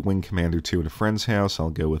 I played Wing Commander 2 at a friend's house. I'll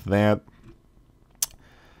go with that.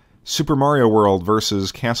 Super Mario World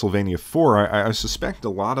versus Castlevania 4. I suspect a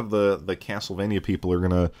lot of the Castlevania people are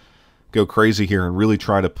going to go crazy here and really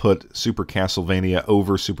try to put Super Castlevania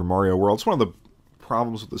over Super Mario World. It's one of the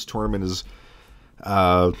problems with this tournament is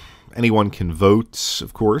anyone can vote,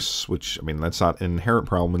 of course, which, I mean, that's not an inherent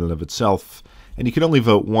problem in and of itself. And you can only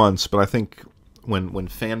vote once, but I think when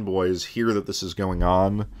fanboys hear that this is going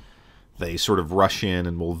on, they sort of rush in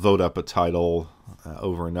and will vote up a title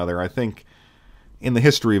over another. I think in the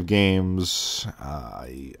history of games,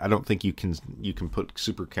 I don't think you can put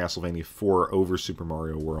Super Castlevania 4 over Super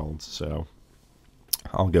Mario World, so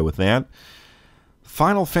I'll go with that.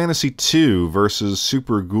 Final Fantasy II versus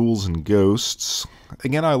Super Ghouls and Ghosts.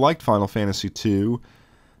 Again, I liked Final Fantasy II.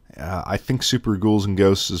 I think Super Ghouls and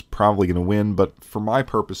Ghosts is probably going to win, but for my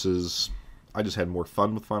purposes, I just had more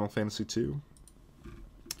fun with Final Fantasy II.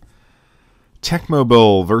 Tecmo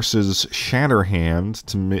Bowl versus Shatterhand,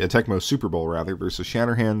 to me, Tecmo Super Bowl rather versus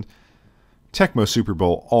Shatterhand. Tecmo Super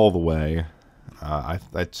Bowl all the way. I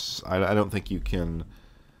don't think you can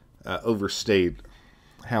overstate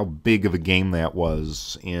how big of a game that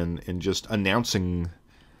was in just announcing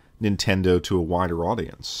Nintendo to a wider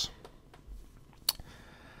audience.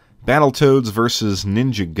 Battletoads versus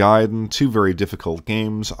Ninja Gaiden, two very difficult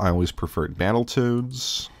games. I always preferred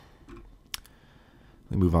Battletoads.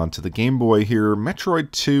 We move on to the Game Boy here.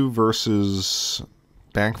 Metroid 2 versus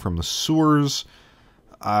Back from the Sewers.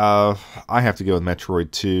 I have to go with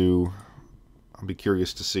Metroid 2. I'll be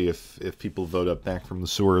curious to see if people vote up Back from the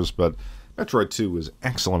Sewers, but Metroid 2 was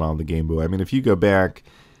excellent on the Game Boy. I mean, if you go back,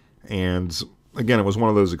 and again, it was one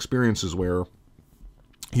of those experiences where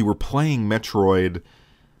you were playing Metroid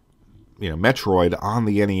on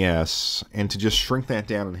the NES, and to just shrink that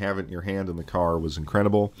down and have it in your hand in the car was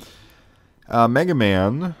incredible. Mega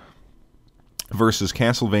Man versus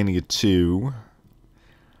Castlevania 2.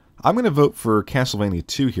 I'm going to vote for Castlevania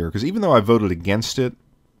 2 here, because even though I voted against it,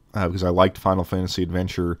 because I liked Final Fantasy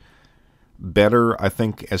Adventure better, I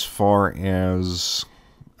think as far as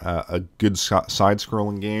a good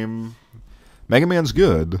side-scrolling game, Mega Man's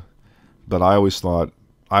good, but I always liked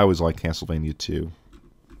Castlevania 2.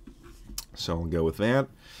 So I'll go with that.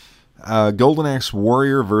 Golden Axe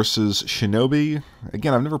Warrior versus Shinobi.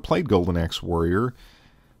 Again, I've never played Golden Axe Warrior,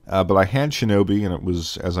 but I had Shinobi, and it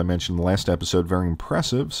was, as I mentioned in the last episode, very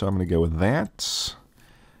impressive, so I'm going to go with that.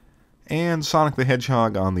 And Sonic the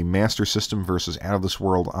Hedgehog on the Master System versus Out of This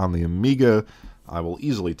World on the Amiga. I will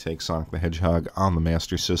easily take Sonic the Hedgehog on the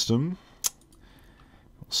Master System.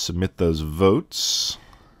 Submit those votes.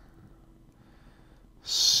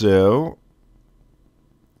 So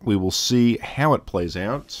we will see how it plays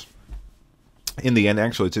out. In the end,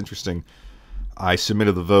 actually, it's interesting. I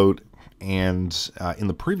submitted the vote, and in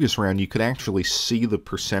the previous round, you could actually see the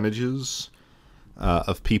percentages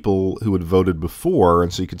of people who had voted before,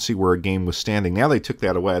 and so you could see where a game was standing. Now they took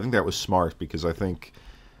that away. I think that was smart, because I think,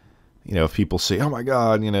 if people say, oh my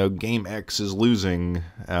god, game X is losing,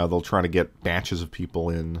 they'll try to get batches of people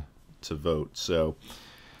in to vote. So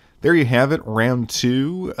there you have it, round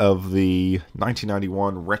 2 of the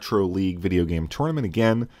 1991 Retro League video game tournament.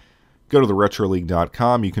 Again, go to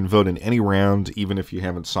theretroleague.com. You can vote in any round, even if you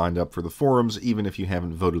haven't signed up for the forums, even if you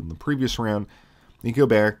haven't voted in the previous round. You go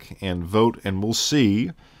back and vote, and we'll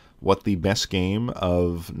see what the best game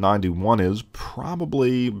of 91 is,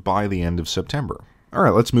 probably by the end of September. All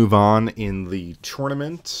right, let's move on in the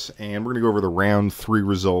tournament, and we're going to go over the round 3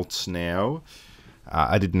 results now.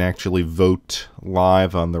 I didn't actually vote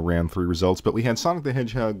live on the round 3 results, but we had Sonic the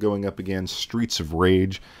Hedgehog going up against Streets of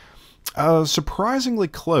Rage. Surprisingly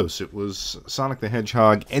close. It was Sonic the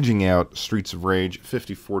Hedgehog edging out Streets of Rage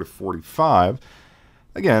 54-45.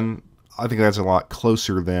 Again, I think that's a lot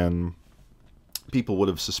closer than people would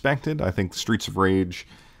have suspected. I think the Streets of Rage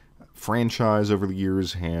franchise over the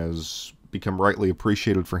years has become rightly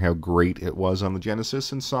appreciated for how great it was on the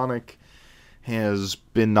Genesis, and Sonic has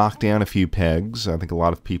been knocked down a few pegs. I think a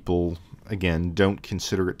lot of people, again, don't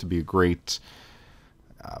consider it to be a great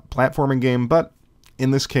platforming game, but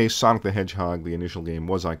in this case, Sonic the Hedgehog, the initial game,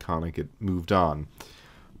 was iconic. It moved on.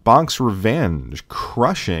 Bonk's Revenge,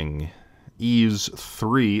 crushing Ys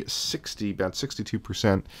 3, 60, about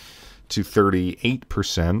 62% to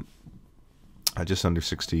 38%, just under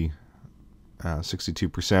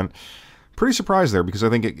 62%. Pretty surprised there, because I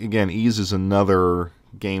think, again, Ys is another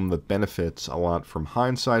game that benefits a lot from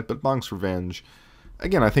hindsight, but Bonk's Revenge,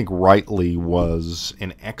 again, I think rightly was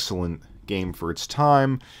an excellent game for its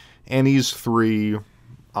time, and Ys 3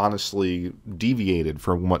 honestly deviated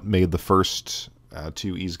from what made the first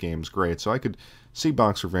 2 Ys games great, so I could see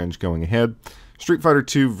Bonk's Revenge going ahead. Street Fighter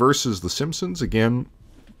 2 versus The Simpsons. Again,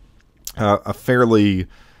 a fairly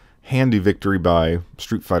handy victory by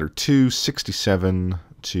Street Fighter 2, 67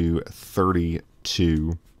 to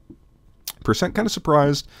 32%. Kind of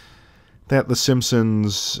surprised that The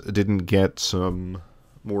Simpsons didn't get some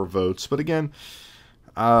more votes. But again,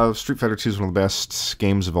 Street Fighter 2 is one of the best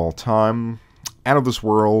games of all time. Out of This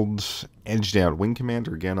World edged out Wing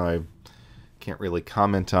Commander. Again, I can't really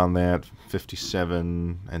comment on that.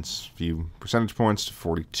 57 and a few percentage points to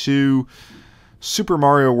 42. Super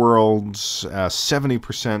Mario World,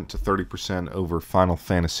 70% to 30% over Final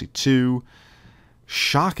Fantasy II.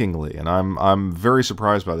 Shockingly, and I'm very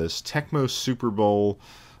surprised by this, Tecmo Super Bowl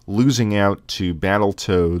losing out to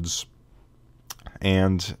Battletoads,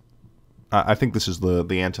 and I think this is the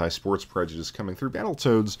anti-sports prejudice coming through.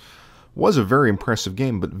 Battletoads was a very impressive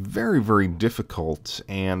game, but very, very difficult,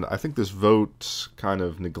 and I think this vote kind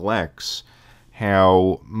of neglects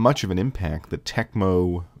how much of an impact the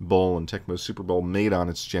Tecmo Bowl and Tecmo Super Bowl made on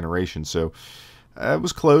its generation. So it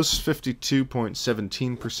was close,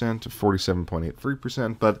 52.17% to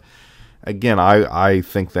 47.83%, but again, I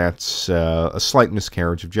think that's a slight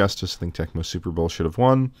miscarriage of justice. I think Tecmo Super Bowl should have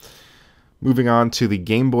won. Moving on to the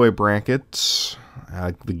Game Boy bracket,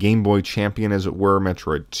 the Game Boy champion, as it were,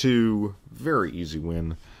 Metroid 2, very easy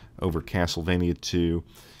win over Castlevania 2.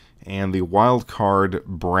 And the wild card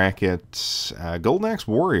bracket, Golden Axe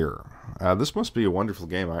Warrior. This must be a wonderful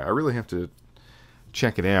game. I really have to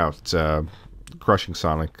check it out. Crushing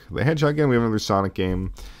Sonic the Hedgehog. Again, we have another Sonic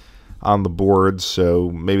game on the board,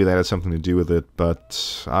 so maybe that has something to do with it.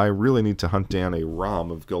 But I really need to hunt down a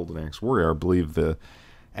ROM of Golden Axe Warrior. I believe the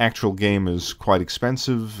actual game is quite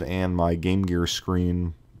expensive, and my Game Gear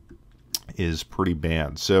screen is pretty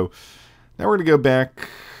bad. So now we're going to go back.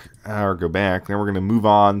 Now we're going to move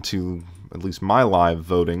on to at least my live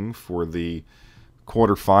voting for the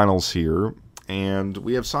quarterfinals here. And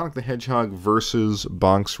we have Sonic the Hedgehog versus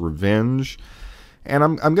Bonk's Revenge. And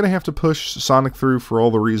I'm going to have to push Sonic through for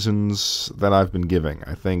all the reasons that I've been giving.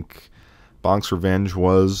 I think Bonk's Revenge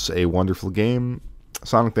was a wonderful game.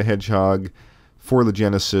 Sonic the Hedgehog for the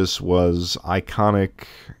Genesis was iconic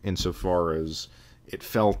insofar as it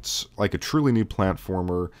felt like a truly new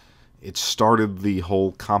platformer. It started the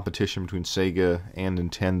whole competition between Sega and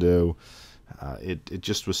Nintendo. It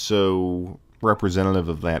just was so representative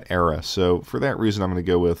of that era. So for that reason, I'm going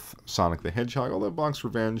to go with Sonic the Hedgehog, although Bonk's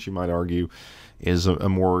Revenge, you might argue, is a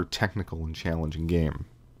more technical and challenging game.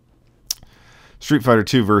 Street Fighter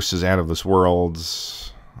 2 versus Out of This World.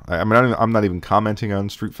 I mean, I'm not even commenting on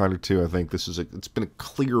Street Fighter 2. I think it's been a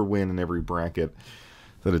clear win in every bracket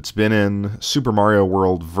that it's been in. Super Mario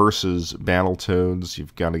World versus Battletoads.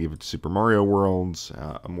 You've got to give it to Super Mario World,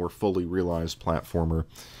 a more fully realized platformer.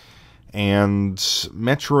 And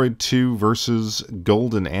Metroid 2 versus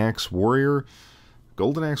Golden Axe Warrior.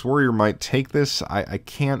 Golden Axe Warrior might take this. I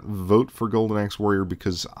can't vote for Golden Axe Warrior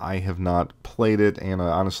because I have not played it, and I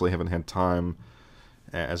honestly haven't had time,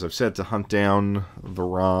 as I've said, to hunt down the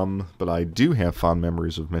ROM, but I do have fond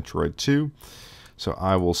memories of Metroid 2. So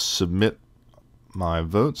I will submit my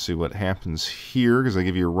vote, see what happens here, because I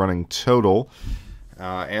give you a running total.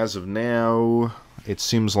 As of now, it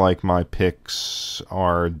seems like my picks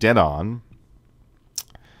are dead on,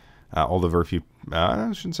 although very few,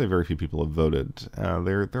 I shouldn't say very few people have voted.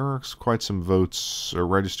 There are quite some votes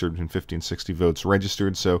registered, between 50 and 60 votes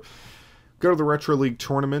registered, so go to the Retro League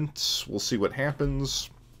tournament, we'll see what happens.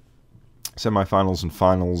 Semifinals and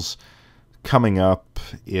finals coming up.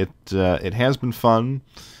 It has been fun.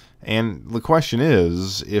 And the question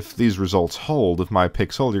is, if these results hold, if my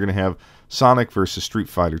picks hold, you're going to have Sonic versus Street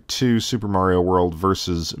Fighter 2, Super Mario World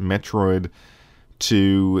versus Metroid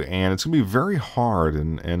 2, and it's going to be very hard.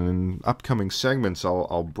 And in upcoming segments,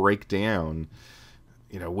 I'll break down,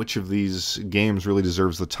 which of these games really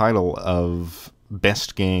deserves the title of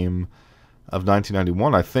best game of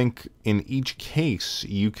 1991. I think in each case,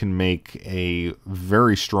 you can make a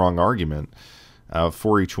very strong argument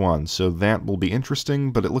for each one. So that will be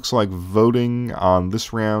interesting, but it looks like voting on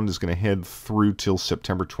this round is going to head through till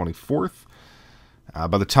September 24th.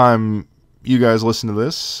 By the time you guys listen to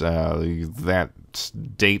this, that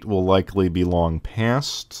date will likely be long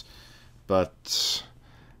past, but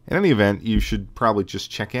in any event, you should probably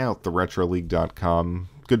just check out theretroleague.com.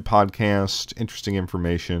 Good podcast, interesting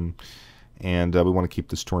information, and we want to keep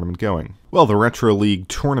this tournament going. Well, the Retro League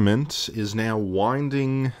tournament is now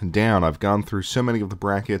winding down. I've gone through so many of the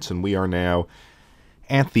brackets, and we are now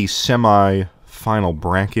at the semi-final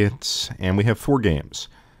brackets, and we have 4 games.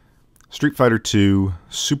 Street Fighter 2,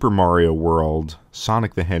 Super Mario World,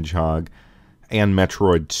 Sonic the Hedgehog, and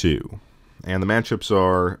Metroid 2. And the matchups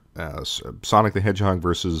are Sonic the Hedgehog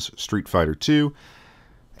versus Street Fighter 2,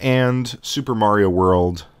 and Super Mario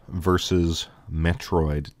World versus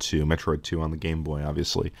Metroid 2. Metroid 2 on the Game Boy,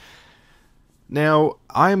 obviously. Now,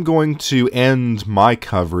 I'm going to end my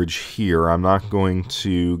coverage here. I'm not going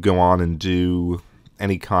to go on and do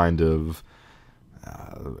any kind of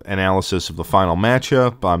analysis of the final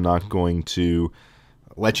matchup. I'm not going to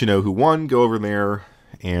let you know who won. Go over there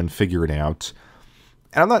and figure it out.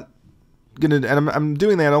 And I'm not going to, and I'm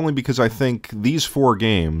doing that only because I think these 4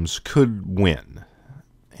 games could win.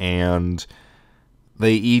 And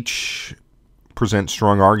they each present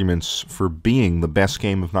strong arguments for being the best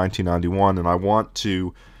game of 1991, and I want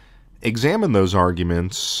to examine those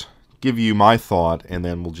arguments, give you my thought, and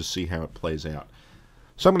then we'll just see how it plays out.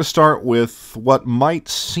 So I'm going to start with what might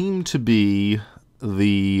seem to be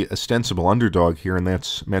the ostensible underdog here, and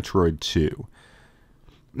that's Metroid 2.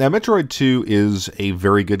 Now, Metroid 2 is a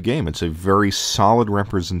very good game. It's a very solid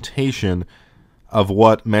representation of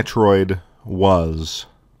what Metroid was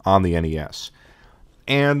on the NES.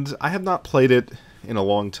 And I have not played it in a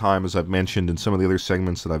long time, as I've mentioned in some of the other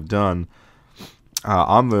segments that I've done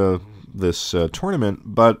on this tournament,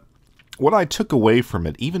 but what I took away from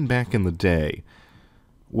it, even back in the day,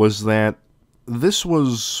 was that this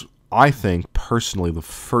was, I think, personally, the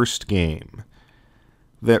first game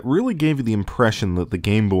that really gave you the impression that the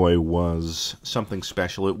Game Boy was something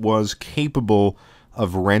special. It was capable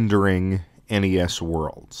of rendering NES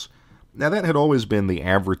worlds. Now, that had always been the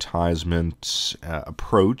advertisement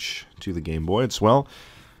approach to the Game Boy. It's, well,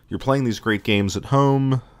 you're playing these great games at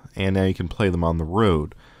home, and now you can play them on the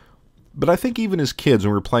road. But I think even as kids,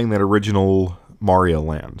 when we were playing that original Mario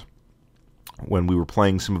Land, when we were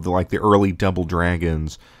playing some of the early Double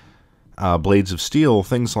Dragons, Blades of Steel,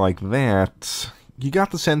 things like that, you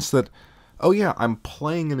got the sense that, oh yeah, I'm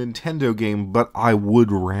playing a Nintendo game, but I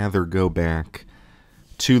would rather go back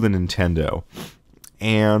to the Nintendo.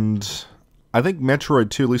 And I think Metroid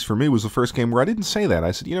 2, at least for me, was the first game where I didn't say that.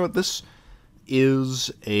 I said, you know what, this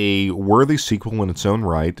is a worthy sequel in its own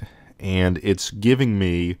right, and it's giving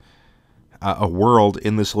me a world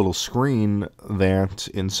in this little screen that,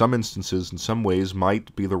 in some instances, in some ways,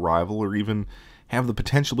 might be the rival or even have the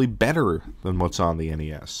potentially better than what's on the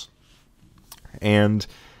NES. And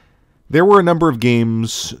there were a number of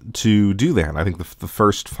games to do that. I think the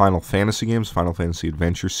first Final Fantasy games, Final Fantasy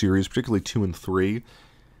Adventure series, particularly 2 and 3,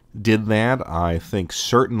 did that. I think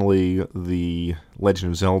certainly the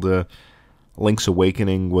Legend of Zelda Link's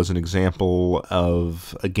Awakening was an example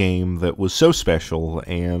of a game that was so special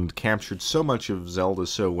and captured so much of Zelda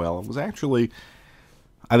so well. It was actually,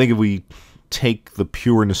 I think if we take the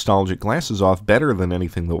pure nostalgic glasses off, better than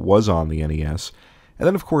anything that was on the NES. And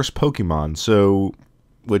then, of course, Pokemon,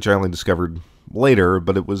 which I only discovered later,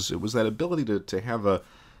 but it was that ability to have a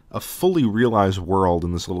fully realized world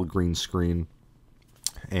in this little green screen.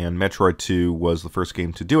 And Metroid 2 was the first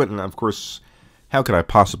game to do it, and of course, how could I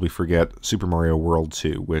possibly forget Super Mario World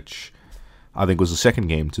 2, which I think was the second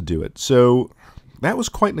game to do it. So that was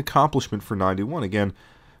quite an accomplishment for 91. Again,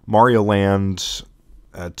 Mario Land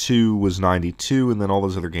 2 was 92, and then all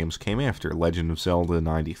those other games came after. Legend of Zelda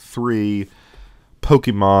 93,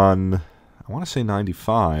 Pokemon, I want to say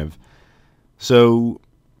 95. So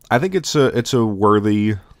I think it's a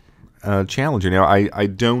worthy challenge. Now, I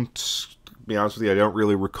don't, to be honest with you, I don't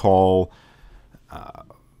really recall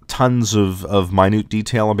tons of minute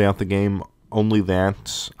detail about the game, only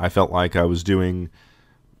that I felt like I was doing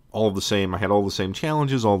all of the same, I had all the same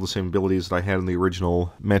challenges, all the same abilities that I had in the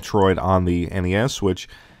original Metroid on the NES, which,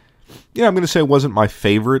 yeah, I'm going to say wasn't my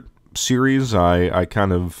favorite series. I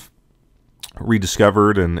kind of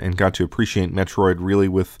rediscovered and got to appreciate Metroid really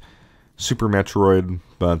with Super Metroid,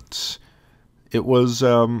 but it was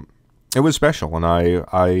special, and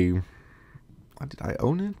did I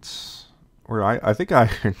own it? Or I think I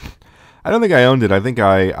don't think I owned it. I think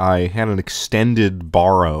I had an extended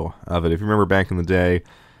borrow of it. If you remember back in the day,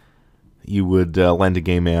 you would lend a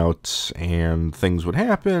game out and things would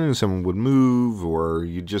happen and someone would move, or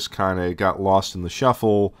you just kind of got lost in the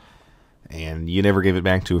shuffle and you never gave it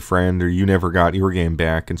back to a friend, or you never got your game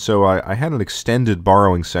back. And so I had an extended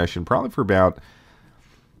borrowing session, probably for about,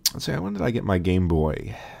 let's say, when did I get my Game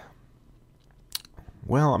Boy?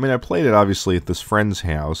 Well, I mean, I played it obviously at this friend's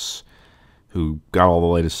house, who got all the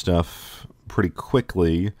latest stuff pretty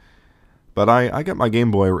quickly, but I got my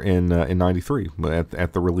Game Boy in 93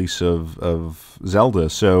 at the release of Zelda.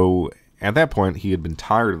 So at that point, he had been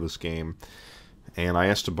tired of this game, and I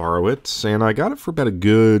asked to borrow it, and I got it for about a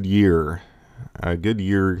good year,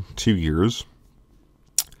 2 years.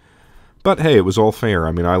 But hey, it was all fair.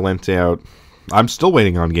 I mean, I lent out. I'm still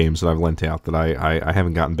waiting on games that I've lent out that I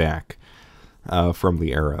haven't gotten back from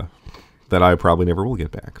the era, that I probably never will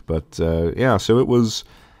get back. But yeah, so it was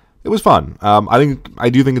fun. I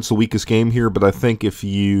do think it's the weakest game here, but I think if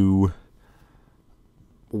you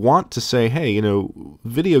want to say, hey, you know,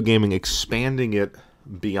 video gaming, expanding it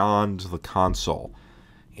beyond the console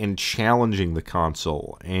and challenging the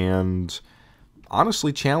console, and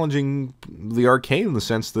honestly challenging the arcade in the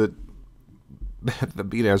sense that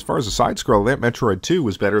as far as the side scroll, that Metroid 2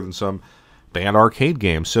 was better than some bad arcade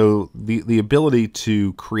games. So the ability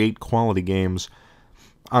to create quality games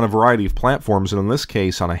on a variety of platforms, and in this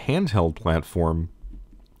case on a handheld platform,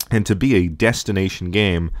 and to be a destination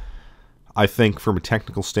game, I think from a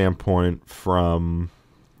technical standpoint, from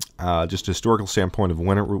just a historical standpoint of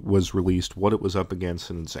when it was released, what it was up against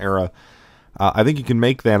in its era, I think you can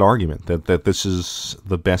make that argument that this is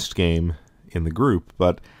the best game in the group.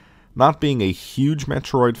 But not being a huge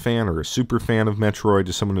Metroid fan or a super fan of Metroid,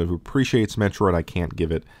 just someone who appreciates Metroid, I can't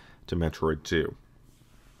give it to Metroid 2.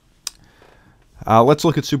 Let's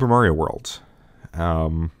look at Super Mario World.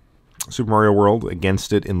 Super Mario World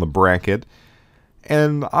against it in the bracket.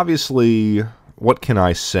 And obviously, what can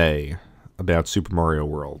I say about Super Mario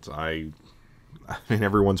World? I mean,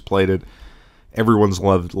 everyone's played it. Everyone's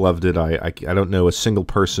loved it. I don't know a single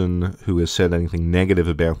person who has said anything negative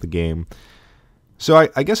about the game. So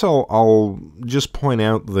I guess I'll just point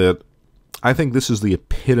out that I think this is the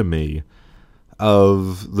epitome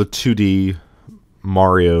of the 2D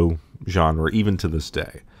Mario genre, even to this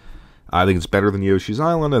day. I think it's better than Yoshi's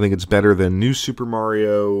Island. I think it's better than New Super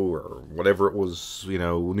Mario, or whatever it was,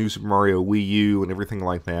 New Super Mario Wii U and everything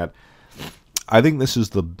like that. I think this is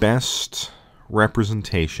the best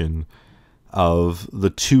representation of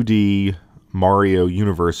the 2D Mario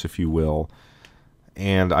universe, if you will.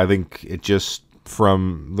 And I think it just,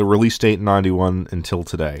 from the release date in 91 until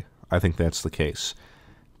today, I think that's the case.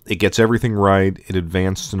 It gets everything right. It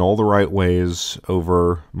advanced in all the right ways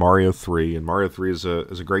over Mario 3, and Mario 3 is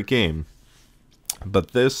a great game.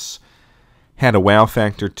 But this had a wow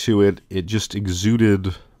factor to it. It just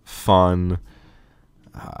exuded fun.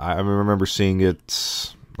 I remember seeing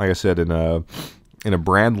it, like I said, in a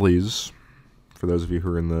Bradley's, for those of you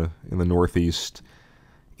who are in the Northeast,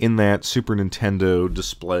 in that Super Nintendo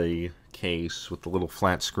display case with the little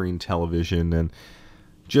flat screen television, and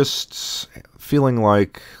just feeling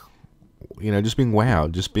like, just being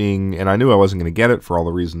wowed, and I knew I wasn't going to get it for all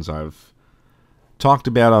the reasons I've talked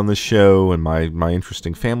about on this show, and my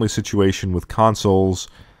interesting family situation with consoles,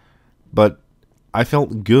 but I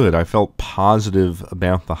felt good. I felt positive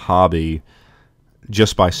about the hobby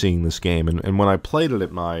just by seeing this game, and when I played it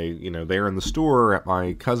at my, there in the store at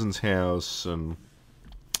my cousin's house, and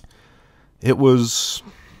it was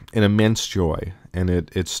an immense joy, and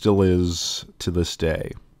it still is to this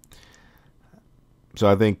day. So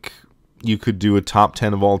I think you could do a top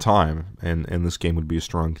 10 of all time, and this game would be a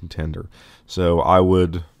strong contender. So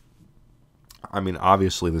obviously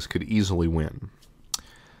this could easily win.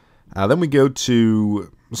 Then we go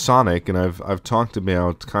to Sonic, and I've talked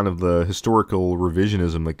about kind of the historical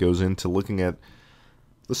revisionism that goes into looking at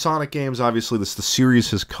the Sonic games. Obviously, the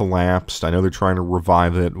series has collapsed. I know they're trying to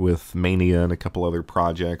revive it with Mania and a couple other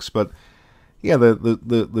projects, but yeah,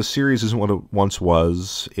 the series isn't what it once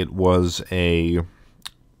was. It was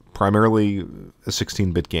primarily a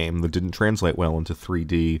 16-bit game that didn't translate well into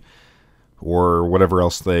 3D or whatever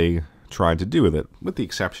else they tried to do with it, with the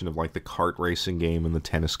exception of like the kart racing game and the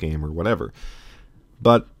tennis game or whatever.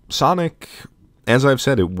 But Sonic, as I've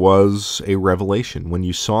said, it was a revelation. When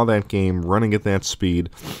you saw that game running at that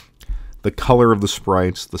speed, the color of the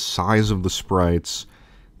sprites, the size of the sprites,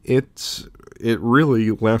 it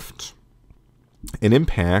really left an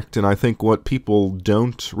impact. And I think what people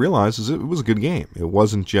don't realize is it was a good game. It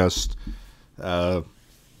wasn't just a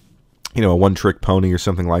one-trick pony or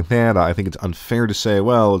something like that. I think it's unfair to say,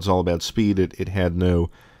 well, it's all about speed. It had no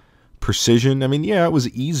precision. I mean, yeah, it was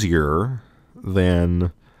easier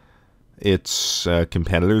than its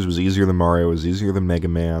competitors. It was easier than Mario. It was easier than Mega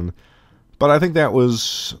Man. But I think that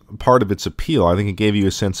was part of its appeal. I think it gave you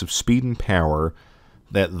a sense of speed and power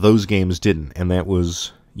that those games didn't, and that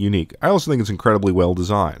was unique. I also think it's incredibly well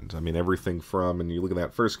designed. I mean, everything from, and you look at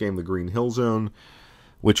that first game, the Green Hill Zone,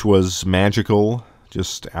 which was magical.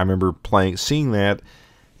 I remember seeing that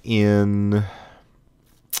in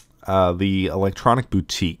the Electronic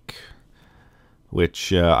Boutique,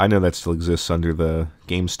 which I know that still exists under the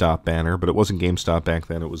GameStop banner, but it wasn't GameStop back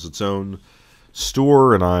then. It was its own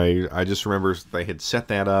store, and I just remember they had set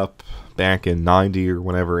that up back in 90 or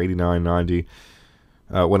whenever, 89, 90,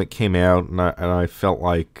 when it came out, and I felt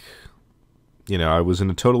like, I was in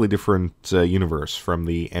a totally different universe from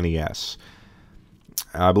the NES.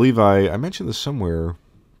 I believe I mentioned this somewhere.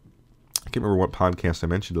 I can't remember what podcast I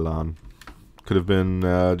mentioned it on. Could have been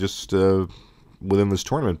just within this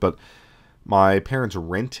tournament, but my parents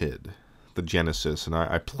rented the Genesis, and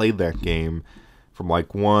I played that game from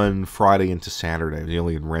like one Friday into Saturday. They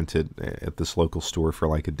only had rented at this local store for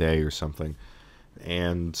like a day or something.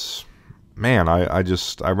 And man, I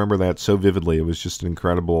remember that so vividly. It was just an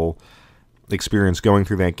incredible experience going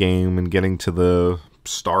through that game and getting to the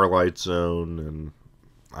Starlight Zone, and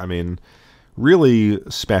I mean, really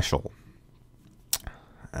special.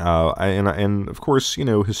 And of course,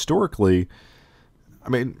 historically, I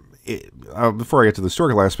mean, before I get to the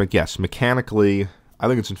historical aspect, yes, mechanically, I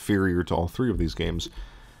think it's inferior to all three of these games.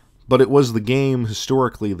 But it was the game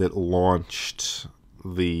historically that launched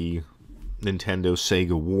the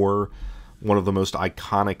Nintendo-Sega War, one of the most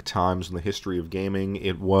iconic times in the history of gaming.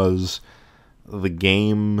 It was the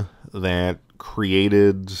game that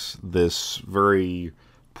created this very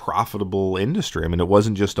profitable industry. I mean, it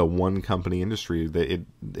wasn't just a one-company industry.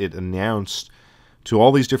 It announced to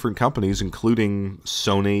all these different companies, including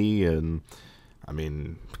Sony and, I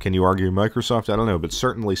mean, can you argue Microsoft? I don't know, but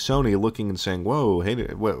certainly Sony looking and saying, whoa, hey,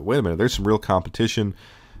 wait a minute, there's some real competition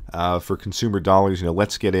for consumer dollars.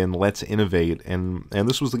 Let's get in, let's innovate, and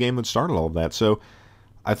this was the game that started all of that. So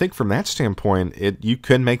I think from that standpoint, you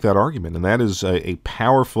can make that argument, and that is a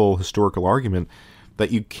powerful historical argument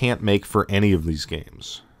that you can't make for any of these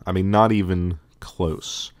games. I mean, not even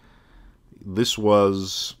close. This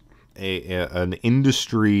was an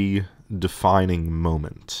industry-defining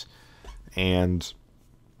moment, and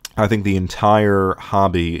I think the entire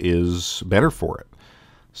hobby is better for it.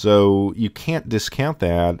 So you can't discount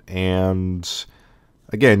that, and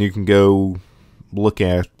again, you can go look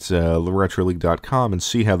at theretroleague.com and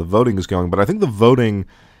see how the voting is going, but I think the voting,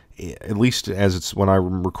 at least as it's when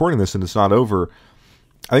I'm recording this and it's not over,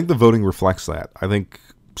 I think the voting reflects that. I think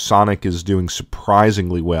Sonic is doing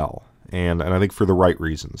surprisingly well, and I think for the right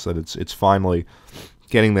reasons, that it's finally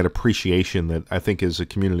getting that appreciation that I think as a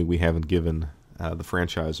community we haven't given the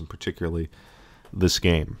franchise, and particularly this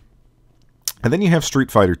game. And then you have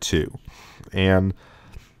Street Fighter 2, and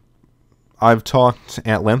I've talked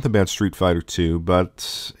at length about Street Fighter 2,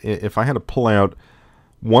 but if I had to pull out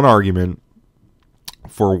one argument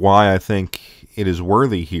for why I think it is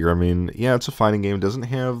worthy here, I mean, yeah, it's a fighting game. It doesn't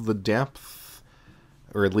have the depth,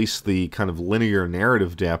 or at least the kind of linear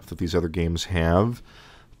narrative depth that these other games have,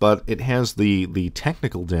 but it has the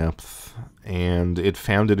technical depth, and it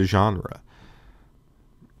founded a genre.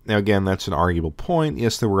 Now, again, that's an arguable point.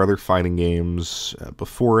 Yes, there were other fighting games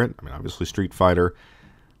before it. I mean, obviously Street Fighter,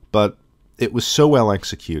 but it was so well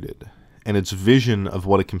executed, and its vision of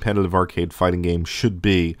what a competitive arcade fighting game should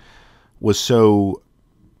be was so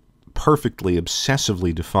perfectly,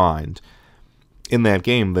 obsessively defined in that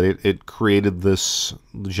game that it created this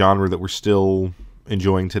genre that we're still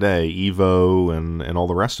enjoying today, Evo and all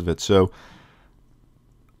the rest of it. So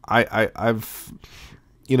I've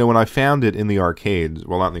when I found it in the arcades,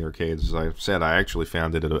 well, not in the arcades, as I said, I actually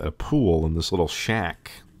found it at a pool in this little shack.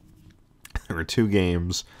 There were two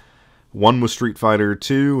games. One was Street Fighter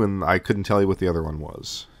 2, and I couldn't tell you what the other one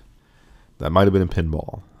was. That might have been a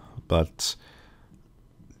pinball. But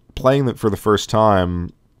playing it for the first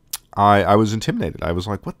time, I was intimidated. I was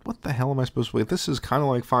like, what the hell am I supposed to play? This is kind of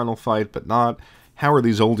like Final Fight, but not. How are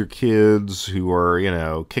these older kids who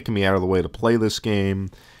are, kicking me out of the way to play this game?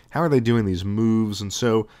 How are they doing these moves? And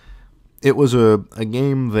so it was a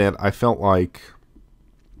game that I felt like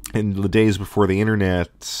in the days before the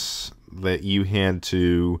internet that you had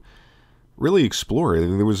to really explore it.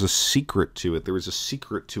 There was a secret to it. There was a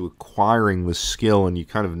secret to acquiring the skill, and you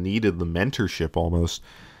kind of needed the mentorship almost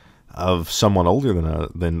of someone older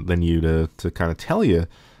than you to kind of tell you,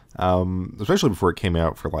 especially before it came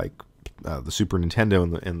out for like the Super Nintendo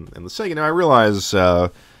and the Sega. Now I realize,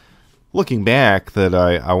 looking back, that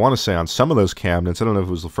I want to say on some of those cabinets, I don't know if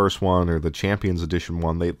it was the first one or the Champions Edition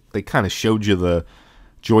one, they kind of showed you the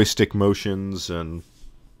joystick motions, and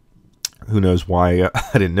who knows why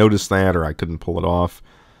I didn't notice that, or I couldn't pull it off,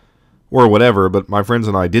 or whatever, but my friends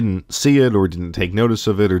and I didn't see it, or didn't take notice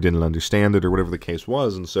of it, or didn't understand it, or whatever the case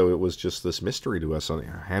was, and so it was just this mystery to us on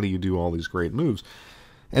how do you do all these great moves.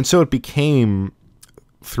 And so it became,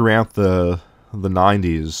 throughout the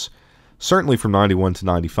 90s, certainly from 91 to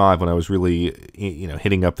 95, when I was really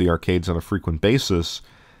hitting up the arcades on a frequent basis,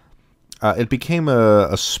 it became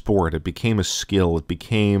a sport, it became a skill, it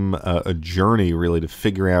became a journey really to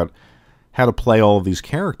figure out how to play all of these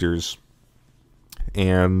characters.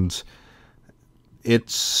 And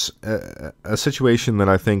it's a situation that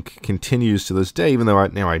I think continues to this day, even though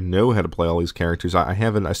I know how to play all these characters. I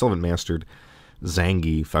still haven't mastered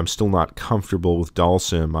Zangief. I'm still not comfortable with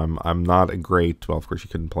Dalsim. I'm not a great, well, of course you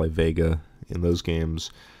couldn't play Vega in those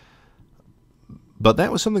games. But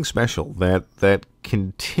that was something special, that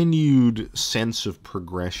continued sense of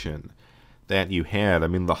progression that you had. I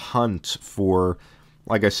mean, the hunt for,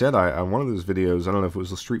 like I said, on one of those videos, I don't know if it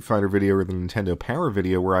was the Street Fighter video or the Nintendo Power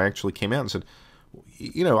video, where I actually came out and said,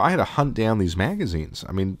 I had to hunt down these magazines.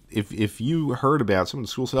 I mean, if you heard about, someone in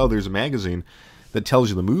school said, oh, there's a magazine that tells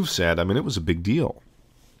you the moveset, I mean, it was a big deal.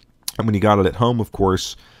 And when you got it at home, of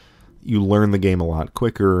course, you learn the game a lot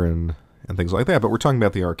quicker and things like that. But we're talking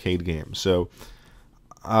about the arcade game. So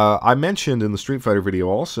I mentioned in the Street Fighter video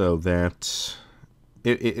also that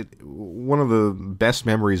one of the best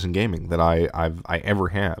memories in gaming that I ever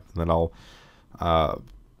had, that I'll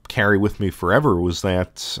carry with me forever, was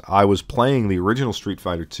that I was playing the original Street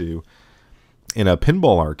Fighter 2 in a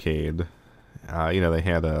pinball arcade. They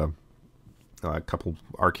had a couple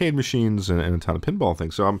arcade machines and a ton of pinball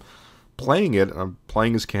things. So I'm playing it, I'm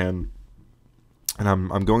playing as Ken, and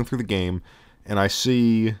I'm going through the game, and I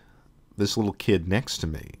see this little kid next to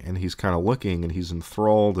me, and he's kind of looking, and he's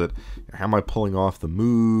enthralled at how am I pulling off the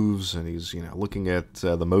moves, and he's looking at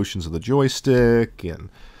the motions of the joystick, and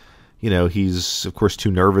he's of course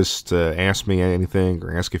too nervous to ask me anything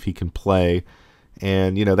or ask if he can play,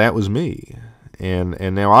 and that was me, and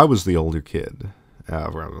now I was the older kid. I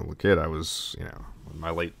was in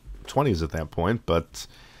my late 20s at that point, but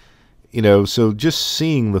so just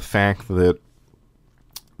seeing the fact that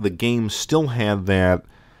the game still had that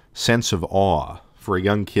sense of awe for a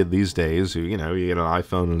young kid these days who, you get an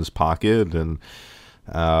iPhone in his pocket, and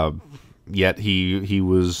yet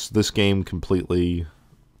this game completely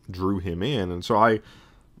drew him in. And so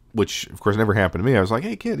which of course never happened to me, I was like,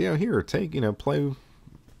 hey kid, here, take, play,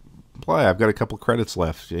 I've got a couple credits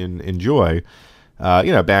left, enjoy.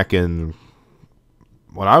 Back in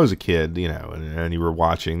when I was a kid, and you were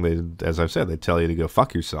watching, as I've said, they tell you to go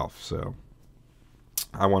fuck yourself. So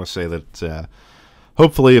I want to say that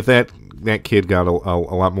hopefully if that kid got a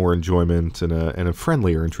lot more enjoyment and a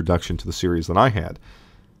friendlier introduction to the series than I had.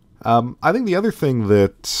 I think the other thing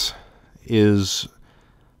that is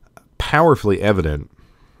powerfully evident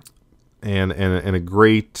and a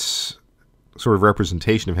great sort of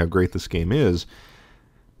representation of how great this game is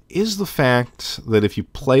the fact that if you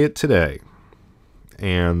play it today,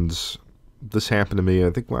 and this happened to me, I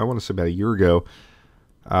want to say about a year ago,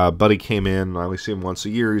 buddy came in. I only see him once a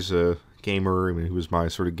year. He's a gamer. I mean, he was my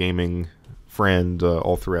sort of gaming friend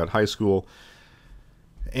all throughout high school.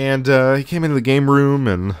 And he came into the game room,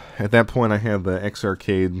 and at that point I had the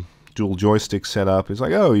X-Arcade dual joystick set up. He's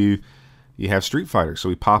like, oh, you have Street Fighter. So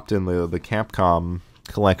we popped in the Capcom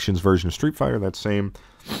Collections version of Street Fighter, that same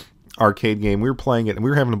arcade game. We were playing it, and we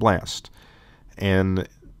were having a blast. And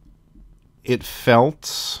it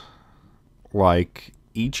felt like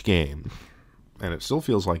each game, and it still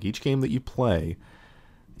feels like each game that you play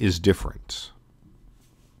is different.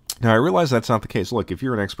 Now, I realize that's not the case. Look, if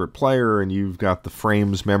you're an expert player and you've got the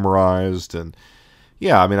frames memorized, and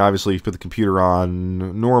yeah, I mean, obviously, if you put the computer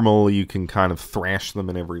on normal, you can kind of thrash them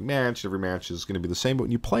in every match. Every match is going to be the same. But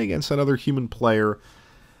when you play against that other human player,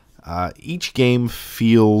 each game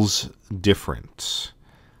feels different.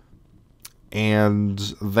 And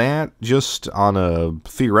that, just on a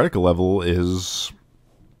theoretical level, is,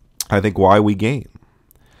 I think, why we game.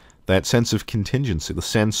 That sense of contingency, the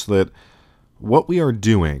sense that what we are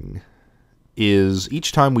doing is,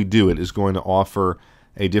 each time we do it, is going to offer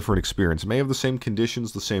a different experience. It may have the same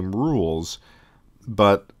conditions, the same rules,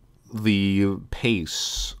 but the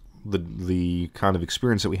pace, the kind of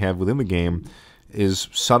experience that we have within the game is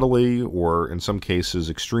subtly, or in some cases,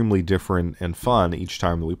 extremely different and fun each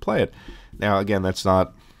time that we play it. Now, again, that's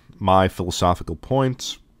not my philosophical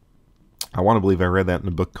point. I want to believe I read that in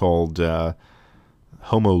a book called Homo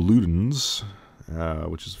Ludens,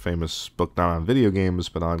 which is a famous book not on video games,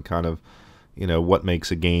 but on kind of, what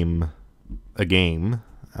makes a game a game.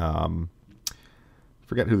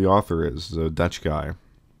 Forget who the author is, a Dutch guy.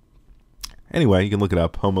 Anyway, you can look it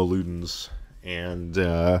up, Homo Ludens, and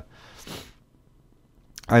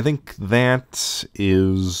I think that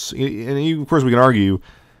is, and of course we can argue,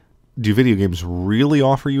 do video games really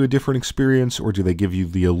offer you a different experience, or do they give you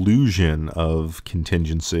the illusion of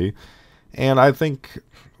contingency? And I think,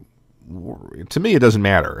 to me, it doesn't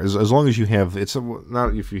matter. As long as you have,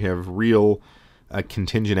 not if you have real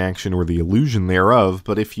contingent action or the illusion thereof,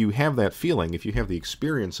 but if you have that feeling, if you have the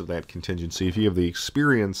experience of that contingency, if you have the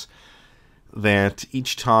experience that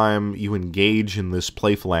each time you engage in this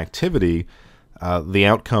playful activity, the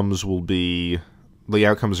outcomes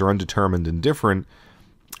are undetermined and different,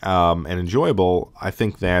 and enjoyable, I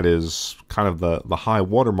think that is kind of the high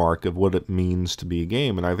watermark of what it means to be a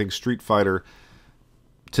game. And I think Street Fighter,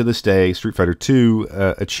 to this day, Street Fighter 2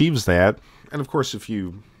 achieves that. And of course, if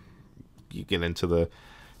you get into the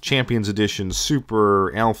Champions Edition,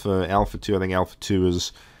 Super, Alpha, Alpha 2, I think Alpha 2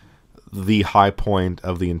 is the high point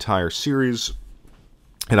of the entire series.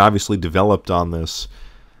 It obviously developed on this,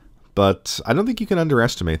 but I don't think you can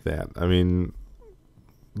underestimate that. I mean,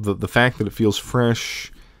 the fact that it feels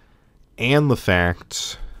fresh, and the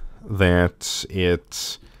fact that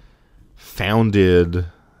it founded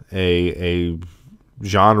a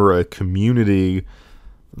genre, a community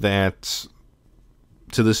that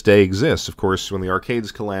to this day exists. Of course, when the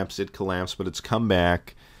arcades collapsed, it collapsed, but it's come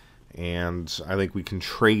back, and I think we can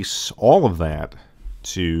trace all of that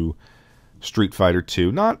to Street Fighter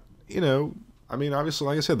 2. Not, I mean, obviously,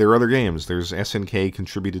 like I said, there are other games. There's SNK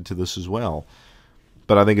contributed to this as well.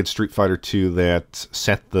 But I think it's Street Fighter 2 that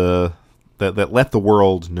that let the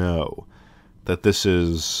world know that this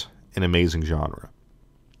is an amazing genre.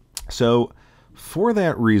 So, for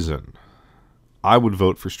that reason, I would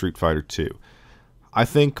vote for Street Fighter 2. I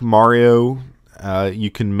think Mario, you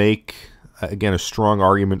can make, again, a strong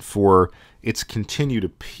argument for its continued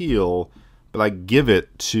appeal, but I give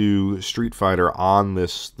it to Street Fighter on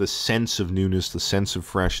this sense of newness, the sense of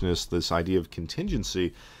freshness, this idea of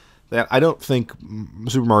contingency that I don't think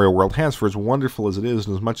Super Mario World has. For as wonderful as it is,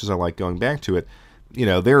 and as much as I like going back to it,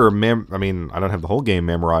 there are I mean, I don't have the whole game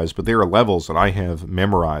memorized, but there are levels that I have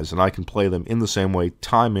memorized, and I can play them in the same way,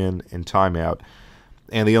 time in and time out.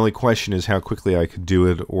 And the only question is how quickly I could do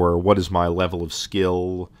it, or what is my level of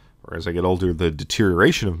skill, or as I get older, the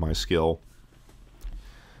deterioration of my skill.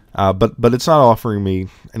 But it's not offering me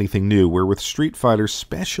anything new. Where with Street Fighter,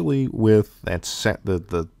 especially with that set,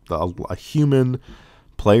 a human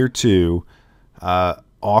player 2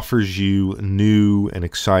 offers you new and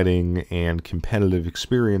exciting and competitive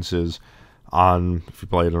experiences on, if you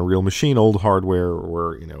play it on a real machine, old hardware,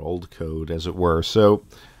 or old code, as it were. So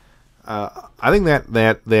I think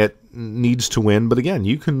that needs to win. But again,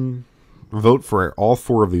 you can vote for all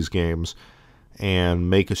 4 of these games and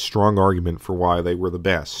make a strong argument for why they were the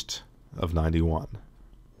best of '91.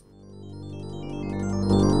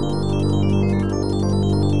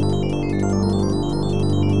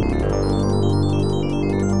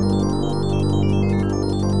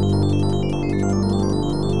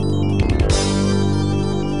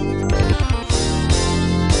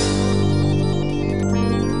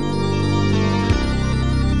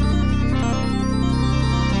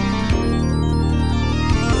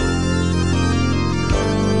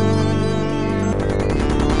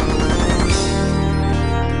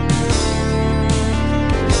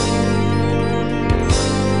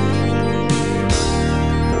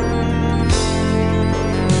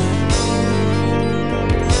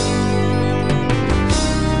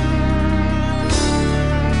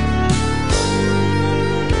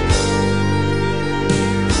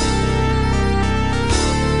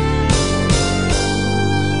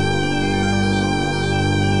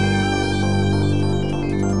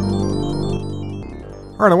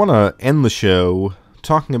 All right, I want to end the show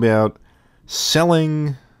talking about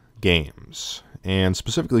selling games, and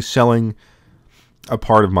specifically selling a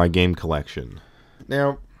part of my game collection.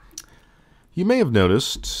 Now, you may have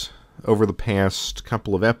noticed over the past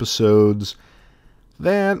couple of episodes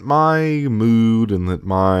that my mood and that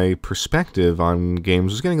my perspective on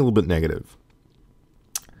games was getting a little bit negative.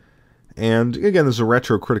 And again, this is a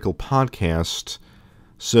retro critical podcast,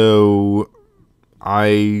 so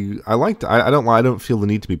I don't feel the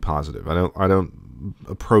need to be positive. I don't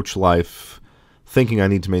approach life thinking I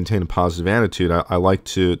need to maintain a positive attitude. I like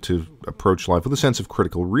to approach life with a sense of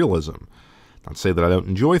critical realism. Not to say that I don't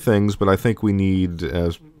enjoy things, but I think we need,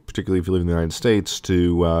 particularly if you live in the United States,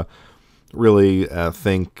 to really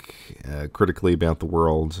think critically about the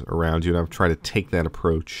world around you, and I try to take that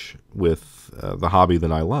approach with the hobby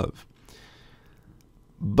that I love.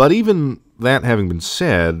 But even that having been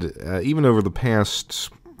said, even over the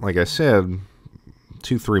past, like I said,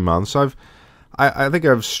 2-3 months, I think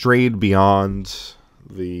I've strayed beyond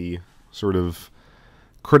the sort of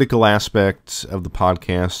critical aspect of the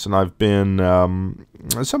podcast, and I've been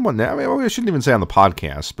somewhat, I shouldn't even say on the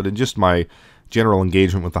podcast, but in just my general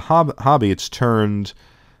engagement with the hobby, it's turned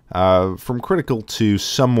from critical to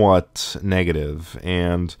somewhat negative,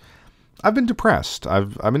 and I've been depressed.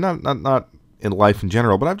 I mean, not in life in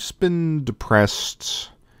general, but I've just been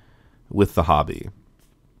depressed with the hobby.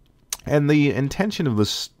 And the intention of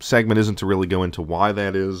this segment isn't to really go into why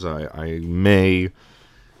that is. I may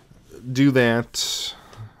do that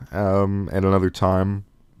at another time.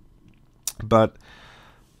 But,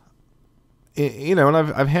 and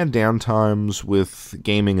I've had downtimes with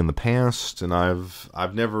gaming in the past, and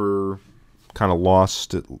I've never kind of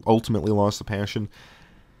ultimately lost the passion.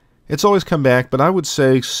 It's always come back, but I would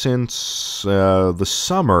say since the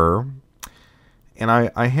summer, and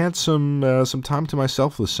I had some time to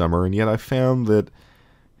myself this summer, and yet I found that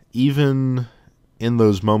even in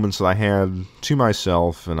those moments that I had to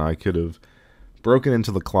myself, and I could have broken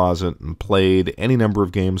into the closet and played any number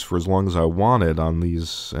of games for as long as I wanted on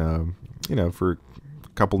these, for a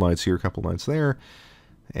couple nights here, a couple nights there,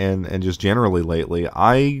 and just generally lately,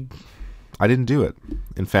 I didn't do it.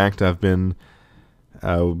 In fact, I've been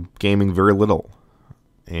gaming very little,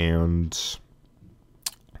 and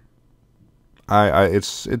it's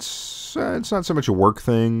not so much a work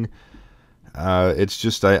thing. It's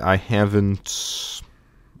just I just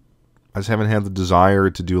haven't had the desire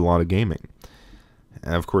to do a lot of gaming.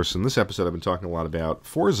 And of course, in this episode, I've been talking a lot about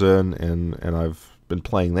Forza, and I've been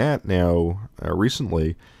playing that now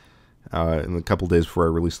recently, in the couple days before I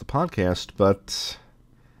released the podcast. But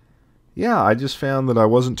yeah, I just found that I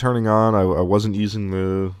wasn't turning on. I wasn't using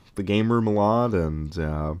the game room a lot,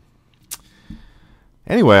 and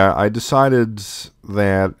Anyway, I decided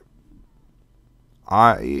that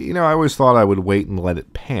I always thought I would wait and let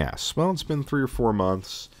it pass. Well, it's been 3 or 4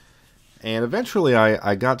 months, and eventually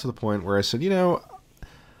I got to the point where I said,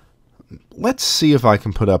 let's see if I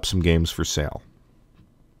can put up some games for sale.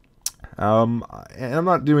 And I'm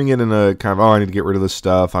not doing it in a kind of, I need to get rid of this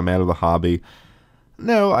stuff, I'm out of the hobby.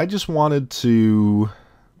 No, I just wanted to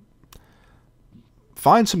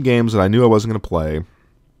find some games that I knew I wasn't going to play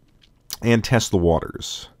and test the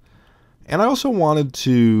waters. And I also wanted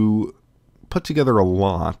to put together a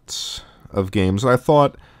lot of games that I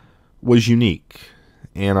thought was unique,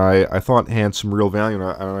 and I thought had some real value, and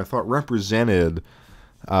I thought represented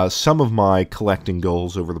some of my collecting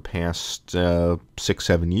goals over the past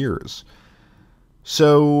 6-7 years.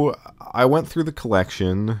 So I went through the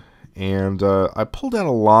collection, and I pulled out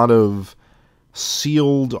a lot of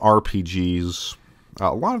sealed RPGs.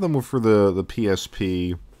 A lot of them were for the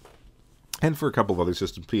PSP, and for a couple of other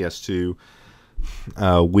systems, PS2,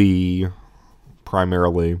 Wii,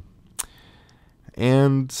 primarily.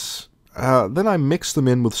 And then I mixed them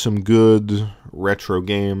in with some good retro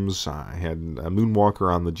games. I had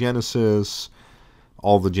Moonwalker on the Genesis,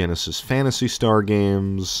 all the Genesis Phantasy Star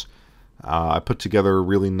games. I put together a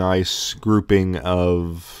really nice grouping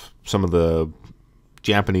of some of the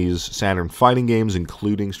Japanese Saturn fighting games,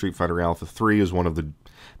 including Street Fighter Alpha 3 is one of the,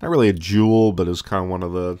 not really a jewel, but is kind of one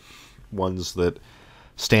of the ones that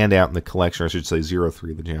stand out in the collection, or I should say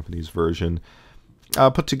 03, the Japanese version.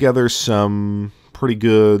 Put together some pretty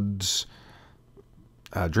good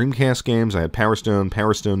Dreamcast games. I had Power Stone,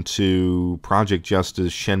 Power Stone 2, Project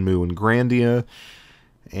Justice, Shenmue, and Grandia,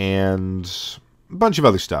 and a bunch of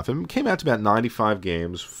other stuff. It came out to about 95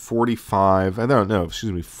 games, 40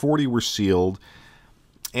 were sealed,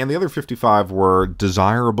 and the other 55 were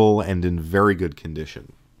desirable and in very good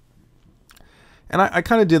condition. And I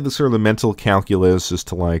kind of did the sort of the mental calculus as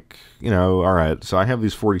to all right, so I have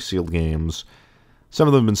these 40 sealed games. Some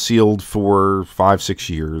of them have been sealed for 5-6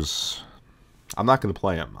 years. I'm not going to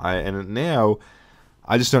play them. And now,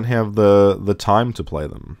 I just don't have the time to play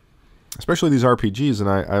them. Especially these RPGs, and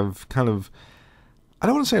I've kind of, I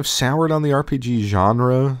don't want to say I've soured on the RPG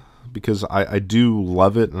genre, because I do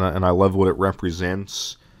love it, and I love what it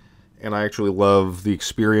represents. And I actually love the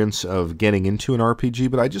experience of getting into an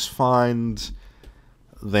RPG, but I just find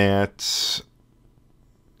that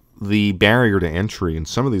the barrier to entry in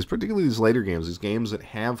some of these, particularly these later games, these games that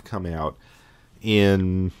have come out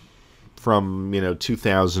from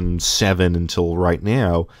 2007 until right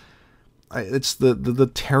now, it's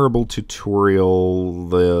the terrible tutorial,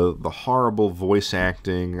 the horrible voice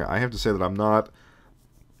acting. I have to say that I'm not,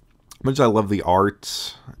 much as I love the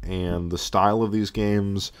art and the style of these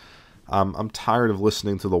games, I'm tired of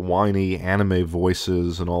listening to the whiny anime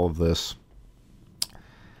voices and all of this.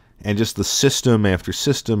 And just the system after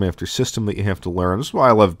system after system that you have to learn. This is why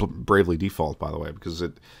I love Bravely Default, by the way, because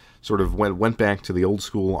it sort of went back to the old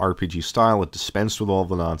school RPG style. It dispensed with all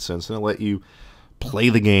the nonsense, and it let you play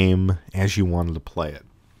the game as you wanted to play it.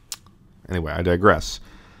 Anyway, I digress.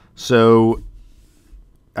 So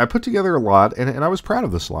I put together a lot, and I was proud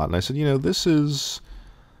of this lot. And I said, this is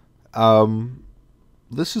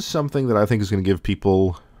something that I think is going to give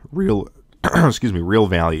people real, real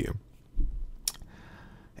value.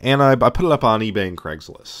 And I put it up on eBay and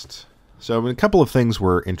Craigslist. So a couple of things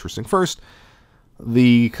were interesting. First,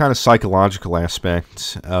 the kind of psychological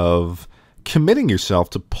aspect of committing yourself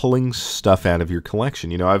to pulling stuff out of your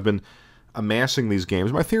collection. I've been amassing these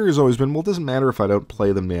games. My theory has always been, well, it doesn't matter if I don't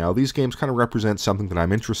play them now. These games kind of represent something that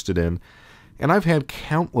I'm interested in. And I've had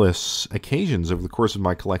countless occasions over the course of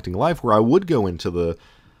my collecting life where I would go into the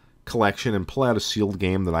collection and pull out a sealed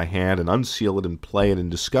game that I had and unseal it and play it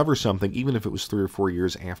and discover something, even if it was 3 or 4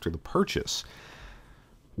 years after the purchase.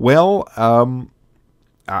 Well,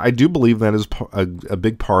 I do believe that is a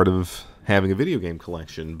big part of having a video game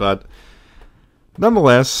collection, but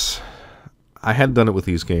nonetheless, I hadn't done it with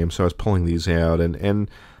these games, so I was pulling these out,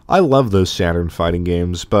 and I love those Saturn fighting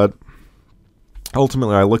games, but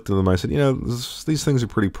ultimately I looked at them and I said, these things are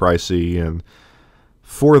pretty pricey, and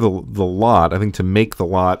for the lot, I think to make the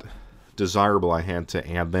lot desirable, I had to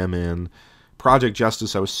add them in. Project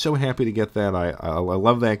Justice, I was so happy to get that. I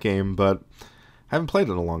love that game, but I haven't played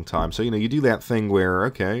it in a long time. So, you do that thing where,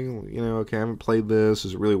 okay, I haven't played this.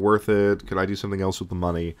 Is it really worth it? Could I do something else with the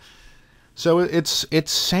money? So it's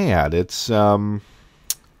sad. It's, I don't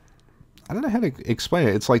know how to explain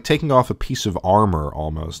it. It's like taking off a piece of armor,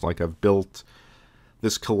 almost. Like I've built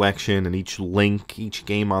this collection, and each link, each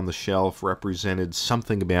game on the shelf represented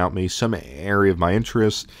something about me, some area of my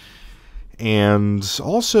interest, and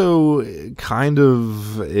also kind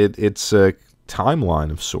of it's timeline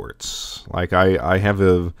of sorts. Like, I have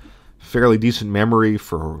a fairly decent memory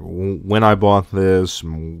for when I bought this,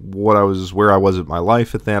 where I was at my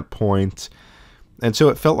life at that point. And so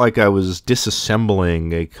it felt like I was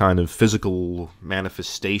disassembling a kind of physical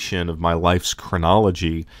manifestation of my life's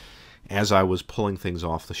chronology as I was pulling things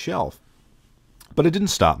off the shelf. But it didn't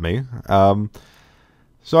stop me.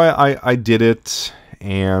 So I did it,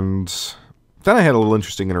 and then I had a little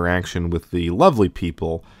interesting interaction with the lovely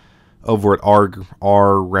people over at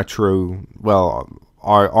our retro, well,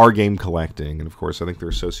 our game collecting, and of course I think they're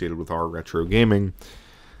associated with our retro gaming.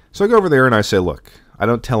 So I go over there and I say, look, I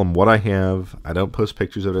don't tell them what I have, I don't post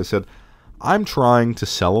pictures of it. I said, I'm trying to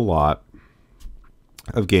sell a lot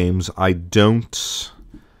of games. I don't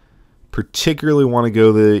particularly want to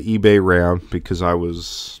go the eBay route because I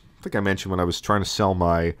think I mentioned when I was trying to sell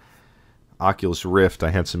my Oculus Rift, I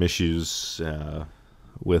had some issues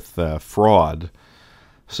with fraud.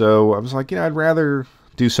 So I was like, I'd rather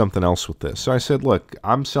do something else with this. So I said, look,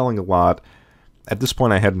 I'm selling a lot. At this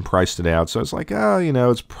point, I hadn't priced it out. So I was like,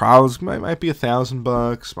 it's probably, might be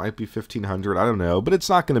 $1,000, might be $1,500, I don't know. But it's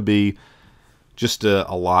not going to be just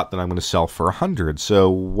a lot that I'm going to sell for $100. So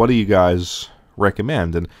what do you guys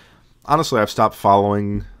recommend? And honestly, I've stopped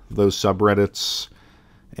following those subreddits,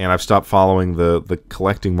 and I've stopped following the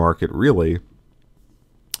collecting market, really.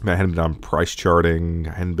 I hadn't been on price charting.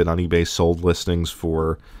 I hadn't been on eBay sold listings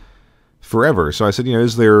for forever. So I said,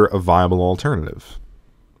 is there a viable alternative?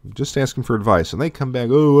 Just asking for advice. And they come back,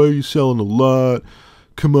 oh, why are you selling a lot?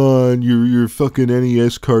 Come on, your fucking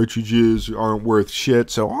NES cartridges aren't worth shit.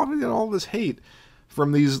 So all this hate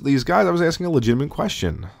from these guys. I was asking a legitimate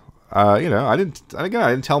question. I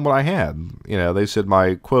didn't tell them what I had. They said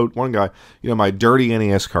my quote, one guy, my dirty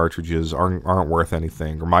NES cartridges aren't worth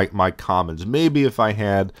anything, or my commons. Maybe if I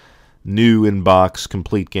had new in-box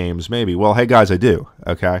complete games, maybe. Well, hey guys, I do.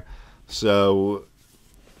 Okay, so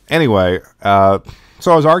anyway, so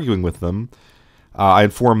I was arguing with them. I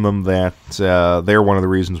informed them that they're one of the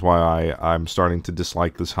reasons why I'm starting to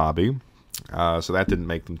dislike this hobby. So that didn't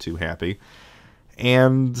make them too happy,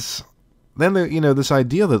 and then this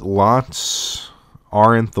idea that lots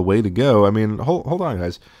aren't the way to go. I mean, hold on,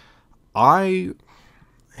 guys. I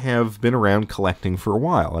have been around collecting for a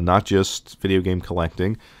while, and not just video game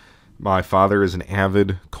collecting. My father is an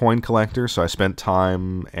avid coin collector, so I spent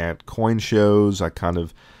time at coin shows. I kind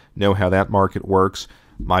of know how that market works.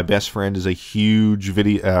 My best friend is a huge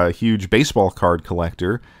baseball card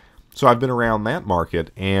collector, so I've been around that market.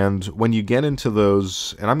 And when you get into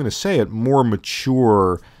those, and I'm going to say it, more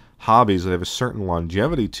mature hobbies that have a certain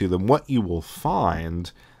longevity to them, what you will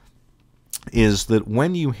find is that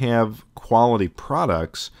when you have quality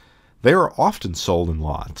products, they are often sold in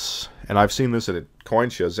lots. And I've seen this at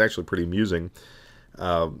coin shows. It's actually pretty amusing.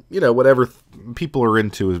 Whatever people are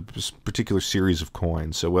into a particular series of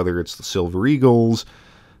coins. So whether it's the Silver Eagles,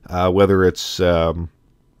 whether it's the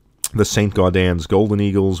St. Gaudens Golden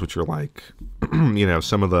Eagles, which are like,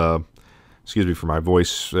 some of the, excuse me for my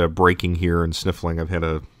voice breaking here and sniffling. I've had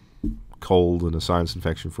a cold and a sinus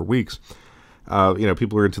infection for weeks.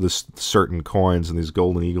 People are into this certain coins, and these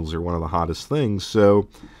Golden Eagles are one of the hottest things. So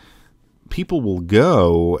people will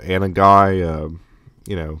go, and a guy,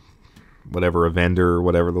 whatever, a vendor or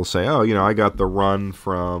whatever, they'll say, oh, I got the run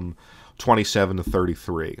from 27 to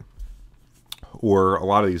 33. Or a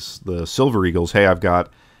lot of the Silver Eagles, hey, I've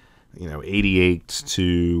got, 88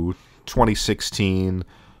 to 2016,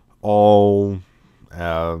 all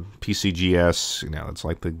PCGS, it's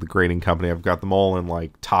like the grading company. I've got them all in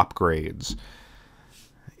like top grades.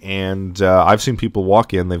 And I've seen people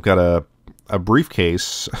walk in, they've got a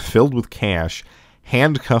briefcase filled with cash,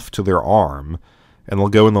 handcuffed to their arm, and they'll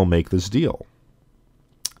go and they'll make this deal.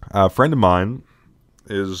 A friend of mine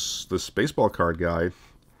is this baseball card guy.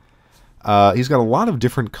 He's got a lot of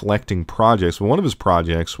different collecting projects, but one of his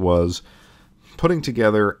projects was putting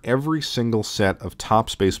together every single set of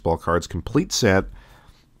Topps baseball cards, complete set,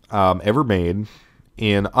 ever made,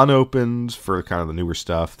 in unopened, for kind of the newer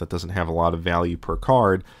stuff that doesn't have a lot of value per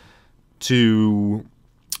card, to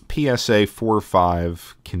PSA 4 or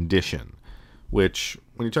 5 condition, which,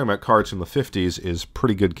 when you're talking about cards from the 50s, is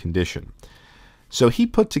pretty good condition. So he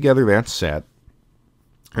put together that set,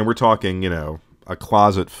 and we're talking, a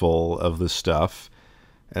closet full of this stuff.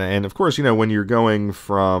 And of course, when you're going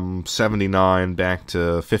from 79 back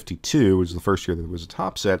to 52, which was the first year that there was a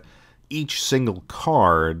top set, each single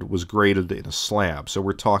card was graded in a slab. So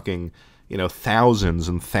we're talking, thousands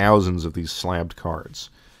and thousands of these slabbed cards.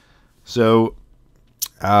 So,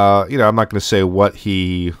 I'm not going to say what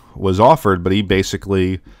he was offered, but he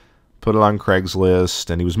basically put it on Craigslist,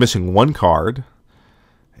 and he was missing one card.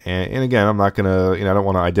 And again, I'm not gonna, I don't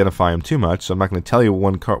want to identify him too much, so I'm not going to tell you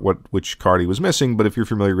which card he was missing. But if you're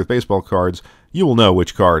familiar with baseball cards, you will know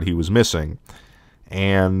which card he was missing.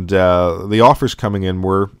 And the offers coming in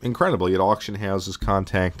were incredible. You had auction houses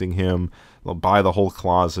contacting him, they'll buy the whole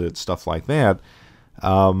closet, stuff like that.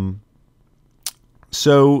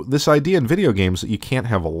 So this idea in video games that you can't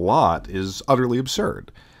have a lot is utterly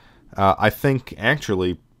absurd. I think,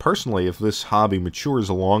 actually, personally, if this hobby matures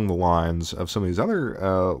along the lines of some of these other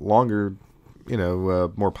longer,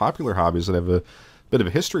 more popular hobbies that have a bit of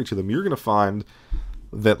a history to them, you're going to find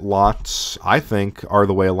that lots, I think, are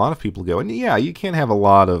the way a lot of people go. And yeah, you can't have a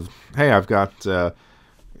lot of, hey, I've got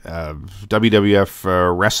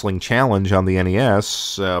WWF Wrestling Challenge on the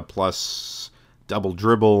NES, plus Double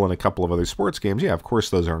Dribble and a couple of other sports games. Yeah, of course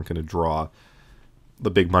those aren't going to draw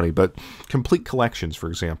the big money, but complete collections, for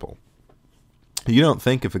example. You don't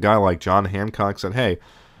think if a guy like John Hancock said, hey,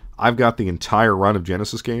 I've got the entire run of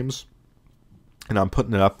Genesis games, and I'm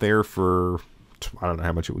putting it up there for, I don't know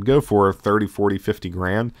how much it would go for, 30, 40, 50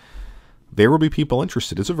 grand, there will be people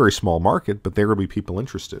interested. It's a very small market, but there will be people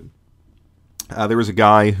interested. There was a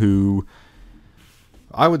guy who,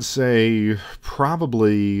 I would say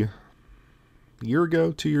probably a year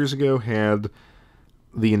ago, 2 years ago, had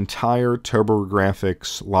the entire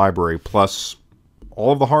TurboGrafx library, plus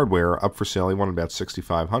all of the hardware, up for sale. He wanted about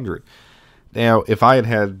 $6,500. Now, if I had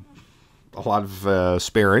had a lot of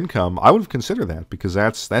spare income, I would have considered that, because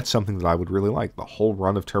that's something that I would really like. The whole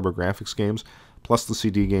run of TurboGrafx games, plus the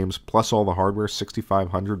CD games, plus all the hardware,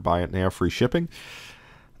 $6,500, buy it now, free shipping.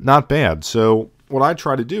 Not bad. So what I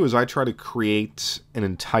try to do is I try to create an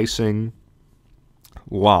enticing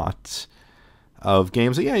lot of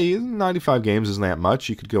games. Yeah, 95 games isn't that much.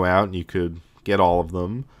 You could go out and you could get all of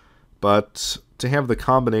them, but to have the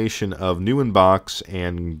combination of new in box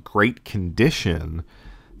and great condition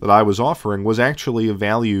that I was offering was actually a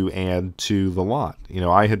value add to the lot.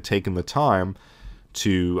 I had taken the time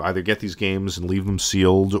to either get these games and leave them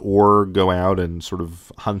sealed, or go out and sort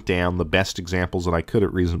of hunt down the best examples that I could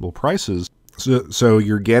at reasonable prices. So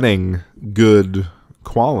you're getting good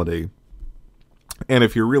quality. And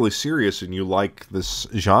if you're really serious and you like this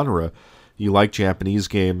genre, you like Japanese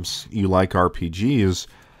games, you like RPGs,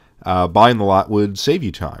 buying the lot would save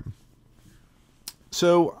you time.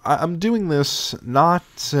 So I'm doing this not,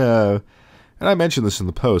 and I mentioned this in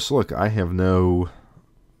the post, look, I have this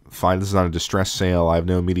is not a distress sale, I have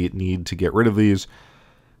no immediate need to get rid of these.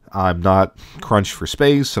 I'm not crunched for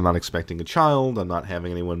space, I'm not expecting a child, I'm not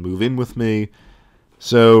having anyone move in with me.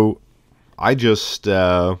 So I just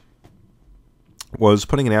was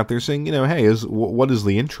putting it out there saying, hey, what is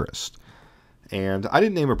the interest? And I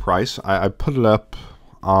didn't name a price. I put it up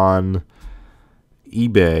on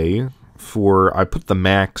eBay I put the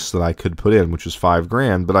max that I could put in, which was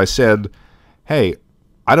 $5,000, but I said, hey,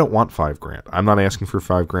 I don't want $5,000. I'm not asking for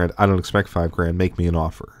 $5,000. I don't expect $5,000. Make me an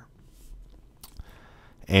offer.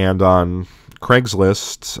 And on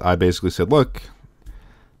Craigslist, I basically said, look,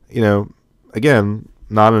 again,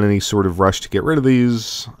 not in any sort of rush to get rid of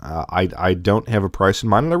these. I don't have a price in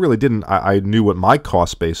mind, and I really didn't. I knew what my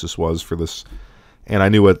cost basis was for this, and I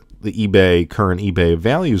knew what the current eBay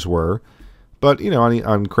values were. But,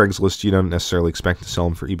 on Craigslist, you don't necessarily expect to sell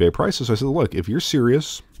them for eBay prices. So I said, look, if you're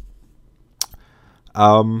serious,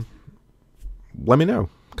 let me know.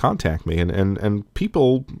 Contact me. And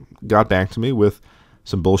people got back to me with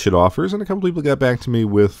some bullshit offers, and a couple people got back to me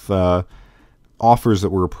with offers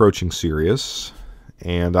that were approaching serious.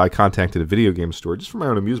 And I contacted a video game store just for my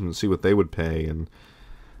own amusement to see what they would pay. And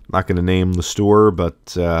I'm not going to name the store, but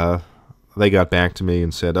they got back to me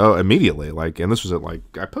and said, oh, immediately. And this was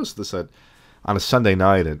I posted this on a Sunday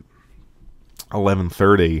night at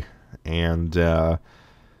 11:30, and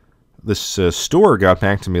this store got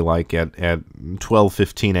back to me at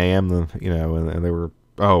 12:15 a.m. And they were,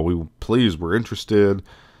 oh, we're interested.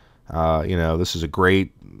 This is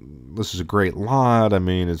a great lot. I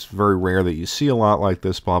mean, it's very rare that you see a lot like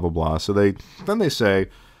this. Blah blah blah. So they say,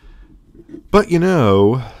 but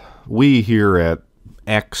we here at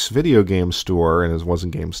X video game store, and it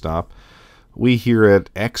wasn't GameStop. We here at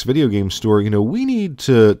X video game store, we need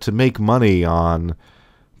to make money on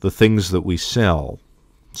the things that we sell.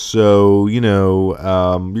 So, you're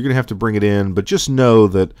going to have to bring it in, but just know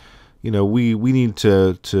that, we need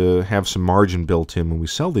to have some margin built in when we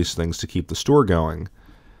sell these things to keep the store going.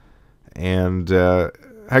 And,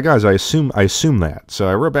 hey guys, I assume that. So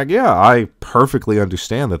I wrote back, yeah, I perfectly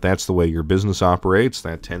understand that that's the way your business operates.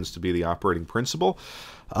 That tends to be the operating principle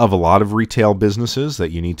of a lot of retail businesses,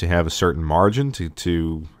 that you need to have a certain margin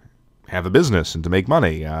to have a business and to make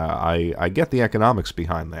money. I get the economics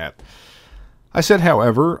behind that. I said,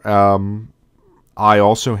 however, I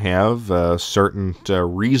also have certain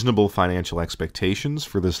reasonable financial expectations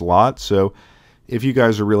for this lot, so if you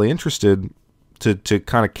guys are really interested to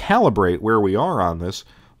kind of calibrate where we are on this,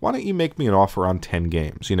 why don't you make me an offer on 10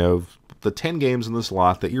 games? You know, the 10 games in this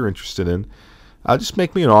lot that you're interested in, just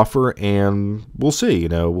make me an offer and we'll see. You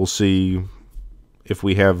know, we'll see if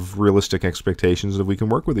we have realistic expectations and if we can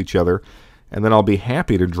work with each other. And then I'll be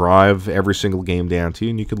happy to drive every single game down to you,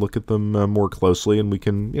 and you can look at them more closely, and we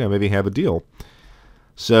can, you know, maybe have a deal.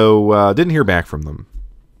 So, didn't hear back from them,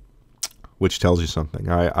 which tells you something.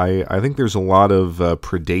 I think there's a lot of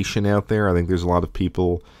predation out there. I think there's a lot of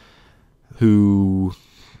people who,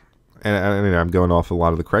 and I'm going off a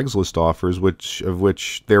lot of the Craigslist offers, of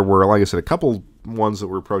which there were, like I said, a couple ones that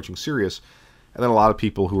were approaching serious, and then a lot of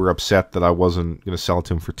people who were upset that I wasn't going to sell it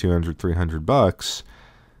to them for $200, $300.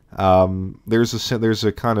 There's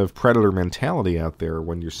a kind of predator mentality out there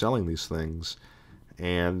when you're selling these things,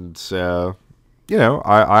 and you know,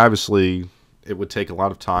 I obviously, it would take a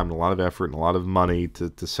lot of time and a lot of effort and a lot of money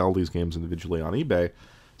to sell these games individually on eBay.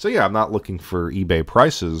 So yeah, I'm not looking for eBay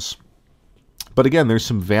prices, but again, there's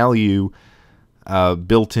some value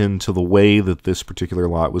built into the way that this particular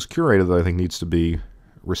lot was curated that I think needs to be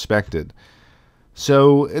respected.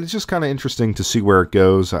 So it's just kind of interesting to see where it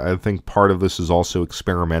goes. I think part of this is also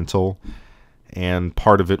experimental, and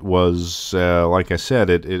part of it was, like I said,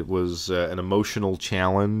 it was an emotional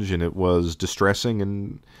challenge, and it was distressing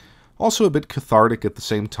and also a bit cathartic at the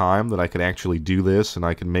same time that I could actually do this, and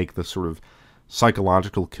I can make the sort of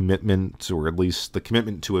psychological commitment, or at least the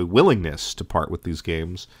commitment to a willingness to part with these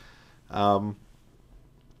games.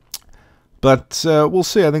 But we'll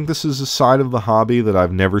see. I think this is a side of the hobby that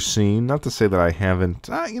I've never seen. Not to say that I haven't.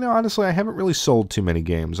 You know, honestly, I haven't really sold too many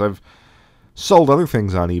games. I've sold other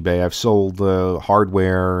things on eBay. I've sold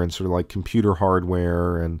hardware and sort of like computer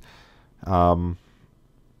hardware, and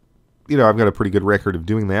you know, I've got a pretty good record of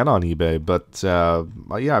doing that on eBay. But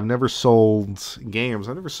yeah, I've never sold games.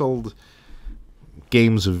 I've never sold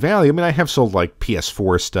games of value. I mean, I have sold like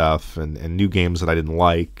PS4 stuff and new games that I didn't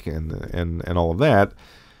like and all of that.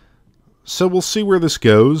 So we'll see where this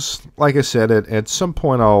goes. Like I said, at some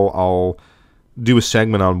point I'll do a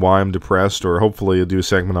segment on why I'm depressed, or hopefully I'll do a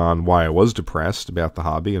segment on why I was depressed about the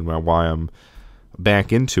hobby and why I'm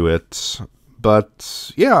back into it.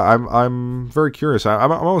 But yeah, I'm very curious.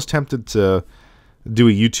 I'm almost tempted to do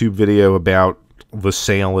a YouTube video about the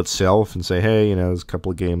sale itself and say, hey, you know, there's a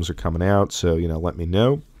couple of games are coming out, so, you know, let me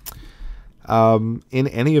know. In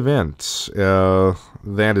any event,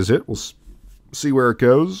 that is it. We'll see where it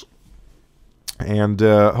goes. And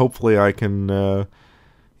hopefully I can,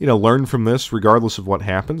 you know, learn from this regardless of what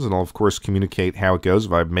happens. And I'll, of course, communicate how it goes.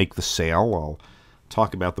 If I make the sale, I'll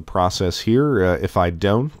talk about the process here. If I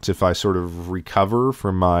don't, if I sort of recover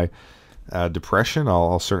from my depression,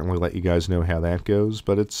 I'll certainly let you guys know how that goes.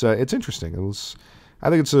 But it's interesting. I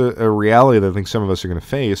think it's a reality that I think some of us are going to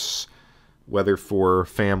face, whether for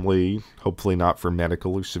family, hopefully not for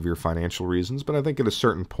medical or severe financial reasons. But I think at a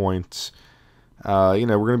certain point, you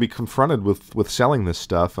know, we're going to be confronted with selling this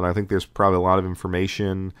stuff, and I think there's probably a lot of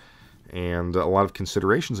information and a lot of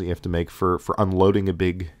considerations that you have to make for unloading a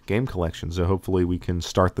big game collection. So hopefully we can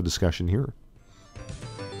start the discussion here.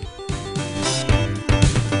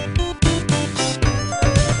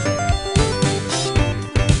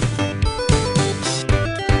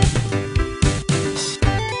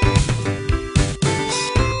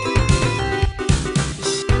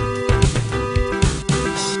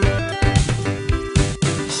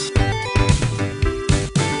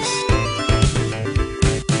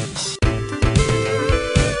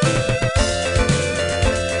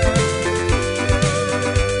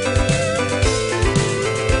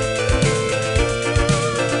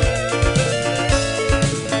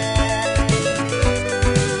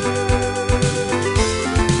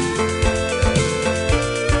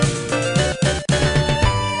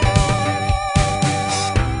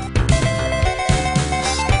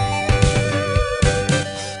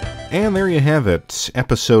 And there you have it,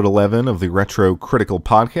 episode 11 of the Retro Critical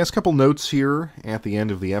Podcast. Couple notes here at the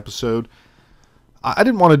end of the episode. I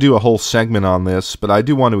didn't want to do a whole segment on this, but I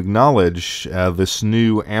do want to acknowledge this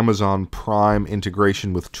new Amazon Prime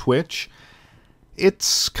integration with Twitch.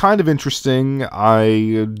 It's kind of interesting.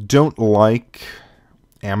 I don't like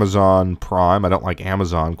Amazon Prime. I don't like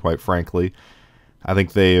Amazon, quite frankly. I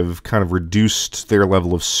think they have kind of reduced their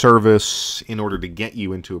level of service in order to get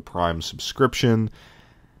you into a Prime subscription.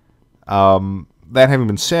 That having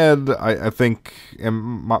been said, I think, and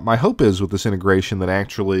my hope is with this integration that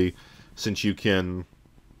actually, since you can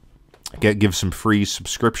give some free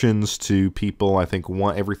subscriptions to people, I think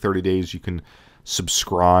every 30 days you can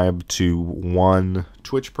subscribe to one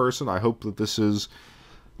Twitch person. I hope that this is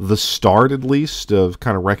the start, at least, of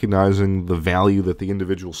kind of recognizing the value that the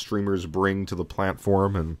individual streamers bring to the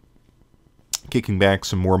platform and kicking back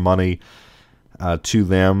some more money to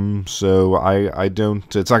them. So I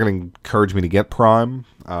don't, it's not going to encourage me to get Prime.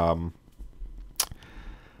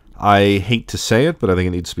 I hate to say it, but I think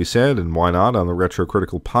it needs to be said, and why not, on the Retro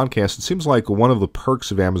Critical podcast. It seems like one of the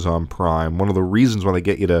perks of Amazon Prime, one of the reasons why they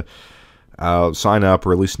get you to sign up,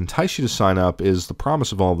 or at least entice you to sign up, is the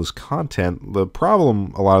promise of all this content. The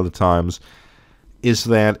problem, a lot of the times, is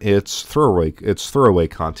that it's throwaway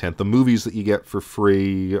content. The movies that you get for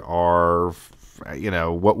free are, you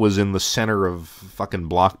know, what was in the center of fucking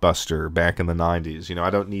Blockbuster back in the 90s. You know,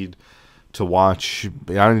 I don't need to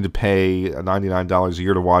pay $99 a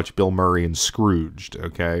year to watch Bill Murray and Scrooged,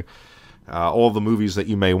 okay? All the movies that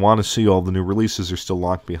you may want to see, all the new releases, are still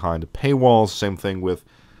locked behind a paywall. Same thing with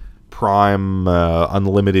Prime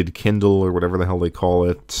Unlimited Kindle, or whatever the hell they call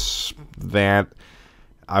it. That,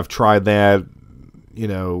 I've tried that. You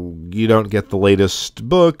know, you don't get the latest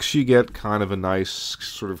books. You get kind of a nice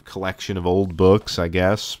sort of collection of old books, I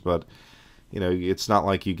guess, but you know, it's not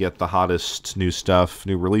like you get the hottest new stuff,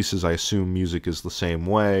 new releases. I assume music is the same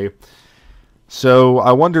way. So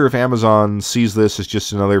I wonder if Amazon sees this as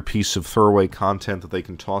just another piece of throwaway content that they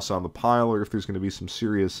can toss on the pile, or if there's going to be some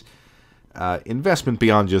serious investment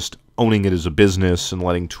beyond just owning it as a business and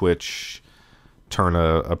letting Twitch turn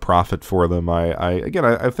a profit for them.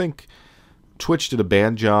 I think Twitch did a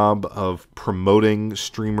bad job of promoting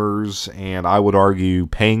streamers, and I would argue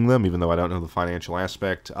paying them, even though I don't know the financial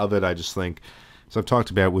aspect of it. I just think, as I've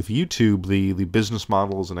talked about with YouTube, the business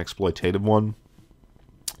model is an exploitative one.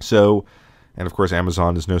 So, and of course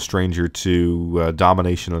Amazon is no stranger to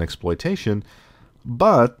domination and exploitation,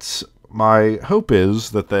 but my hope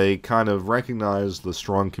is that they kind of recognize the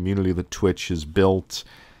strong community that Twitch has built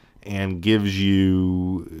and gives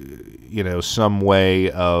you, you know, some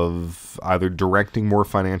way of either directing more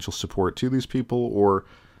financial support to these people or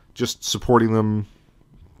just supporting them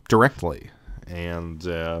directly and,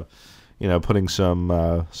 you know, putting some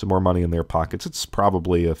more money in their pockets. It's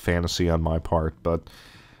probably a fantasy on my part, but,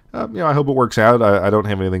 you know, I hope it works out. I don't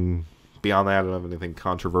have anything beyond that. I don't have anything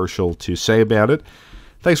controversial to say about it.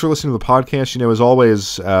 Thanks for listening to the podcast. You know, as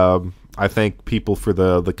always, I thank people for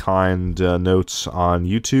the kind notes on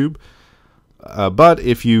YouTube. But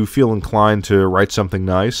if you feel inclined to write something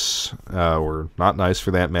nice, or not nice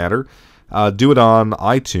for that matter, do it on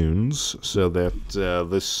iTunes so that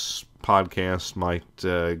this podcast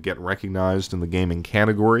might get recognized in the gaming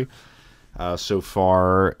category. So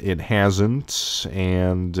far, it hasn't.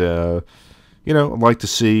 And, you know, I'd like to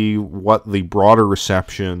see what the broader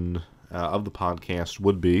reception of the podcast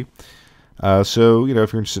would be. So, you know,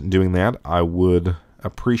 if you're interested in doing that, I would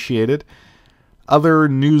appreciate it. Other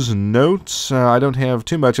news and notes, I don't have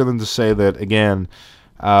too much other than to say that, again,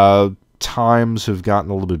 times have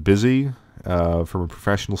gotten a little bit busy from a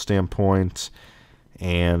professional standpoint,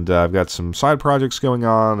 and I've got some side projects going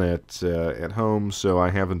on at home, so I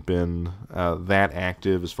haven't been that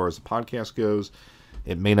active as far as the podcast goes.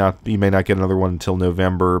 You may not get another one until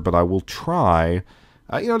November, but I will try.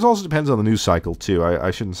 You know, it also depends on the news cycle, too.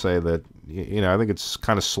 I shouldn't say that, you know, I think it's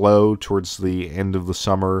kind of slow towards the end of the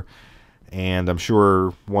summer, and I'm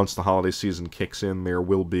sure once the holiday season kicks in, there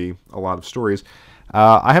will be a lot of stories.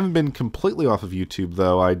 I haven't been completely off of YouTube,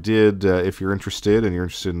 though. I did, if you're interested, and you're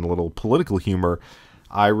interested in a little political humor,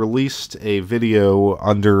 I released a video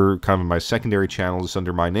under kind of my secondary channel, just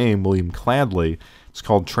under my name, William Cladley. It's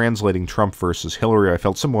called Translating Trump versus Hillary. I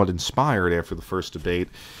felt somewhat inspired after the first debate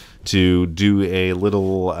to do a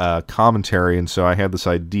little commentary, and so I had this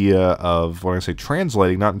idea of, when I say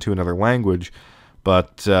translating, not into another language,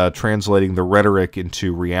 but translating the rhetoric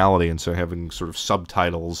into reality, and so having sort of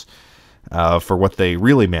subtitles for what they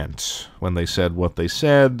really meant when they said what they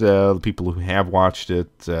said. The people who have watched it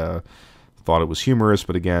thought it was humorous,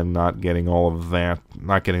 but again, not getting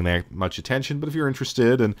that much attention. But if you're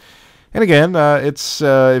interested, and again, it's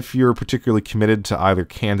if you're particularly committed to either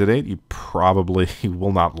candidate, you probably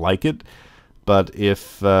will not like it. But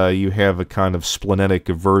if you have a kind of splenetic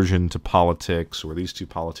aversion to politics, or these two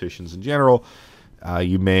politicians in general,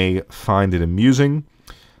 you may find it amusing.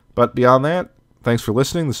 But beyond that, thanks for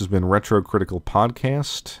listening. This has been Retro Critical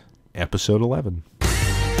Podcast, Episode 11.